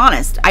just being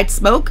honest. I'd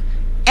smoke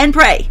and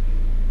pray.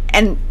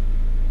 And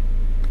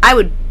I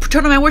would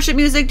turn on my worship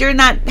music during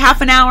that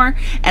half an hour,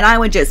 and I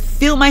would just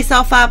fill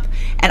myself up,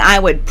 and I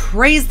would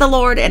praise the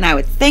Lord, and I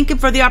would thank him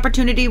for the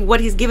opportunity, what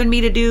he's given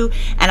me to do.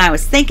 And I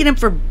was thanking him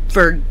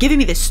for giving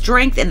me the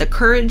strength and the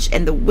courage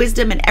and the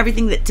wisdom and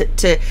everything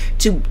that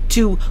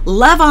to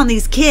love on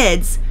these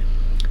kids,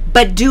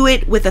 but do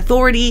it with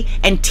authority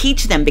and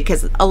teach them,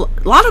 because a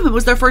lot of them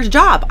was their first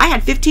job. I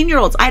had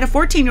 15-year-olds. I had a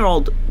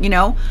 14-year-old,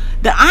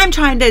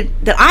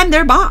 that I'm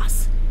their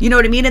boss. You know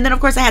what I mean? And then, of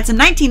course, I had some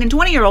 19 and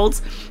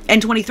 20-year-olds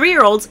and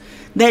 23-year-olds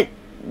that,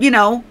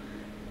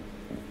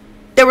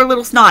 they were a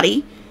little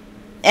snotty,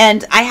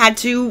 and I had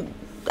to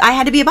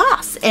be a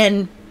boss.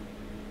 And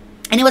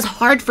it was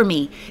hard for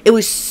me. It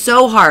was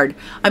so hard.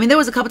 I mean, there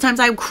was a couple times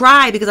I would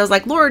cry because I was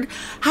like, Lord,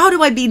 how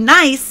do I be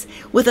nice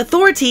with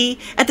authority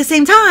at the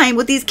same time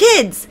with these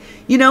kids?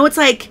 It's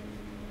like,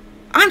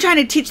 I'm trying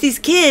to teach these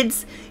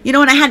kids, and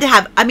I had to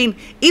have,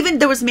 even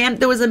there was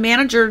a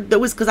manager that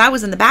was, because I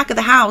was in the back of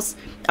the house.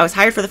 I was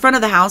hired for the front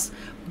of the house,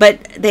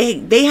 but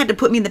they had to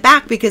put me in the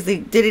back because they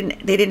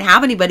didn't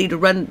have anybody to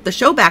run the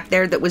show back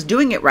there that was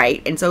doing it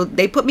right. And so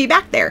they put me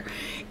back there.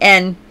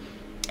 And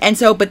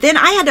so, but then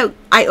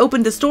I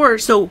opened the store.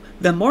 So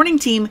the morning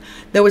team,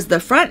 there was the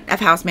front of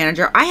house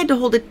manager. I had to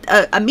hold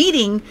a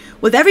meeting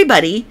with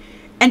everybody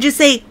and just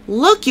say,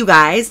 look, you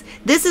guys,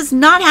 this is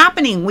not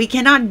happening. We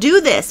cannot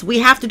do this. We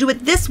have to do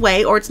it this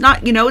way, or it's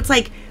not, it's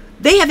like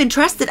they have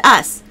entrusted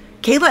us.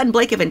 Kayla and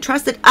Blake have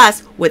entrusted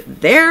us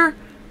with their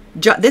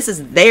job. This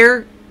is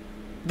their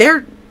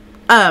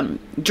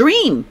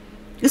dream.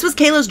 This was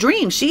Kayla's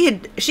dream. She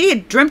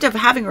had dreamt of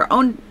having her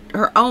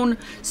own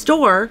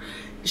store.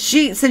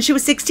 Since she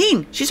was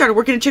 16, she started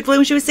working at Chick-fil-A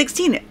when she was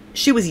 16.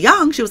 She was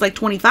young. She was like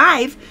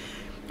 25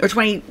 or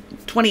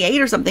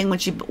 28 or something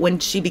when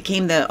she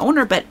became the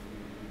owner, but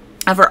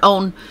of her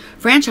own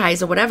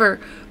franchise or whatever.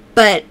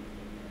 But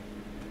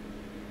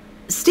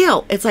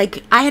still, it's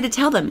like I had to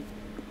tell them,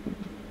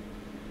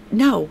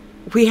 no,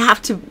 we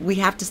have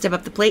to step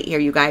up the plate here,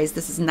 you guys.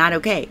 This is not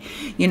okay,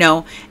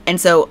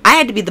 And so I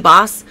had to be the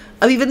boss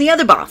of even the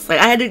other boss. Like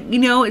I had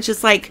to, it's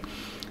just like,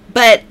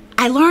 but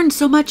I learned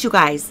so much, you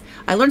guys.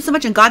 I learned so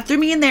much, and God threw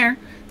me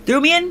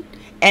in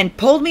and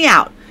pulled me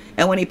out.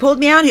 And when he pulled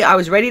me out, I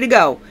was ready to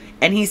go.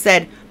 And he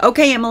said,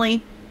 okay,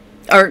 Emily,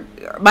 or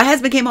my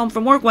husband came home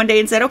from work one day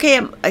and said,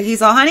 okay,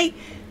 he's all, honey,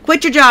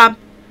 quit your job.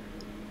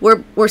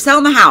 We're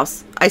selling the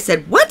house. I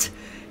said, what?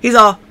 He's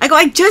all,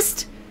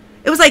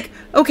 it was like,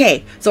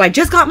 okay, so I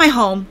just got my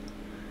home.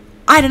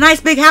 I had a nice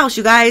big house,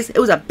 you guys. It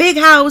was a big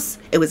house.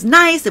 It was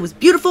nice. It was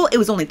beautiful. It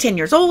was only 10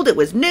 years old. It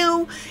was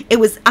new.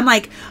 I'm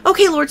like,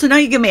 okay, Lord, so now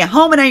you give me a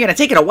home and now you're going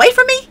to take it away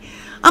from me?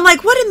 I'm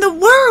like, what in the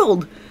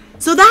world?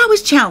 So that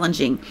was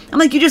challenging. I'm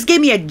like, you just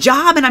gave me a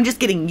job and I'm just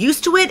getting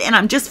used to it. And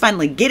I'm just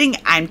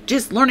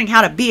learning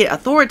how to be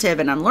authoritative,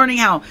 and I'm learning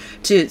how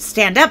to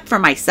stand up for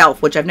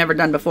myself, which I've never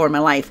done before in my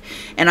life.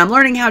 And I'm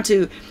learning how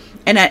to,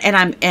 and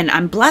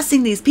I'm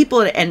blessing these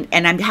people, and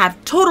I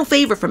have total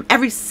favor from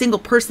every single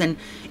person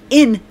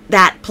in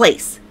that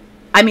place.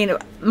 I mean,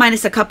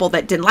 minus a couple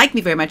that didn't like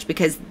me very much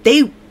because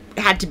they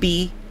had to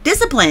be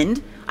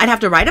disciplined. I'd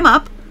have to write them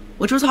up,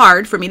 which was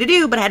hard for me to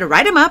do, but I had to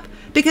write them up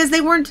because they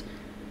weren't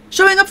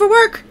showing up for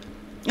work.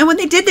 And when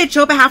they did, they'd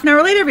show up a half an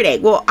hour late every day.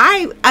 Well,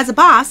 as a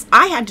boss,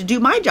 I had to do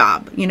my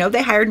job.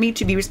 They hired me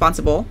to be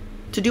responsible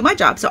to do my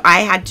job. So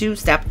I had to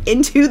step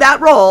into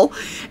that role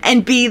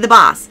and be the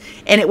boss.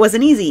 And it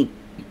wasn't easy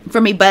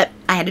for me, but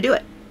I had to do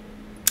it.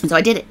 And so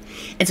I did it.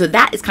 And so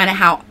that is kind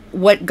of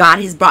what God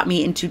has brought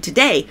me into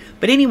today.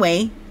 But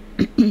anyway,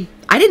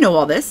 I didn't know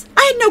all this.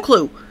 I had no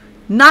clue.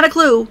 Not a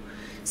clue.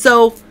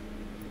 So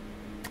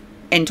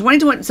in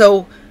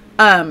 2020,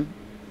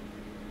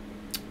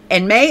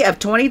 in May of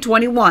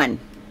 2021,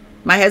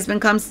 my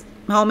husband comes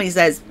home and he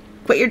says,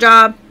 quit your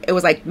job. It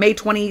was like May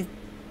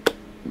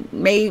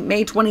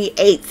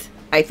 28th,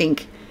 I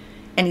think.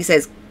 And he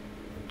says,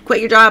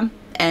 quit your job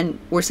and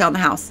we're selling the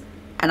house.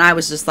 And I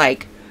was just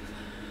like,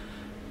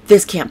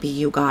 this can't be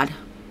you, God.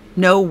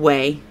 No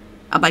way.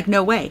 I'm like,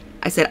 no way.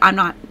 I said,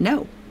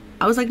 no.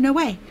 I was like, no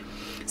way.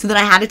 So then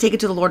I had to take it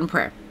to the Lord in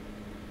prayer.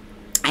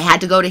 I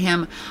had to go to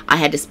him. I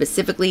had to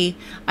specifically,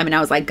 I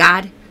was like,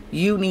 God,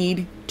 you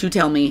need to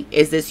tell me,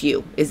 is this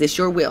you? Is this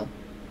your will?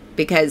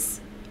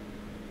 Because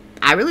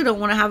I really don't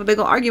want to have a big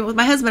old argument with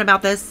my husband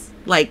about this.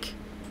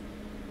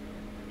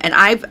 And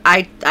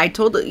I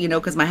told,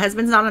 because my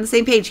husband's not on the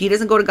same page. He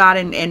doesn't go to God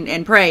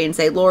and pray and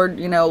say, Lord,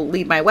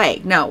 lead my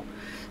way. No.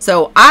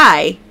 So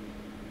I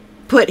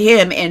put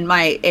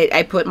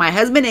I put my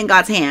husband in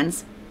God's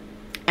hands,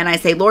 and I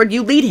say, Lord,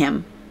 you lead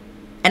him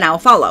and I'll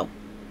follow.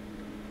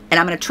 And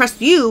I'm going to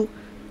trust you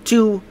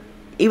to,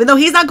 even though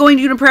he's not going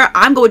to you in prayer,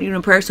 I'm going to you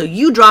in prayer. So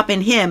you drop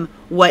in him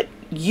what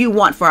you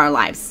want for our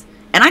lives.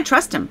 And I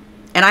trust him.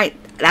 And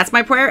that's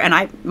my prayer.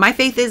 And my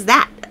faith is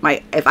that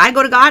if I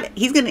go to God,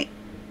 he's going to,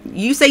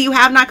 you say you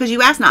have not because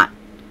you ask not.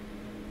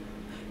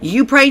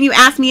 You pray and you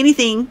ask me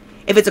anything,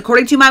 if it's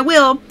according to my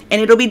will,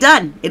 and it'll be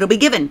done. It'll be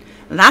given.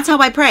 That's how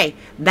I pray.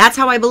 That's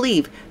how I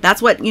believe.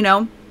 That's what,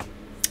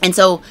 and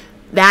so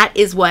that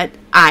is what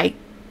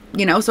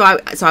so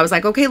I was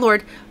like, okay,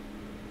 Lord,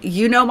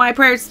 my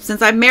prayers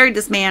since I've married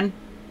this man,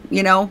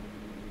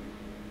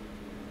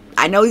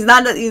 I know he's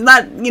not,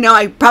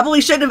 I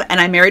probably shouldn't have, and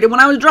I married him when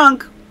I was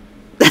drunk.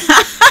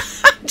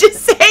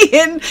 Just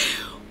saying.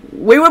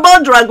 We were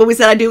both drunk when we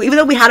said I do, even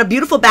though we had a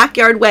beautiful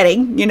backyard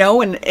wedding,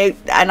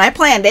 and I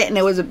planned it, and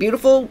it was a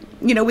beautiful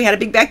we had a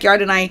big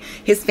backyard, and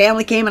his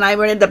family came, and I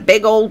rented a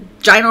big old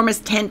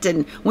ginormous tent,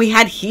 and we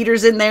had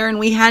heaters in there, and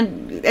we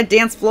had a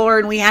dance floor,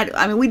 and we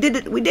did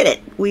it.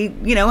 We,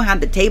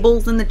 had the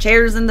tables and the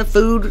chairs and the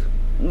food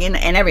and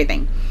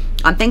everything.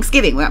 On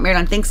Thanksgiving, we got married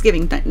on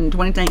Thanksgiving in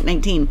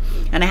 2019,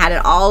 and I had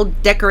it all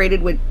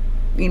decorated with,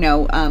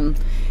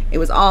 it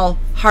was all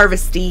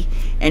harvesty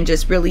and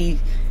just really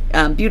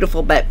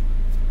beautiful, but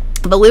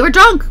we were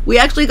drunk. We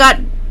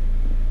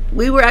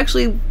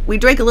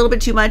drank a little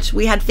bit too much.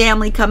 We had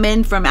family come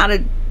in from out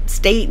of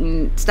state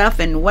and stuff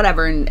and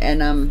whatever,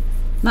 and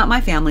not my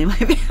family. My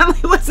family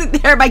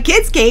wasn't there. My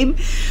kids came,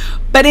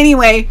 but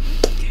anyway,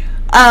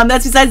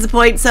 that's besides the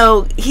point.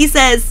 So he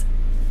says,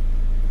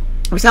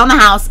 we're selling the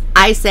house.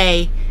 I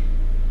say,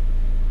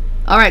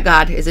 all right,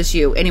 God, is this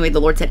you? Anyway,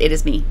 the Lord said, it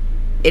is me.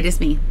 It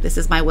is me. This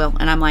is my will.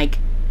 And I'm like,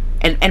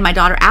 and my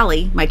daughter,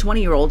 Allie, my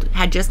 20-year-old,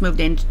 had just moved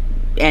in,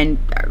 and,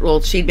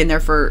 well, she'd been there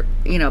for,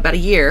 about a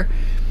year.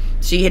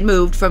 She had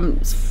moved from,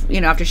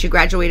 after she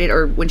graduated,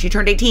 or when she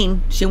turned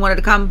 18, she wanted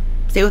to come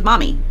stay with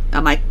mommy.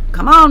 I'm like,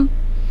 come on.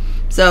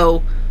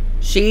 So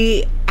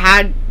she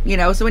had,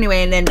 so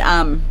anyway, and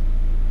then,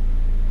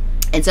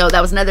 and so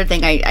that was another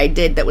thing I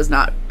did that was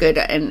not good.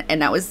 And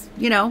that was,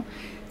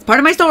 it's part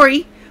of my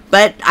story,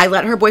 but I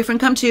let her boyfriend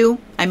come too.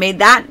 I made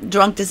that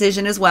drunk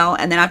decision as well.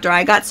 And then after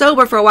I got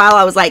sober for a while,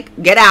 I was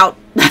like, get out.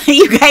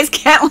 You guys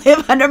can't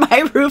live under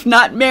my roof,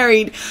 not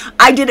married.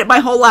 I did it my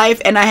whole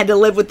life, and I had to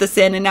live with the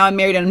sin, and now I'm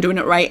married and I'm doing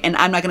it right, and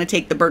I'm not going to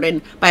take the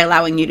burden by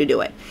allowing you to do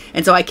it.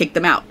 And so I kicked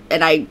them out.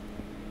 And I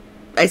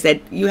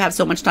said, you have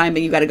so much time,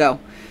 but you got to go.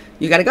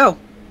 You got to go,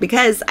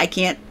 because I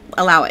can't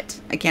allow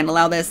it. I can't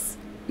allow this.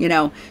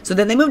 So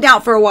then they moved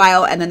out for a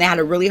while, and then they had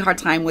a really hard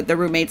time with their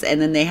roommates, and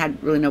then they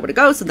had really nowhere to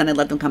go. So then I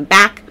let them come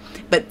back,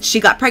 but she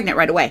got pregnant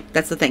right away.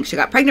 That's the thing. She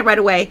got pregnant right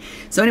away.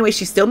 So anyway,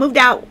 she still moved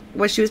out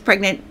when she was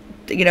pregnant.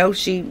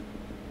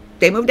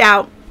 They moved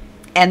out,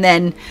 and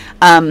then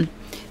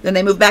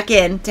they moved back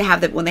in to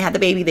have when they had the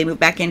baby, they moved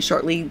back in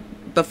shortly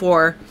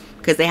before,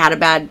 because they had a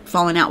bad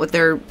falling out with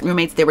their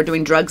roommates. They were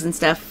doing drugs and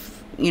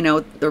stuff,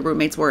 their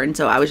roommates were. And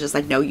so I was just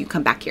like, no, you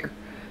come back here.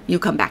 You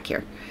come back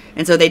here.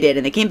 And so they did,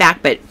 and they came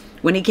back. But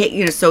when he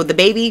came, so the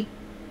baby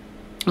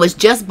was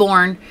just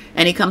born,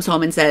 and he comes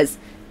home and says,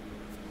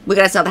 we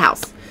got to sell the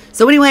house.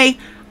 So anyway,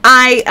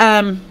 I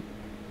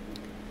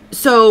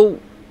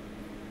took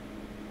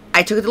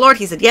it to the Lord.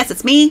 He said, yes,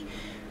 it's me.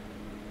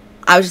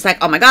 I was just like,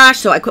 oh my gosh.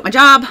 So I quit my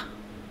job,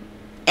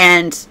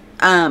 and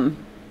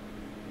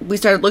we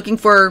started looking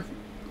for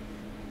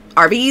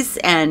RVs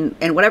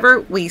and whatever.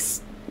 We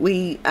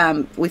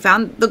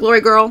found the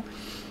Glory Girl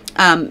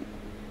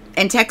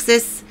in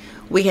Texas.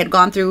 We had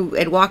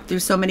walked through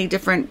so many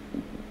different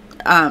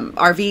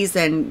RVs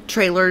and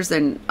trailers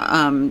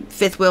and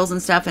fifth wheels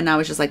and stuff, and I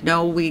was just like,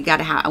 no,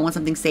 I want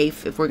something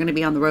safe. If we're going to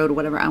be on the road or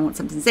whatever, I want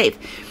something safe.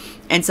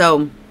 And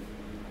so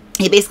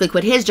he basically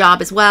quit his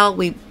job as well.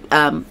 We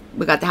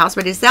got the house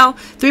ready to sell.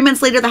 3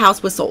 months later, the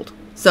house was sold.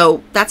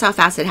 So that's how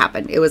fast it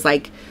happened. It was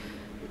like,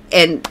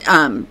 and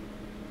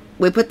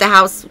we put the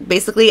house,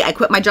 basically, I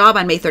quit my job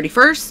on May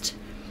 31st.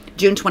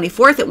 June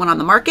 24th, it went on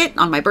the market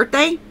on my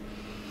birthday.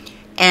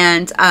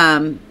 And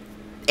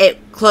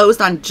it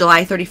closed on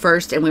July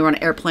 31st, and we were on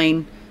an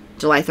airplane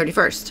July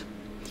 31st.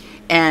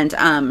 And,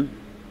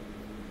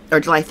 or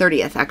July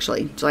 30th,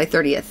 actually, July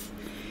 30th.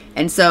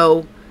 And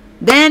so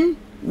then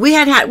we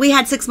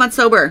had 6 months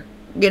sober,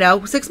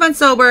 6 months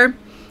sober.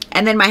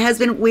 And then my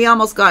husband, we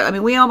almost got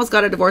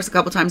a divorce a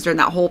couple times during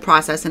that whole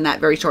process in that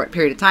very short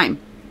period of time.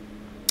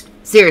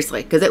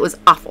 Seriously, because it was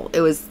awful.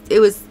 It was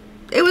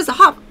a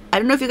hot. I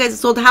don't know if you guys have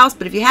sold the house,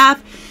 but if you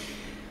have,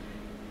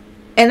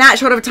 in that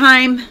short of a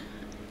time,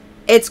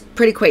 it's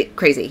pretty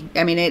crazy.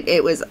 I mean,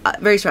 it was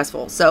very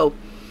stressful. So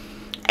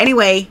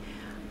anyway,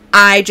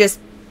 I just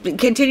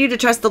continued to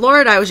trust the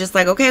Lord. I was just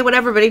like, okay,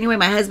 whatever. But anyway,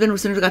 my husband,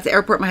 as soon as we got to the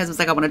airport, my husband was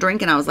like, I want a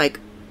drink. And I was like,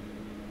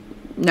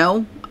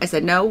 no. I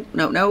said, no.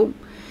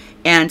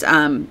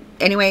 And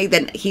anyway,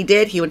 then he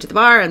did. He went to the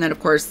bar. And then, of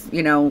course,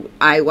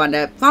 I wound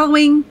up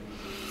following.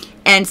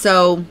 And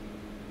so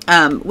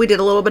we did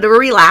a little bit of a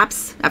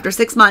relapse after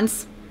 6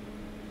 months.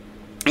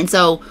 And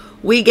so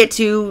we get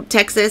to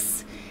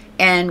Texas,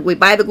 and we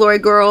buy the Glory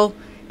Girl,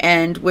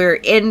 and we're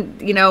in,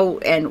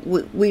 and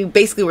we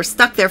basically were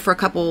stuck there for a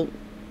couple,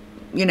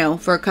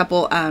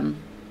 and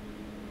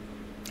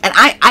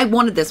I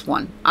wanted this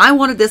one. I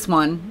wanted this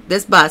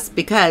bus,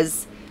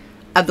 because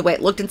of the way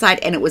it looked inside,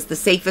 and it was the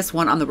safest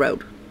one on the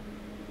road.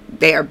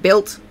 They are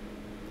built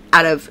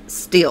out of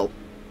steel.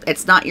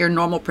 It's not your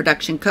normal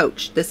production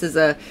coach. This is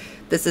a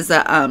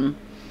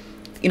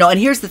and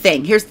here's the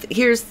thing.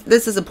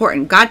 This is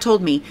important. God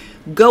told me,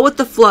 go with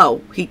the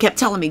flow. He kept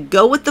telling me,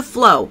 go with the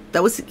flow.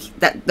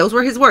 Those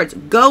were his words.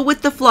 Go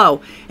with the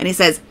flow. And he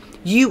says,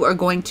 you are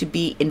going to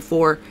be in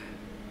for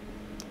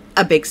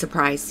a big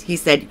surprise. He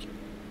said,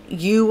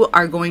 you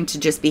are going to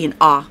just be in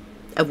awe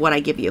of what I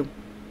give you.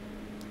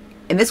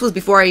 And this was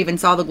before I even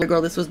saw the Glory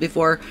Girl. This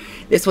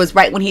was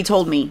right when he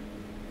told me.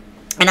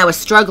 And I was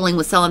struggling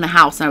with selling the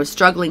house, and I was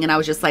struggling, and I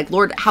was just like,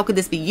 Lord, how could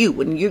this be you?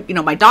 When you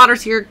know, my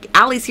daughter's here,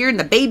 Allie's here, and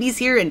the baby's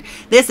here, and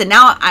this, and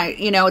now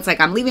it's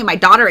like, I'm leaving my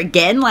daughter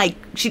again. Like,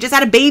 she just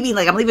had a baby.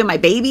 Like, I'm leaving my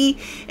baby.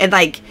 And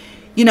like,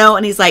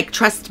 and he's like,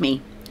 trust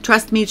me,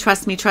 trust me,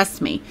 trust me,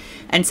 trust me.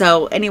 And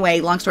so anyway,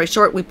 long story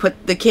short, we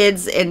put the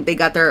kids in, they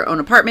got their own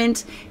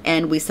apartment,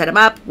 and we set them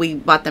up. We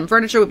bought them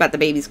furniture. We bought the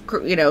babies,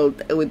 we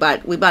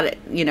bought it,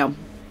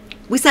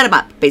 we set them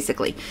up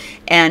basically,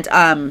 and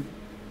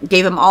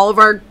gave them all of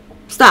our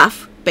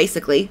stuff,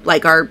 basically,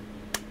 like our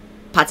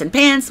pots and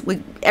pans,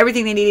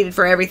 everything they needed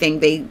for everything.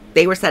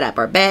 They were set up,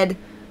 our bed,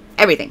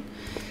 everything.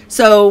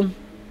 So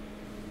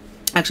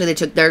actually they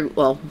took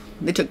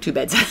they took 2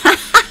 beds.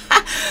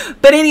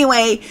 But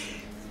anyway,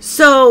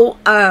 so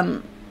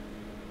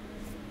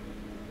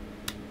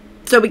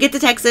we get to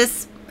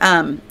Texas.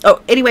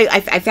 Anyway,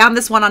 I found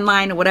this one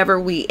online or whatever.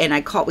 We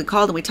called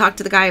and we talked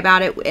to the guy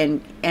about it,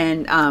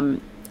 and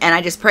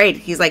I just prayed.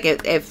 He's like,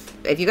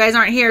 if you guys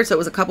aren't here, so it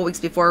was a couple weeks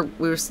before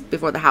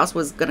the house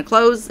was going to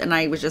close, and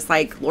I was just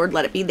like, Lord,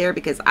 let it be there,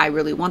 because I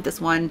really want this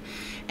one.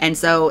 And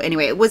so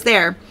anyway, it was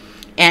there,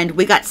 and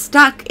we got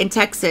stuck in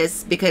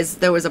Texas because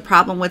there was a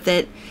problem with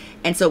it,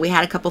 and so we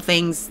had a couple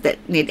things that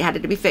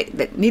needed to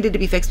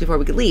be fixed before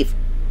we could leave.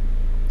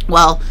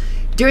 Well,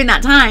 during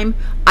that time,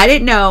 I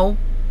didn't know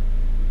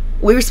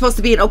we were supposed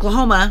to be in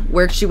Oklahoma,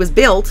 where she was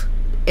built.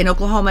 In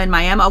Oklahoma, in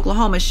Miami,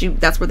 Oklahoma,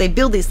 that's where they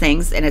build these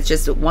things, and it's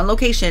just one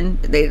location.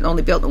 They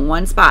only built in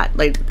one spot.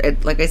 Like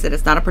I said,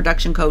 it's not a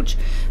production coach.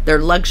 They're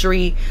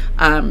luxury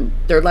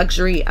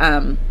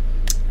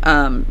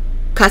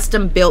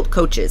custom built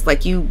coaches.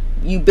 Like you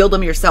build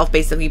them yourself.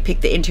 Basically, you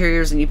pick the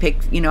interiors, and you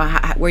pick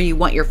where you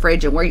want your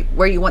fridge, and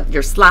where you want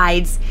your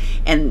slides,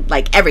 and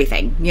like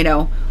everything.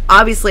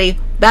 Obviously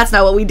that's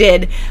not what we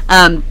did.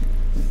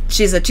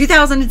 She's a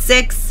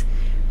 2006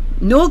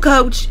 Newell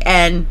coach,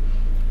 and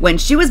when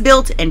she was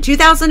built in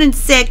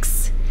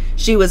 2006,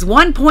 she was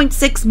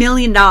 $1.6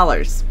 million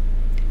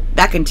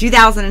back in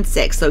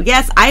 2006. So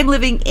yes, I'm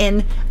living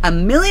in a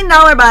 $1 million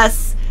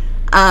bus.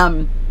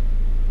 That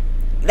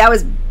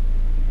was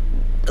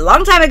a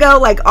long time ago,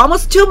 like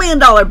almost $2 million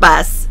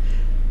bus.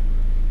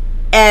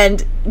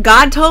 And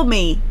God told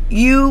me,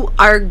 you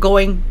are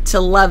going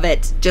to love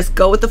it. Just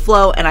go with the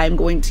flow, and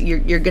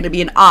you're going to be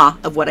in awe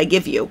of what I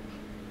give you.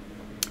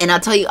 And I'll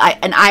tell you,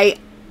 I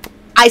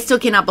still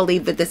cannot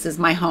believe that this is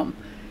my home.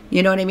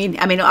 You know what I mean?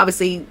 I mean,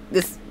 obviously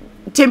this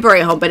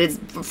temporary home, but it's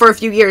for a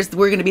few years.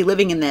 We're going to be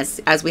living in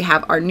this as we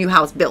have our new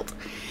house built.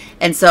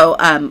 And so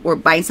we're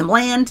buying some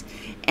land,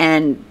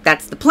 and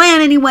that's the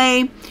plan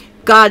anyway.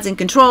 God's in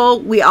control.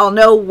 We all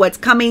know what's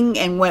coming,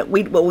 and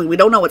we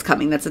don't know what's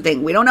coming. That's the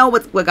thing. We don't know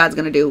what God's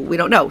going to do. We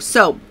don't know.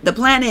 So the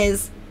plan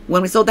is,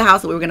 when we sold the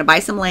house, we were going to buy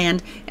some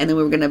land, and then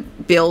we were going to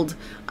build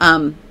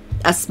a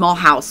small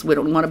house. We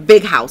don't want a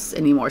big house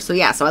anymore. So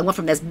yeah, so I went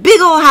from this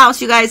big old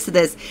house, you guys, to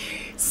this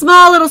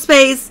small little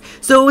space.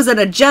 So it was an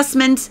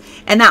adjustment,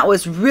 and that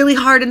was really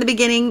hard in the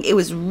beginning. It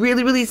was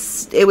really,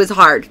 it was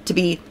hard to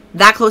be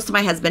that close to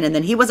my husband, and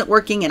then he wasn't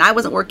working and I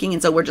wasn't working,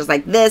 and so we're just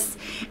like this,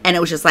 and it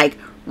was just like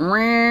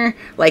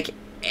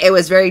it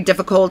was very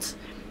difficult.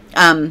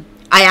 I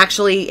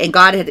actually, and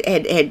God had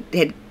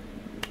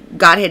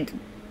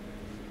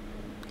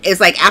it's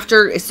like,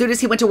 as soon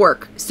as he went to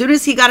work, as soon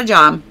as he got a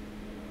job,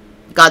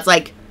 God's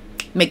like,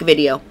 make a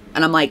video.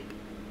 And I'm like,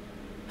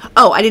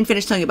 oh, I didn't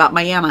finish telling you about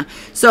Miami.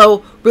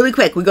 So really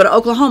quick, we go to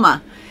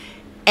Oklahoma,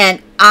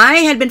 and I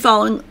had been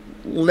following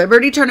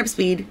Liberty Turnip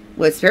Speed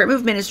with Spirit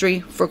Move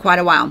Ministry for quite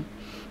a while.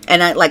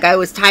 And I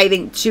was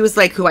tithing. She was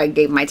like who I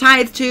gave my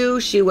tithe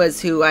to. She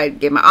was who I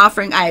gave my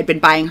offering. I had been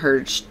buying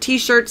her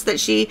t-shirts that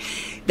she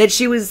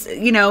was,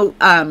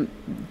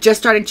 just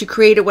starting to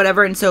create or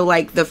whatever. And so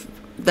like the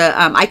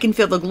I Can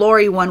Feel the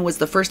Glory one was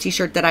the first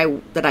t-shirt that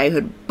I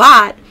had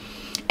bought.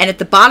 And at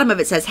the bottom of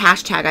it says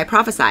 #I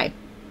prophesy.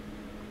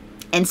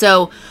 And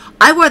so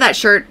I wore that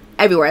shirt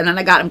everywhere. And then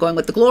I'm going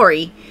with the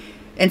glory.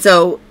 And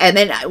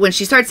then when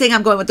she started saying,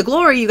 I'm going with the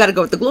glory, you got to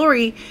go with the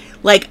glory.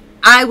 Like,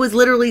 I was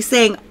literally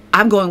saying,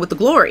 I'm going with the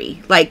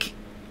glory. Like,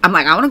 I'm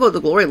like, I want to go with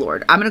the glory,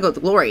 Lord. I'm going to go with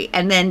the glory.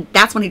 And then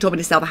that's when he told me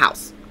to sell the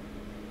house.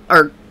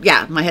 Or,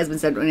 yeah, my husband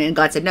said, and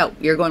God said, no,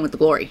 you're going with the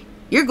glory.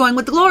 You're going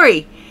with the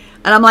glory.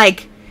 And I'm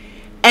like,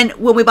 and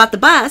when we bought the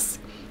bus,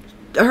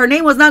 her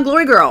name was not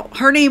Glory Girl.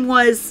 Her name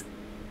was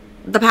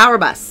the Power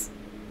Bus.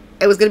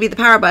 It was going to be the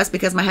Power Bus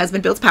because my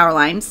husband builds power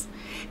lines.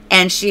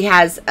 And she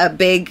has a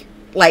big,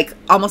 like,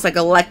 almost like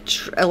a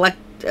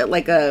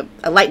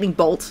lightning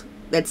bolt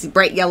that's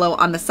bright yellow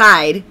on the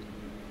side.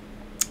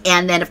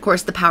 And then, of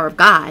course, the power of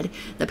God,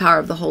 the power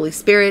of the Holy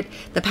Spirit,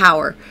 the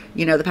power,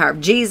 the power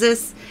of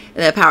Jesus,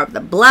 the power of the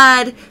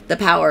blood, the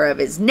power of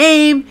his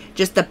name,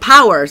 just the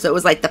power. So it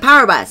was like the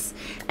Power Bus.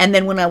 And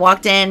then when I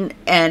walked in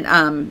and,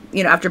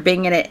 after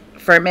being in it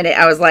for a minute,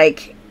 I was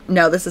like,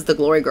 no, this is the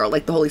Glory Girl.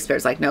 Like, the Holy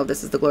Spirit's like, no,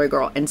 this is the Glory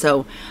Girl. And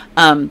so,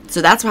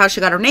 so that's how she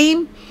got her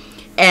name.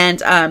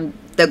 And,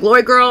 the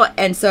glory girl.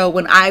 And so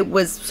when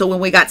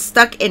we got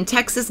stuck in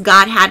Texas,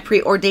 God had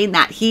preordained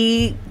that.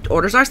 He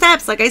orders our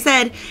steps, like I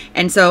said.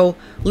 And so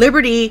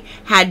Liberty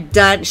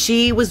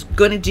she was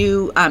going to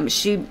do,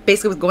 she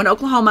basically was going to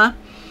Oklahoma.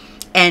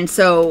 And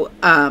so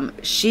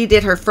she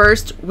did her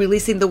first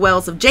releasing the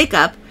wells of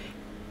Jacob.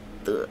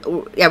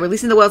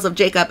 Releasing the wells of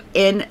Jacob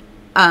in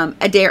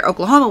Adair,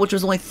 Oklahoma, which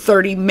was only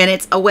 30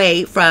 minutes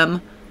away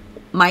from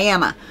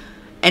Miami.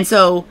 And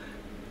so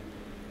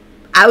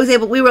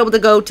we were able to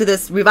go to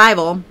this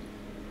revival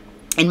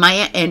in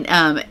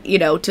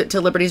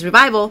to Liberty's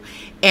revival.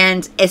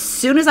 And as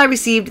soon as I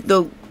received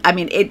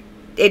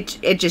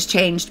it just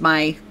changed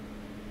my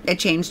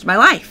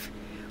life.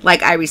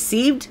 Like, I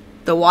received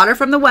the water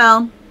from the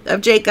well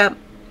of Jacob,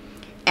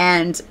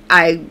 and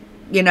I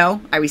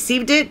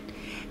received it.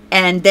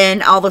 And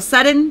then all of a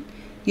sudden,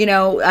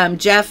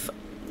 Jeff,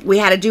 we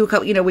had to do a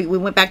couple, we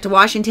went back to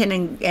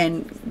Washington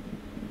and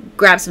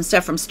grabbed some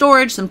stuff from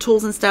storage, some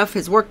tools and stuff,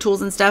 his work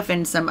tools and stuff,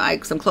 and some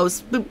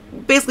clothes. We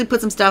basically put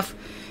some stuff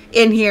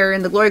in here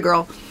in the Glory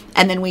Girl.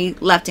 And then we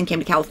left and came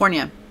to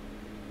California.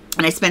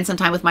 And I spent some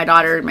time with my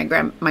daughter and my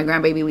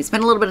grandbaby. We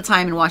spent a little bit of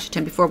time in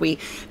Washington before we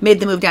made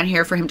the move down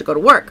here for him to go to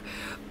work.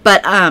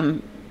 But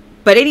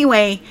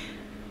anyway,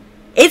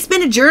 it's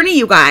been a journey,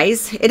 you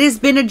guys. It has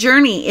been a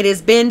journey. It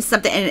has been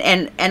something,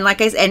 and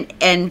like I said,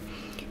 and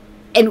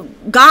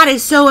God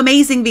is so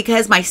amazing,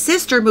 because my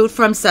sister moved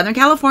from Southern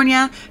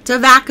California to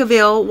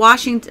Vacaville,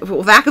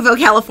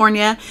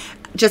 California,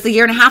 just 1.5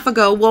 years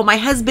ago. Well, my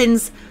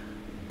husband's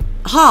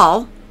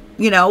hall,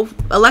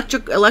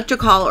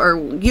 electric hall, or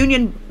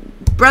union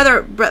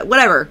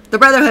whatever, the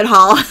Brotherhood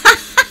Hall.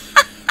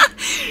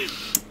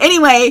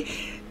 Anyway,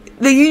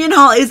 the union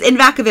hall is in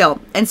Vacaville,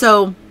 and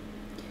so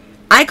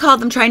I called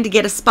them trying to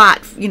get a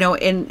spot,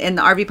 in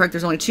the RV park.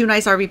 There's only 2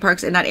 nice RV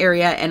parks in that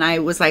area. And I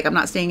was like, I'm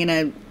not staying in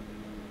a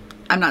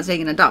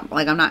dump.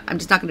 Like, I'm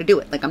just not going to do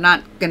it. Like, I'm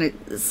not going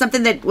to,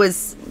 something that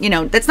was,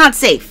 that's not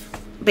safe,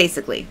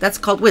 basically. That's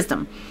called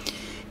wisdom.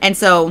 And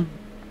so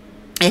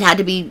it had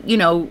to be,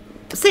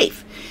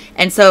 safe.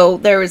 And so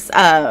there was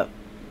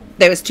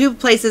 2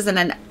 places. And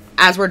then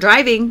as we're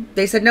driving,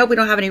 they said, nope, we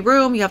don't have any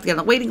room. You have to get on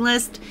the waiting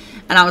list.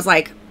 And I was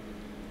like,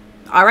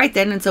 all right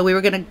then. And so we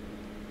were going to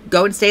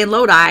go and stay in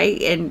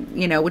Lodi,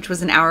 and which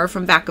was an hour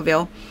from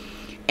Vacaville.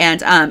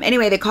 And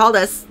anyway, they called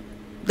us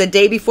the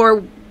day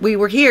before we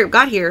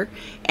got here,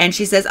 and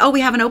she says, oh,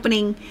 we have an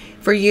opening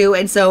for you.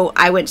 And so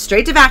I went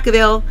straight to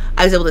Vacaville.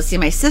 I was able to see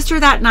my sister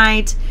that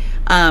night,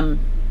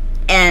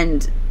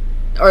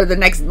 or the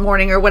next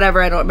morning or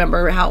whatever. I don't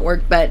remember how it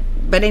worked, but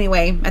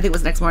anyway, I think it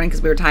was next morning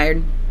because we were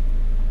tired.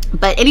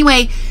 But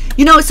anyway,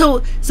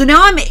 so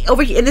now I'm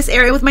over here in this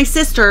area with my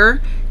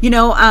sister,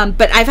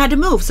 but I've had to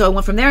move. So I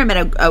went from there. I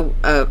met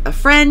a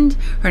friend.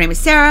 Her name is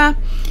Sarah.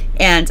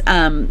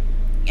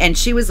 And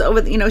she was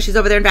over, she's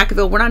over there in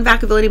Vacaville. We're not in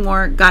Vacaville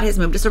anymore. God has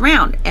moved us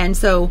around. And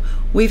so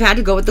we've had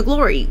to go with the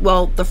glory.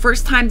 Well, the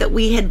first time that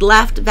we had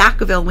left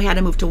Vacaville and we had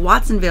to move to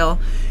Watsonville,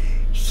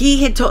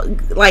 he had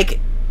told, like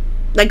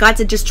God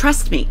said, just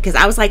trust me. Because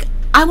I was like,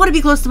 I want to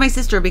be close to my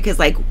sister, because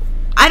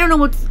I don't know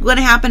what's going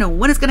to happen and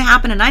when it's going to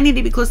happen, and I need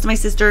to be close to my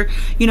sister.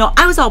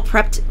 I was all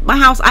prepped.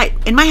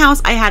 In my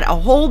house, I had a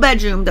whole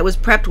bedroom that was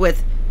prepped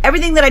with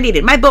everything that I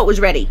needed. My boat was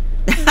ready.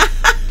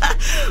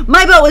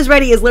 My boat was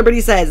ready, as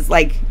Liberty says.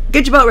 Like,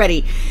 get your boat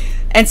ready.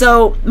 And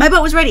so my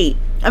boat was ready.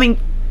 I mean,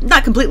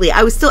 not completely.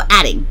 I was still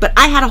adding, but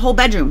I had a whole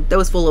bedroom that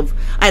was full of.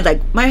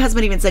 My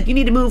husband even said, you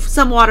need to move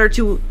some water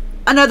to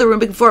another room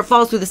before it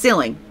falls through the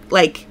ceiling.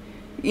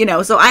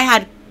 So I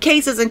had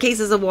cases and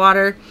cases of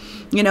water,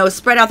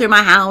 spread out through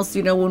my house,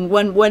 in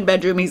one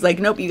bedroom. He's like,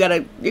 nope, you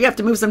have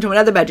to move some to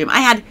another bedroom.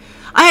 I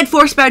had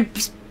 4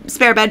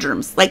 spare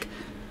bedrooms. Like,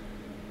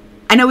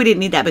 I know we didn't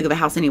need that big of a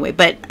house anyway,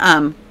 but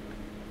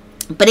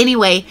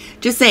anyway,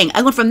 just saying,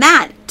 I went from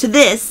that to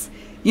this,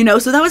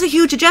 so that was a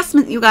huge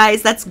adjustment, you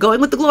guys. That's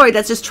going with the glory.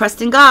 That's just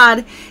trusting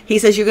God. He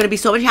says, you're going to be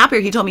so much happier.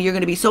 He told me, you're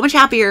going to be so much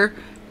happier.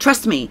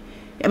 Trust me.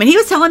 I mean, he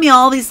was telling me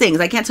all these things.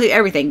 I can't tell you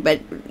everything,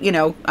 but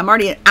I'm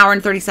already an hour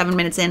and 37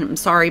 minutes in. I'm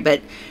sorry,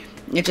 but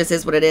it just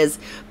is what it is.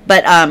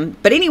 But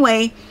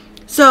anyway,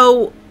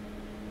 so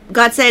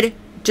God said,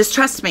 just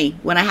trust me.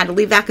 When I had to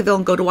leave Vacaville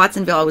and go to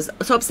Watsonville, I was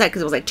so upset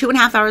because it was like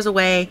 2.5 hours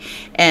away.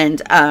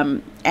 And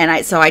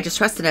I just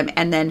trusted him.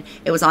 And then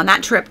it was on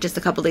that trip, just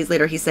a couple days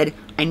later, he said,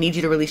 I need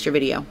you to release your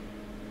video.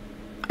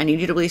 I need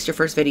you to release your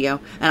first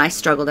video. And I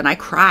struggled and I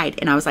cried.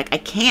 And I was like, I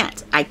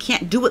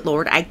can't do it,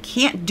 Lord. I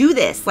can't do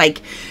this.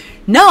 Like,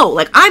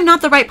 no, I'm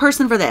not the right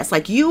person for this.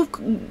 Like, you're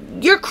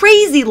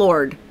crazy,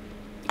 Lord.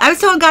 I was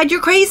telling God,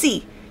 you're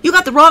crazy. You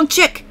got the wrong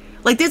chick.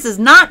 Like, this is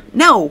not,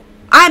 no,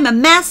 I'm a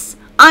mess.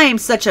 I am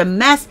such a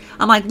mess.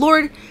 I'm like,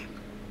 Lord,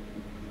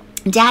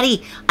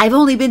 Daddy, I've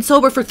only been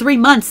sober for 3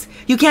 months.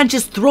 You can't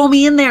just throw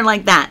me in there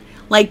like that.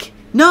 Like,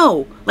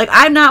 no, like,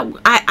 I'm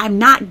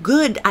not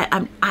good.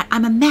 I'm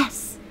a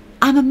mess.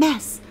 I'm a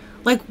mess.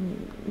 Like,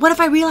 what if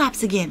I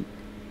relapse again?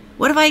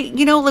 What if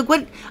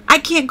what? I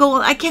can't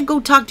go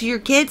talk to your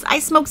kids. I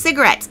smoke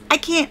cigarettes. I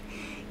can't,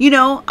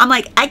 I'm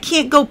like, I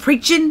can't go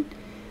preaching,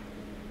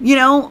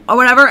 or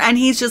whatever. And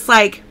he's just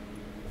like,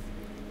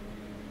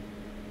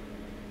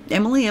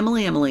 Emily,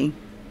 Emily, Emily,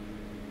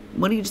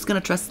 when are you just going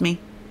to trust me?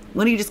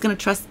 When are you just going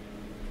to trust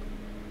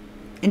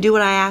and do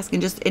what I ask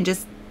and just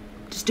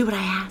do what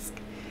I ask?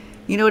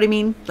 You know what I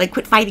mean? Like,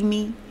 quit fighting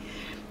me.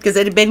 Because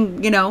it had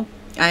been, you know,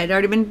 I had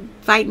already been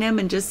fighting him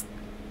and just,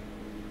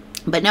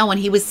 but no, when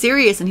he was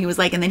serious and he was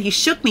like, and then he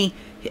shook me,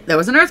 there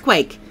was an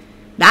earthquake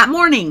that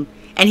morning.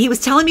 And he was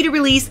telling me to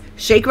release,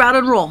 shake,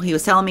 rattle, and roll. He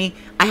was telling me,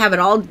 I have it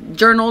all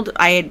journaled.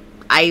 I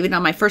even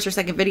on my first or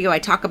second video, I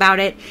talk about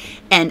it.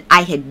 And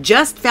I had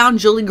just found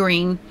Julie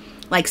Green.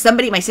 Like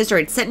somebody, my sister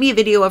had sent me a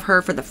video of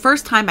her for the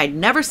first time. I'd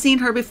never seen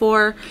her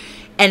before.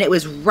 And it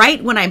was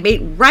right when I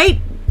made, right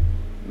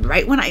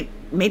when I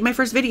made my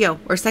first video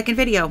or second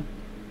video.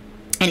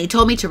 And he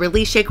told me to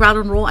release, shake,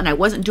 rattle, and roll. And I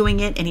wasn't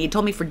doing it. And he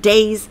told me for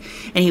days.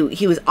 And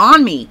he was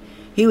on me.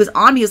 He was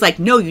on me. He was like,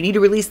 no, you need to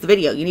release the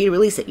video. You need to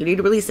release it. You need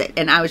to release it.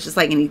 And I was just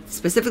like, and he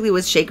specifically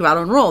was shake,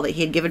 rattle, and roll that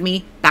he had given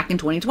me back in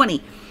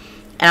 2020.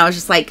 And I was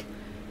just like,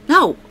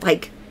 no,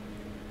 like,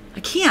 I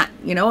can't,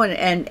 you know,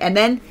 and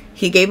then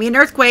he gave me an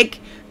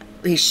earthquake.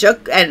 He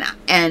shook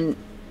and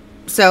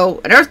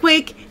so an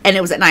earthquake, and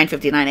it was at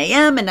 9:59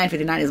 a.m. and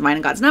 9:59 is mine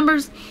and God's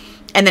numbers.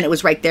 And then it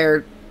was right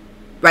there,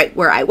 right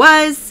where I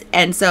was.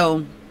 And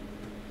so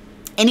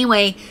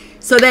anyway,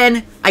 so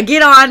then I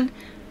get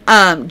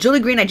on, Julie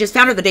Green, I just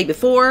found her the day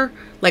before,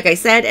 like I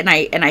said, and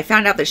I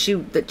found out that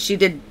she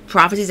did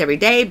prophecies every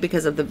day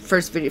because of the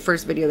first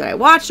video that I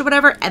watched or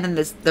whatever. And then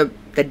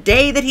the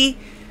day that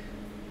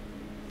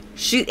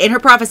she in her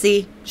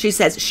prophecy, she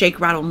says, shake,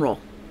 rattle, and roll.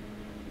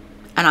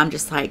 And I'm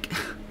just like,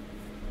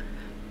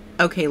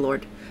 okay,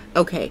 Lord.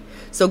 Okay.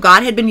 So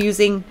God had been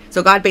using,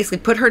 so God basically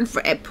put her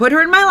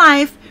in my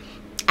life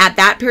at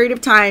that period of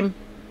time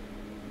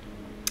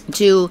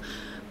to,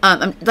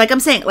 like I'm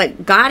saying,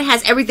 like God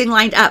has everything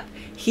lined up.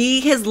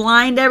 He has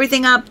lined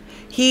everything up.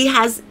 He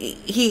has,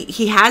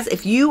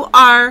 if you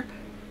are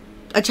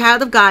a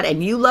child of God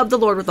and you love the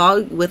Lord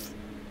with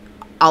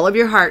all of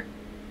your heart,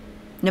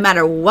 no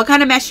matter what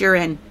kind of mess you're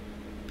in,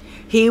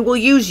 He will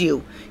use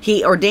you.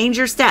 He ordains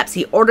your steps.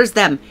 He orders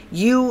them.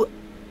 You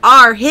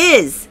are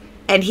His,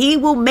 and He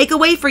will make a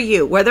way for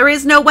you where there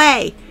is no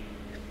way.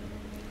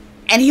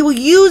 And He will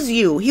use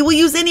you. He will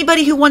use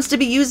anybody who wants to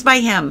be used by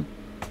Him.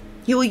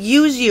 He will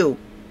use you.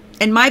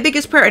 And my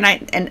biggest prayer,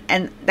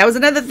 and that was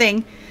another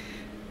thing.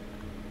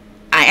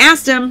 I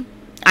asked Him,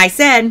 I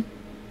said,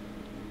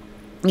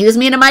 use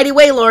me in a mighty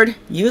way, Lord.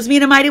 Use me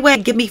in a mighty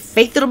way. Give me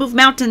faith that'll move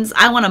mountains.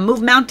 I want to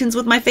move mountains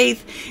with my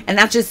faith. And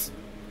that's just,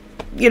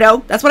 you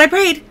know, that's what I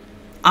prayed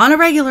on a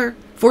regular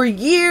for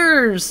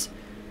years.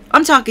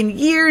 I'm talking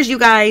years, you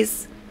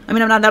guys. I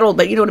mean, I'm not that old,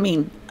 but you know what I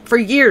mean. For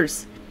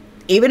years,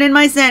 even in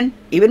my sin,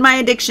 even my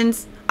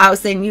addictions, I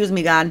was saying, use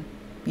me, God.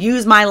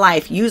 Use my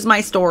life. Use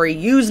my story.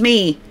 Use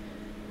me.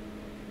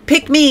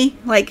 Pick me.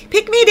 Like,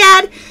 pick me,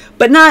 Dad.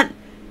 But not,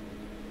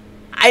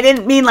 I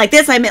didn't mean like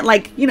this. I meant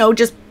like, you know,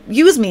 just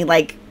use me.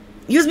 Like,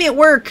 use me at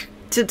work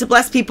to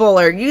bless people,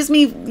 or use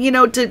me, you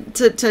know,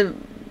 to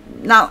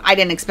not, I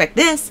didn't expect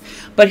this,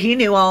 but He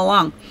knew all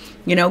along.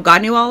 You know,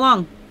 God knew all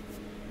along.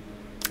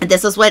 And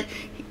this is what,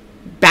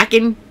 back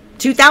in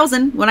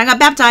 2000, when I got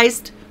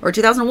baptized, or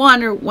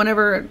 2001, or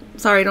whenever,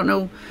 sorry, I don't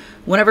know,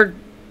 whenever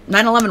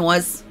 9/11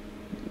 was,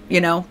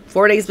 you know,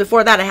 4 days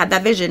before that, I had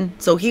that vision.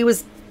 So He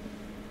was,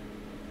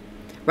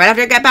 right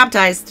after I got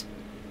baptized,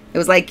 it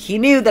was like He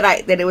knew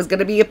that it was going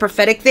to be a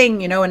prophetic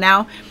thing, you know. And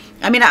now,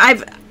 I mean, I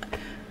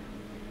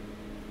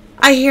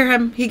hear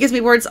Him. He gives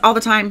me words all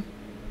the time,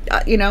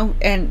 you know,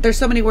 and there's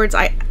so many words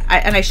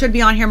and I should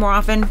be on here more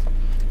often.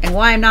 And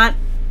why I'm not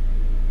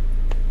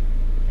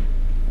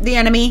the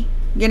enemy,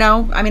 you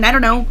know, I mean, I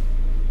don't know.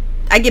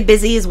 I get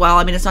busy as well.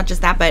 I mean, it's not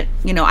just that, but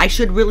you know, I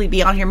should really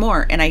be on here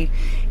more. And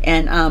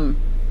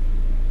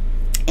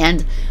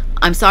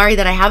I'm sorry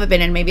that I haven't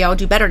been, and maybe I'll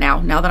do better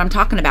now that I'm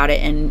talking about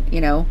it. And you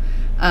know,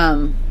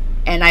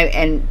 and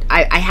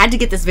I had to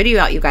get this video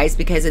out, you guys,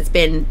 because it's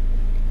been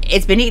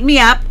eating me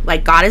up.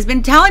 Like, God has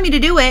been telling me to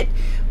do it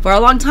for a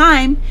long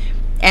time,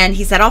 and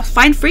He said I'll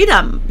find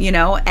freedom, you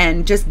know,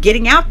 and just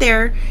getting out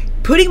there,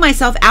 putting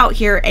myself out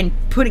here, and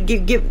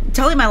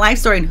telling my life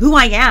story and who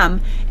I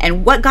am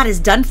and what God has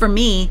done for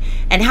me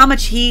and how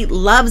much He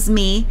loves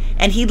me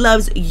and He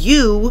loves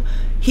you.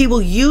 He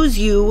will use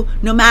you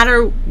no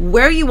matter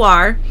where you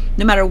are,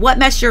 no matter what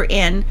mess you're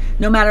in,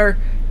 no matter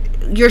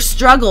your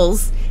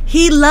struggles.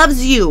 He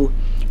loves you.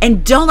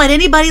 And don't let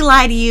anybody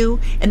lie to you.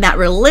 And that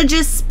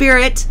religious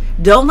spirit,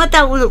 don't let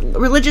that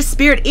religious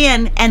spirit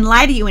in and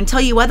lie to you and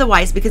tell you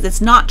otherwise, because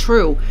it's not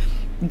true.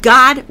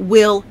 God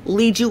will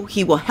lead you.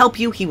 He will help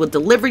you. He will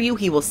deliver you.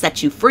 He will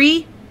set you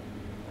free.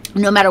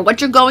 No matter what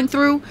you're going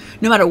through,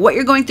 no matter what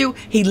you're going through,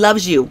 He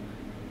loves you.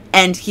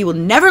 And He will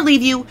never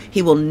leave you.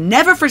 He will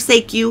never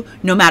forsake you,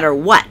 no matter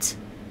what.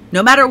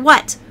 No matter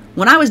what.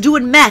 When I was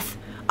doing meth,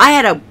 I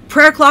had a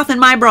prayer cloth in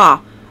my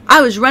bra.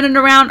 I was running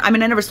around. I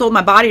mean, I never sold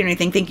my body or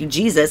anything. Thank you,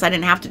 Jesus. I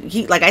didn't have to.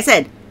 He, like I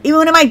said,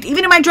 even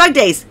in my drug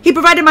days, He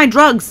provided my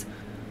drugs.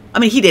 I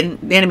mean, He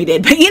didn't. The enemy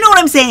did. But you know what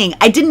I'm saying?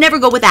 I did never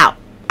go without.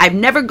 I've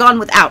never gone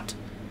without.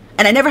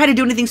 And I never had to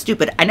do anything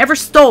stupid. I never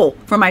stole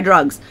for my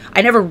drugs.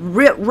 I never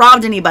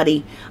robbed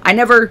anybody. I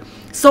never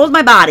sold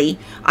my body.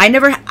 I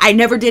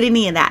never did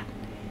any of that.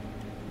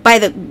 By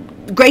the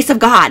grace of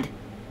God.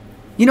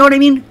 You know what I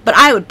mean? But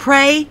I would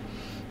pray.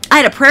 I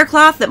had a prayer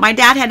cloth that my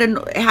dad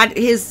had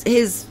his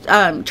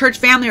church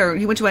family, or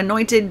he went to an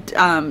anointed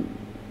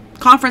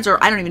conference,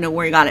 or I don't even know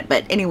where he got it.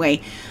 But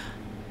anyway,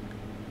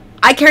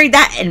 I carried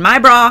that in my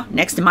bra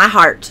next to my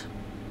heart.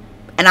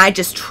 And I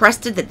just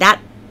trusted that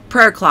that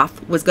prayer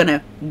cloth was going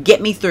to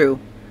get me through.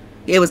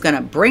 It was going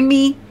to bring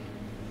me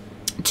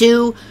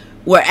to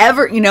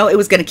wherever, you know, it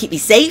was going to keep me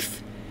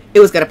safe. It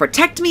was going to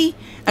protect me.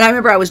 And I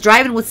remember I was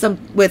driving with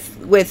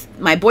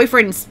my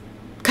boyfriend's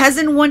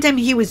cousin one time.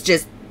 He was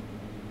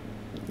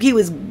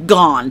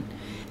gone.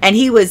 And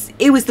it was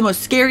the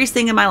most scariest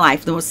thing in my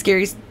life. The most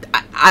scariest.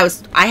 I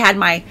was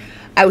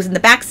in the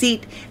back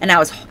seat, and I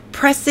was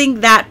pressing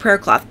that prayer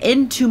cloth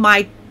into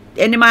my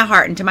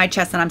heart, into my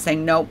chest, and I'm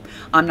saying, nope,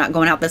 I'm not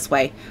going out this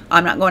way.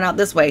 I'm not going out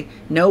this way.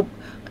 Nope.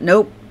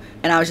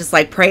 And I was just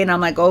like praying.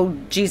 I'm like, oh,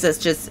 Jesus,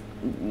 just,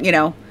 you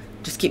know,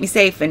 just keep me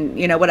safe, and,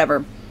 you know,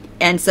 whatever.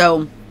 And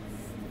so,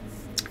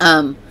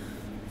 I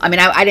mean,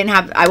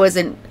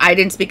 I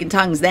didn't speak in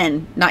tongues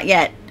then, not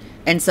yet.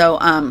 And so,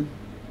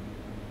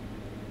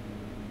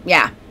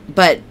 yeah,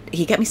 but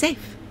he kept me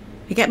safe.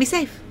 He kept me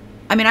safe.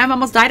 I mean, I've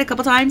almost died a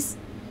couple times.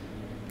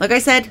 Like I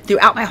said,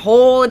 throughout my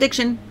whole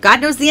addiction,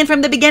 God knows the end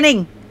from the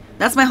beginning.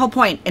 That's my whole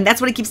point. And that's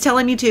what he keeps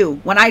telling me too.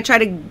 When I try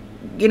to,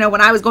 you know,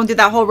 when I was going through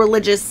that whole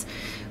religious,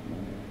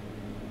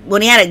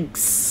 when he had to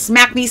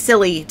smack me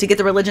silly to get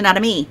the religion out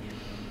of me,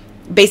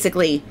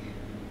 basically,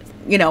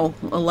 you know,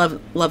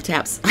 love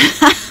taps.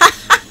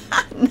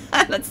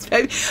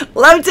 That's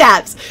love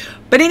taps.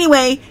 But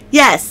anyway,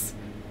 yes.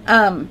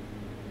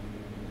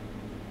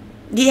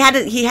 He had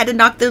to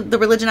knock the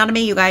religion out of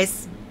me, you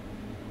guys.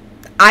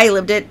 I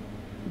lived it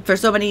for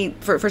so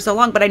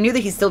long, but I knew that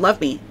he still loved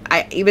me.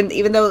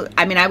 Even though,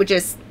 I mean, I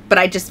just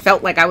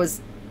felt like I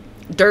was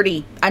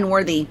dirty,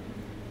 unworthy,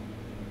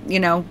 you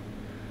know,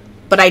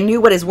 but I knew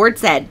what his word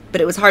said,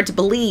 but it was hard to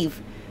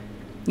believe.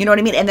 You know what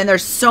I mean? And then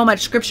there's so much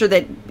scripture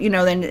that, you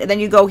know, then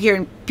you go here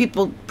and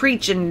people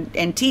preach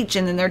and teach,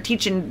 and then they're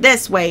teaching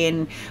this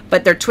way,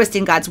 but they're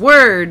twisting God's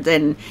words,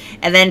 and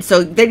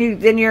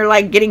then you're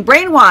like getting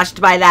brainwashed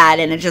by that,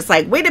 and it's just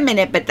like, wait a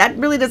minute, but that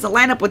really doesn't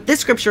line up with this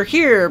scripture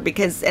here,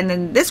 and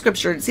then this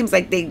scripture, it seems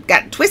like they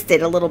got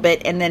twisted a little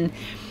bit,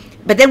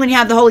 but then when you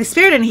have the Holy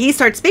Spirit and he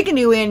starts speaking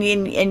to you,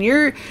 and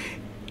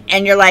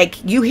you're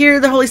like, you hear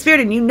the Holy Spirit,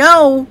 and you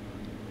know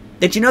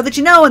that you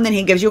know, and then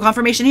he gives you a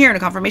confirmation here, and a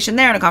confirmation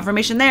there, and a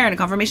confirmation there, and a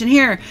confirmation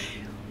here.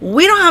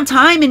 We don't have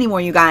time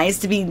anymore, you guys,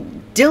 to be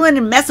dealing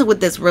and messing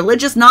with this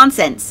religious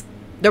nonsense.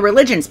 The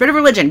religion, spirit of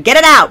religion, get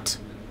it out.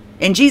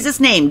 In Jesus'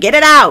 name, get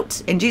it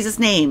out. In Jesus'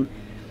 name.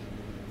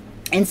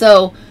 And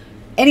so,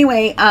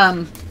 anyway,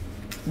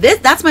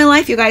 that's my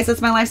life, you guys.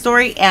 That's my life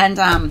story, and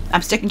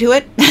I'm sticking to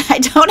it. I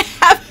don't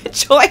have a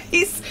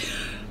choice.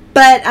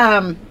 But,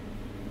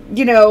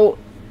 you know,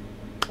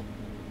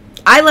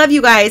 I love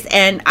you guys,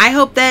 and I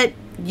hope that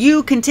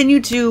you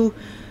continue to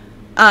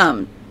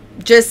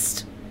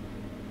just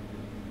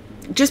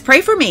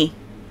pray for me.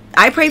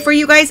 I pray for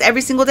you guys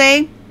every single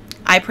day.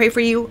 I pray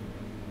for you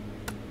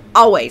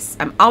always.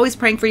 I'm always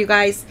praying for you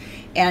guys,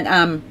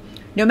 and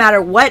no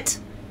matter what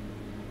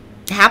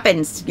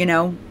happens, you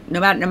know, no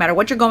matter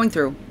what you're going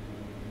through,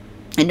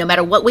 and no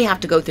matter what we have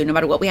to go through, no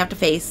matter what we have to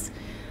face,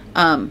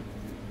 God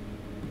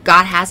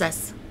has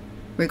us,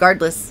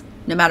 regardless.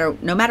 No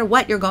matter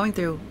what you're going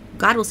through,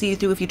 God will see you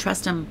through if you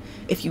trust him.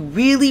 If you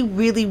really,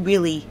 really,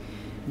 really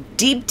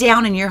deep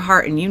down in your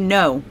heart, and you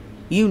know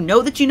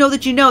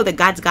that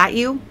God's got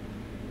you,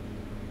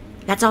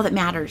 that's all that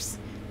matters.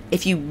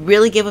 If you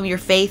really give him your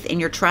faith and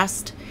your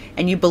trust,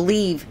 and you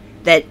believe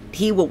that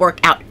he will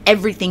work out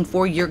everything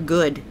for your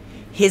good.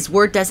 His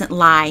word doesn't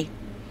lie.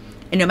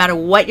 And no matter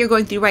what you're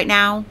going through right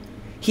now,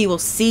 he will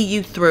see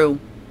you through.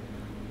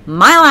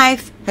 My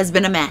life has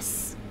been a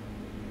mess.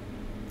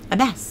 A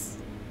mess.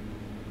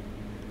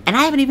 And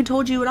I haven't even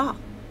told you at all,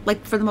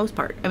 like, for the most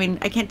part. I mean,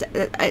 I can't,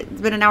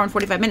 it's been an hour and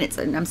 45 minutes,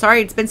 and I'm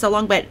sorry it's been so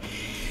long, but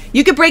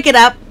you could break it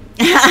up.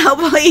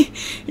 Hopefully,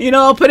 you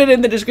know, I'll put it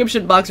in the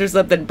description box or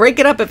something. Break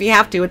it up if you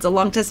have to. It's a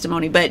long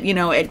testimony, but, you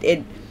know,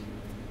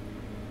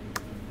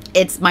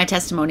 it's my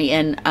testimony,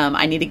 and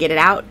I need to get it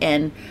out,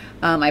 and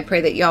I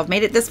pray that y'all have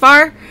made it this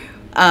far.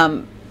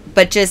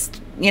 But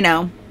just, you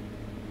know,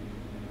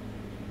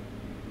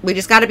 we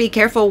just got to be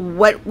careful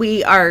what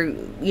we are,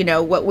 you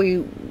know,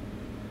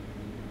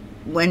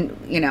 when,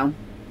 you know,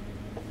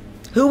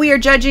 who we are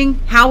judging,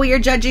 how we are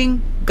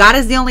judging. God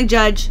is the only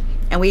judge,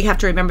 and we have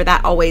to remember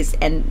that always,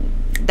 and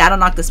that'll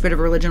knock the spirit of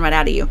religion right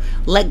out of you.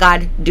 Let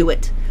God do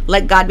it.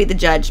 Let God be the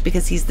judge,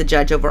 because he's the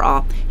judge over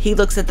all. He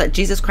looks at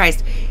Jesus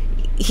Christ.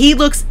 He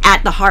looks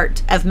at the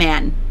heart of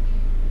man.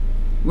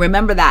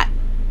 Remember that.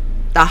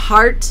 The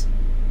heart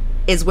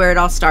is where it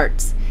all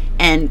starts,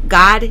 and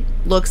God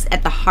looks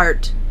at the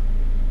heart,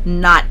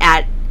 not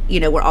at, you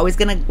know, we're always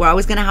gonna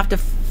have to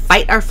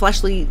fight our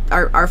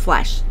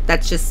flesh.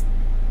 That's just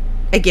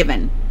a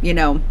given, you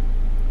know.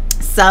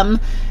 Some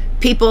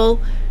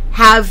people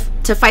have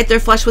to fight their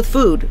flesh with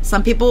food.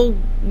 Some people,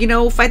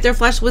 fight their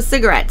flesh with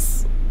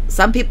cigarettes.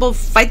 Some people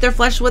fight their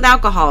flesh with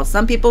alcohol.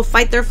 Some people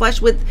fight their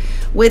flesh with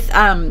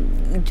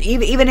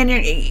even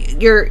in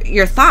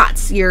your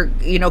thoughts, your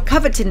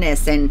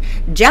covetousness and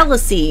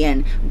jealousy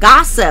and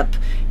gossip.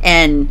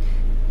 And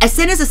a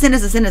sin is a sin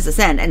is a sin is a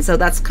sin. And so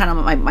that's kind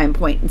of my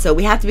point. And so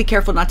we have to be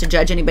careful not to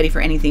judge anybody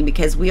for anything,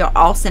 because we are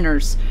all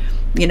sinners.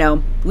 We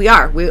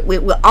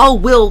all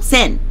will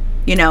sin.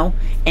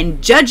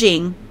 And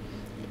judging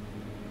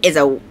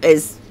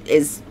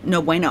is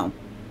no bueno.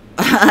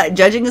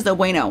 Judging is no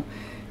bueno,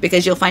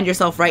 because you'll find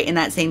yourself right in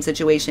that same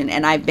situation.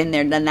 And I've been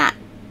there, done that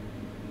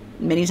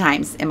many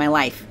times in my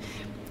life.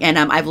 And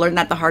I've learned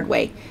that the hard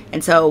way.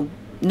 And so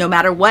no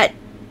matter what,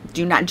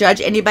 do not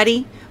judge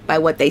anybody by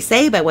what they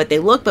say, by what they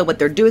look, by what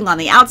they're doing on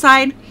the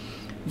outside.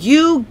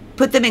 You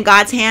put them in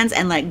God's hands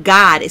and let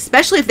God,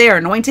 especially if they are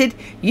anointed,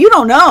 you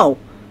don't know.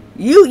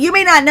 You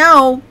may not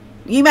know.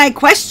 You might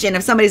question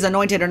if somebody's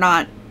anointed or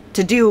not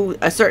to do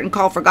a certain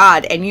call for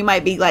God. And you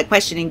might be like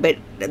questioning, but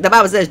the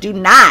Bible says, do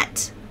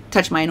not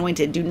touch my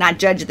anointed. Do not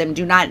judge them.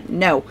 Do not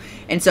know.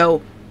 And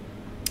so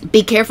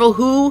be careful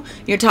who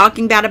you're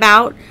talking bad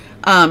about.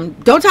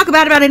 Don't talk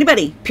bad about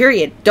anybody,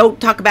 period.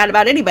 Don't talk bad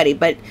about anybody,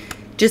 but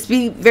just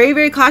be very,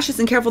 very cautious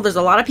and careful. There's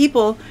a lot of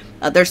people,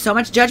 there's so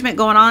much judgment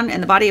going on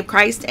in the body of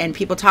Christ, and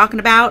people talking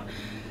about,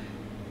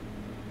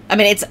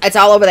 it's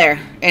all over there,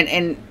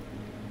 and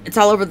it's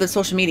all over the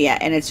social media,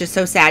 and it's just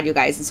so sad, you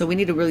guys. And so we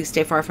need to really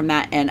stay far from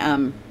that.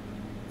 And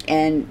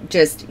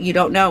just, you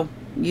don't know.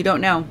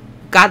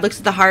 God looks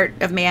at the heart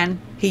of man.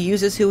 He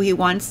uses who he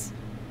wants,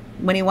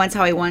 when he wants,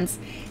 how he wants.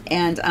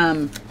 And,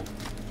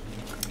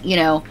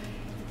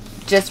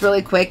 just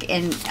really quick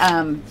in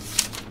 2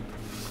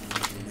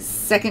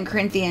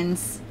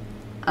 Corinthians,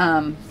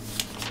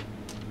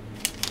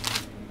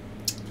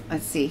 let's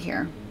see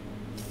here.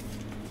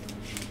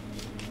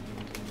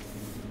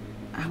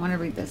 I want to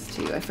read this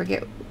to you. I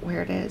forget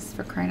where it is,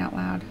 for crying out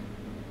loud.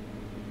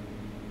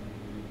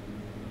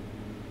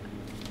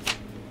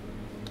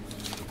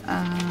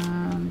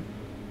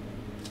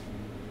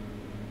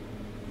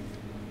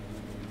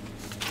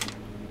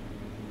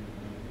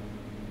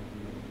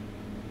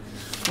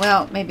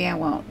 Well, maybe I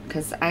won't,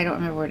 because I don't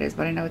remember where it is,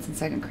 but I know it's in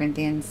 2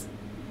 Corinthians.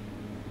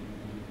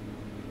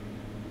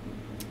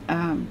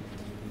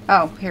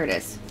 Oh, here it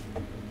is.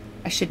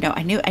 I should know.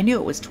 I knew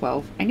it was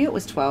 12. I knew it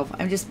was 12.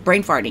 I'm just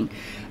brain farting.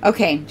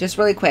 Okay, just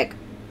really quick.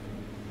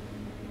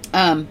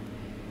 2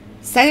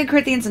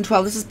 Corinthians and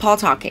 12. This is Paul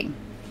talking.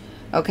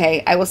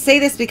 Okay, I will say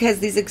this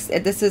because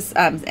this is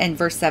in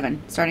verse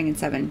 7, starting in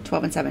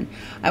 12 and 7.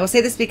 I will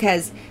say this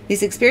because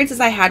these experiences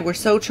I had were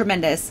so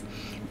tremendous.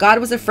 God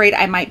was afraid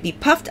I might be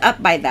puffed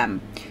up by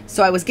them.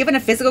 So I was given a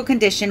physical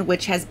condition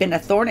which has been a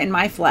thorn in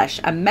my flesh,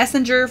 a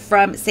messenger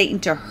from Satan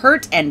to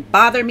hurt and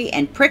bother me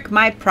and prick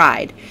my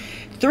pride.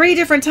 3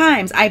 different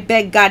times I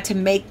begged God to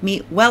make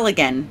me well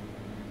again.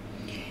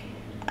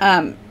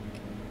 In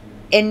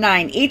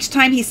 9, each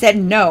time he said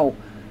no,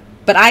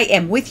 but I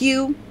am with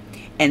you,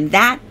 and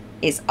that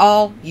is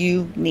all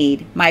you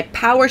need. My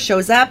power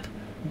shows up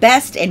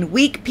best in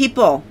weak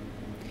people.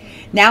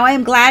 Now I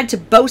am glad to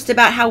boast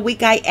about how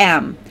weak I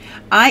am.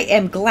 I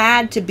am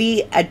glad to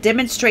be a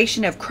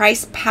demonstration of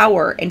Christ's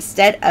power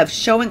instead of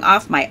showing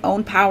off my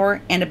own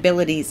power and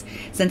abilities.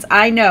 Since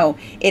I know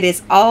it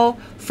is all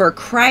for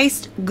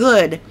Christ's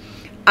good,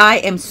 I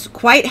am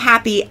quite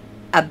happy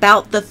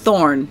about the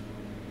thorn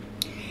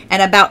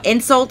and about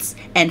insults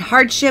and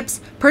hardships,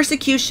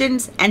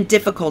 persecutions and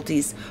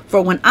difficulties.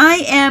 For when I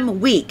am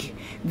weak,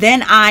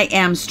 then I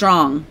am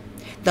strong.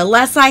 The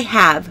less I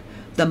have,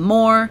 the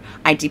more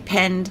I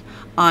depend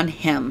on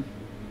him.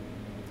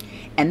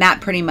 And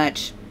that pretty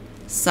much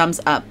sums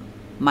up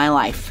my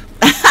life.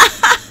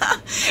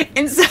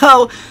 And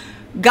so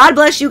God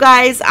bless you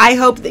guys. I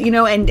hope that,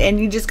 and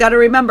you just got to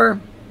remember,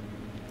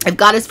 if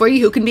God is for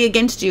you, who can be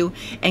against you?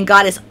 And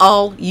God is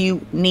all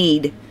you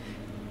need.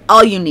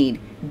 All you need.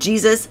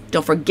 Jesus,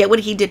 don't forget what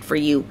he did for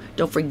you.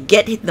 Don't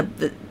forget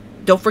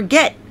don't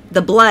forget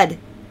the blood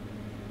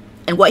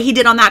and what he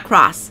did on that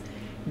cross.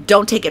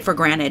 Don't take it for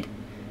granted.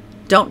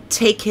 Don't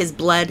take his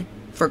blood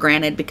for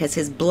granted, because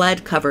his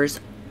blood covers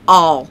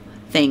all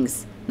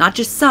things, not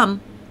just some,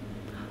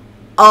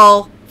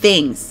 all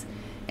things.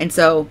 And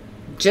so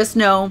just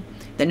know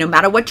that no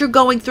matter what you're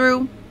going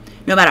through,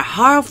 no matter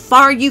how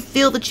far you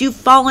feel that you've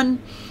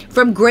fallen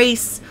from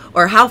grace,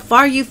 or how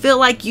far you feel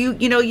like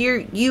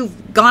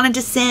you've gone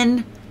into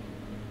sin,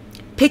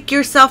 pick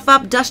yourself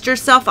up, dust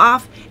yourself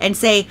off, and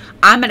say,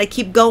 I'm going to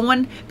keep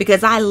going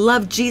because I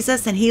love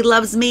Jesus and he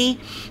loves me,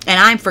 and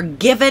I'm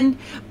forgiven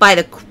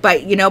I'm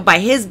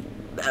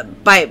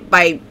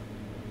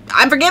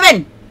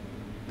forgiven.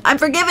 I'm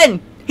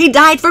forgiven. He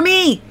died for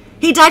me.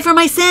 He died for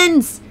my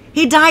sins.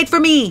 He died for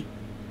me.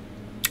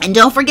 And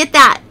don't forget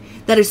that.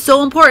 That is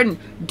so important.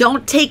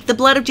 Don't take the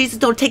blood of Jesus.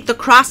 Don't take the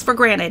cross for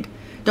granted.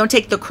 Don't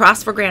take the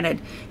cross for granted.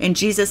 In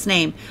Jesus'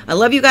 name. I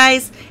love you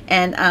guys.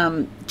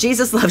 And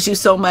Jesus loves you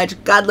so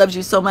much. God loves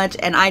you so much.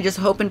 And I just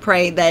hope and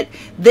pray that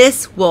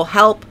this will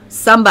help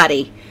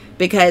somebody.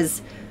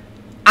 Because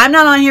I'm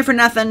not on here for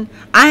nothing.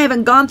 I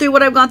haven't gone through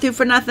what I've gone through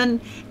for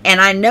nothing. And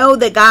I know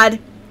that God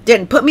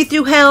didn't put me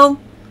through hell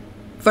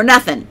for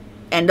nothing.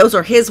 And those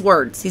are his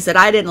words. He said,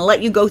 I didn't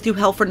let you go through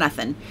hell for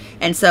nothing.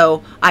 And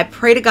so I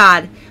pray to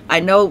God. I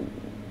know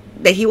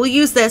that he will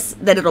use this,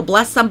 that it'll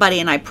bless somebody.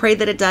 And I pray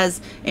that it does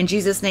in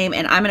Jesus' name.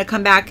 And I'm going to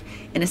come back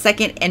in a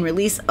second and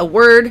release a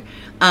word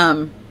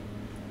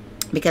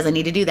because I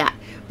need to do that.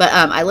 But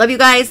I love you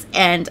guys.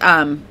 And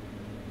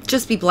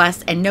just be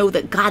blessed and know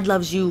that God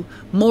loves you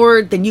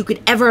more than you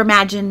could ever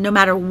imagine, no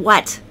matter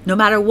what. No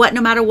matter what,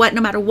 no matter what, no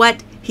matter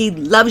what. He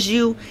loves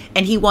you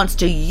and he wants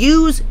to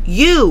use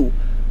you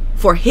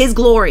for his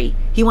glory.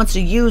 He wants to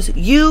use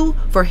you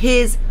for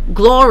his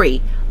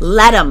glory.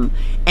 Let him.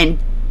 And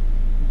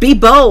be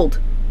bold.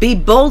 Be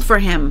bold for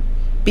him.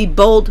 Be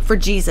bold for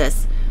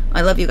Jesus.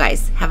 I love you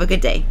guys. Have a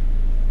good day.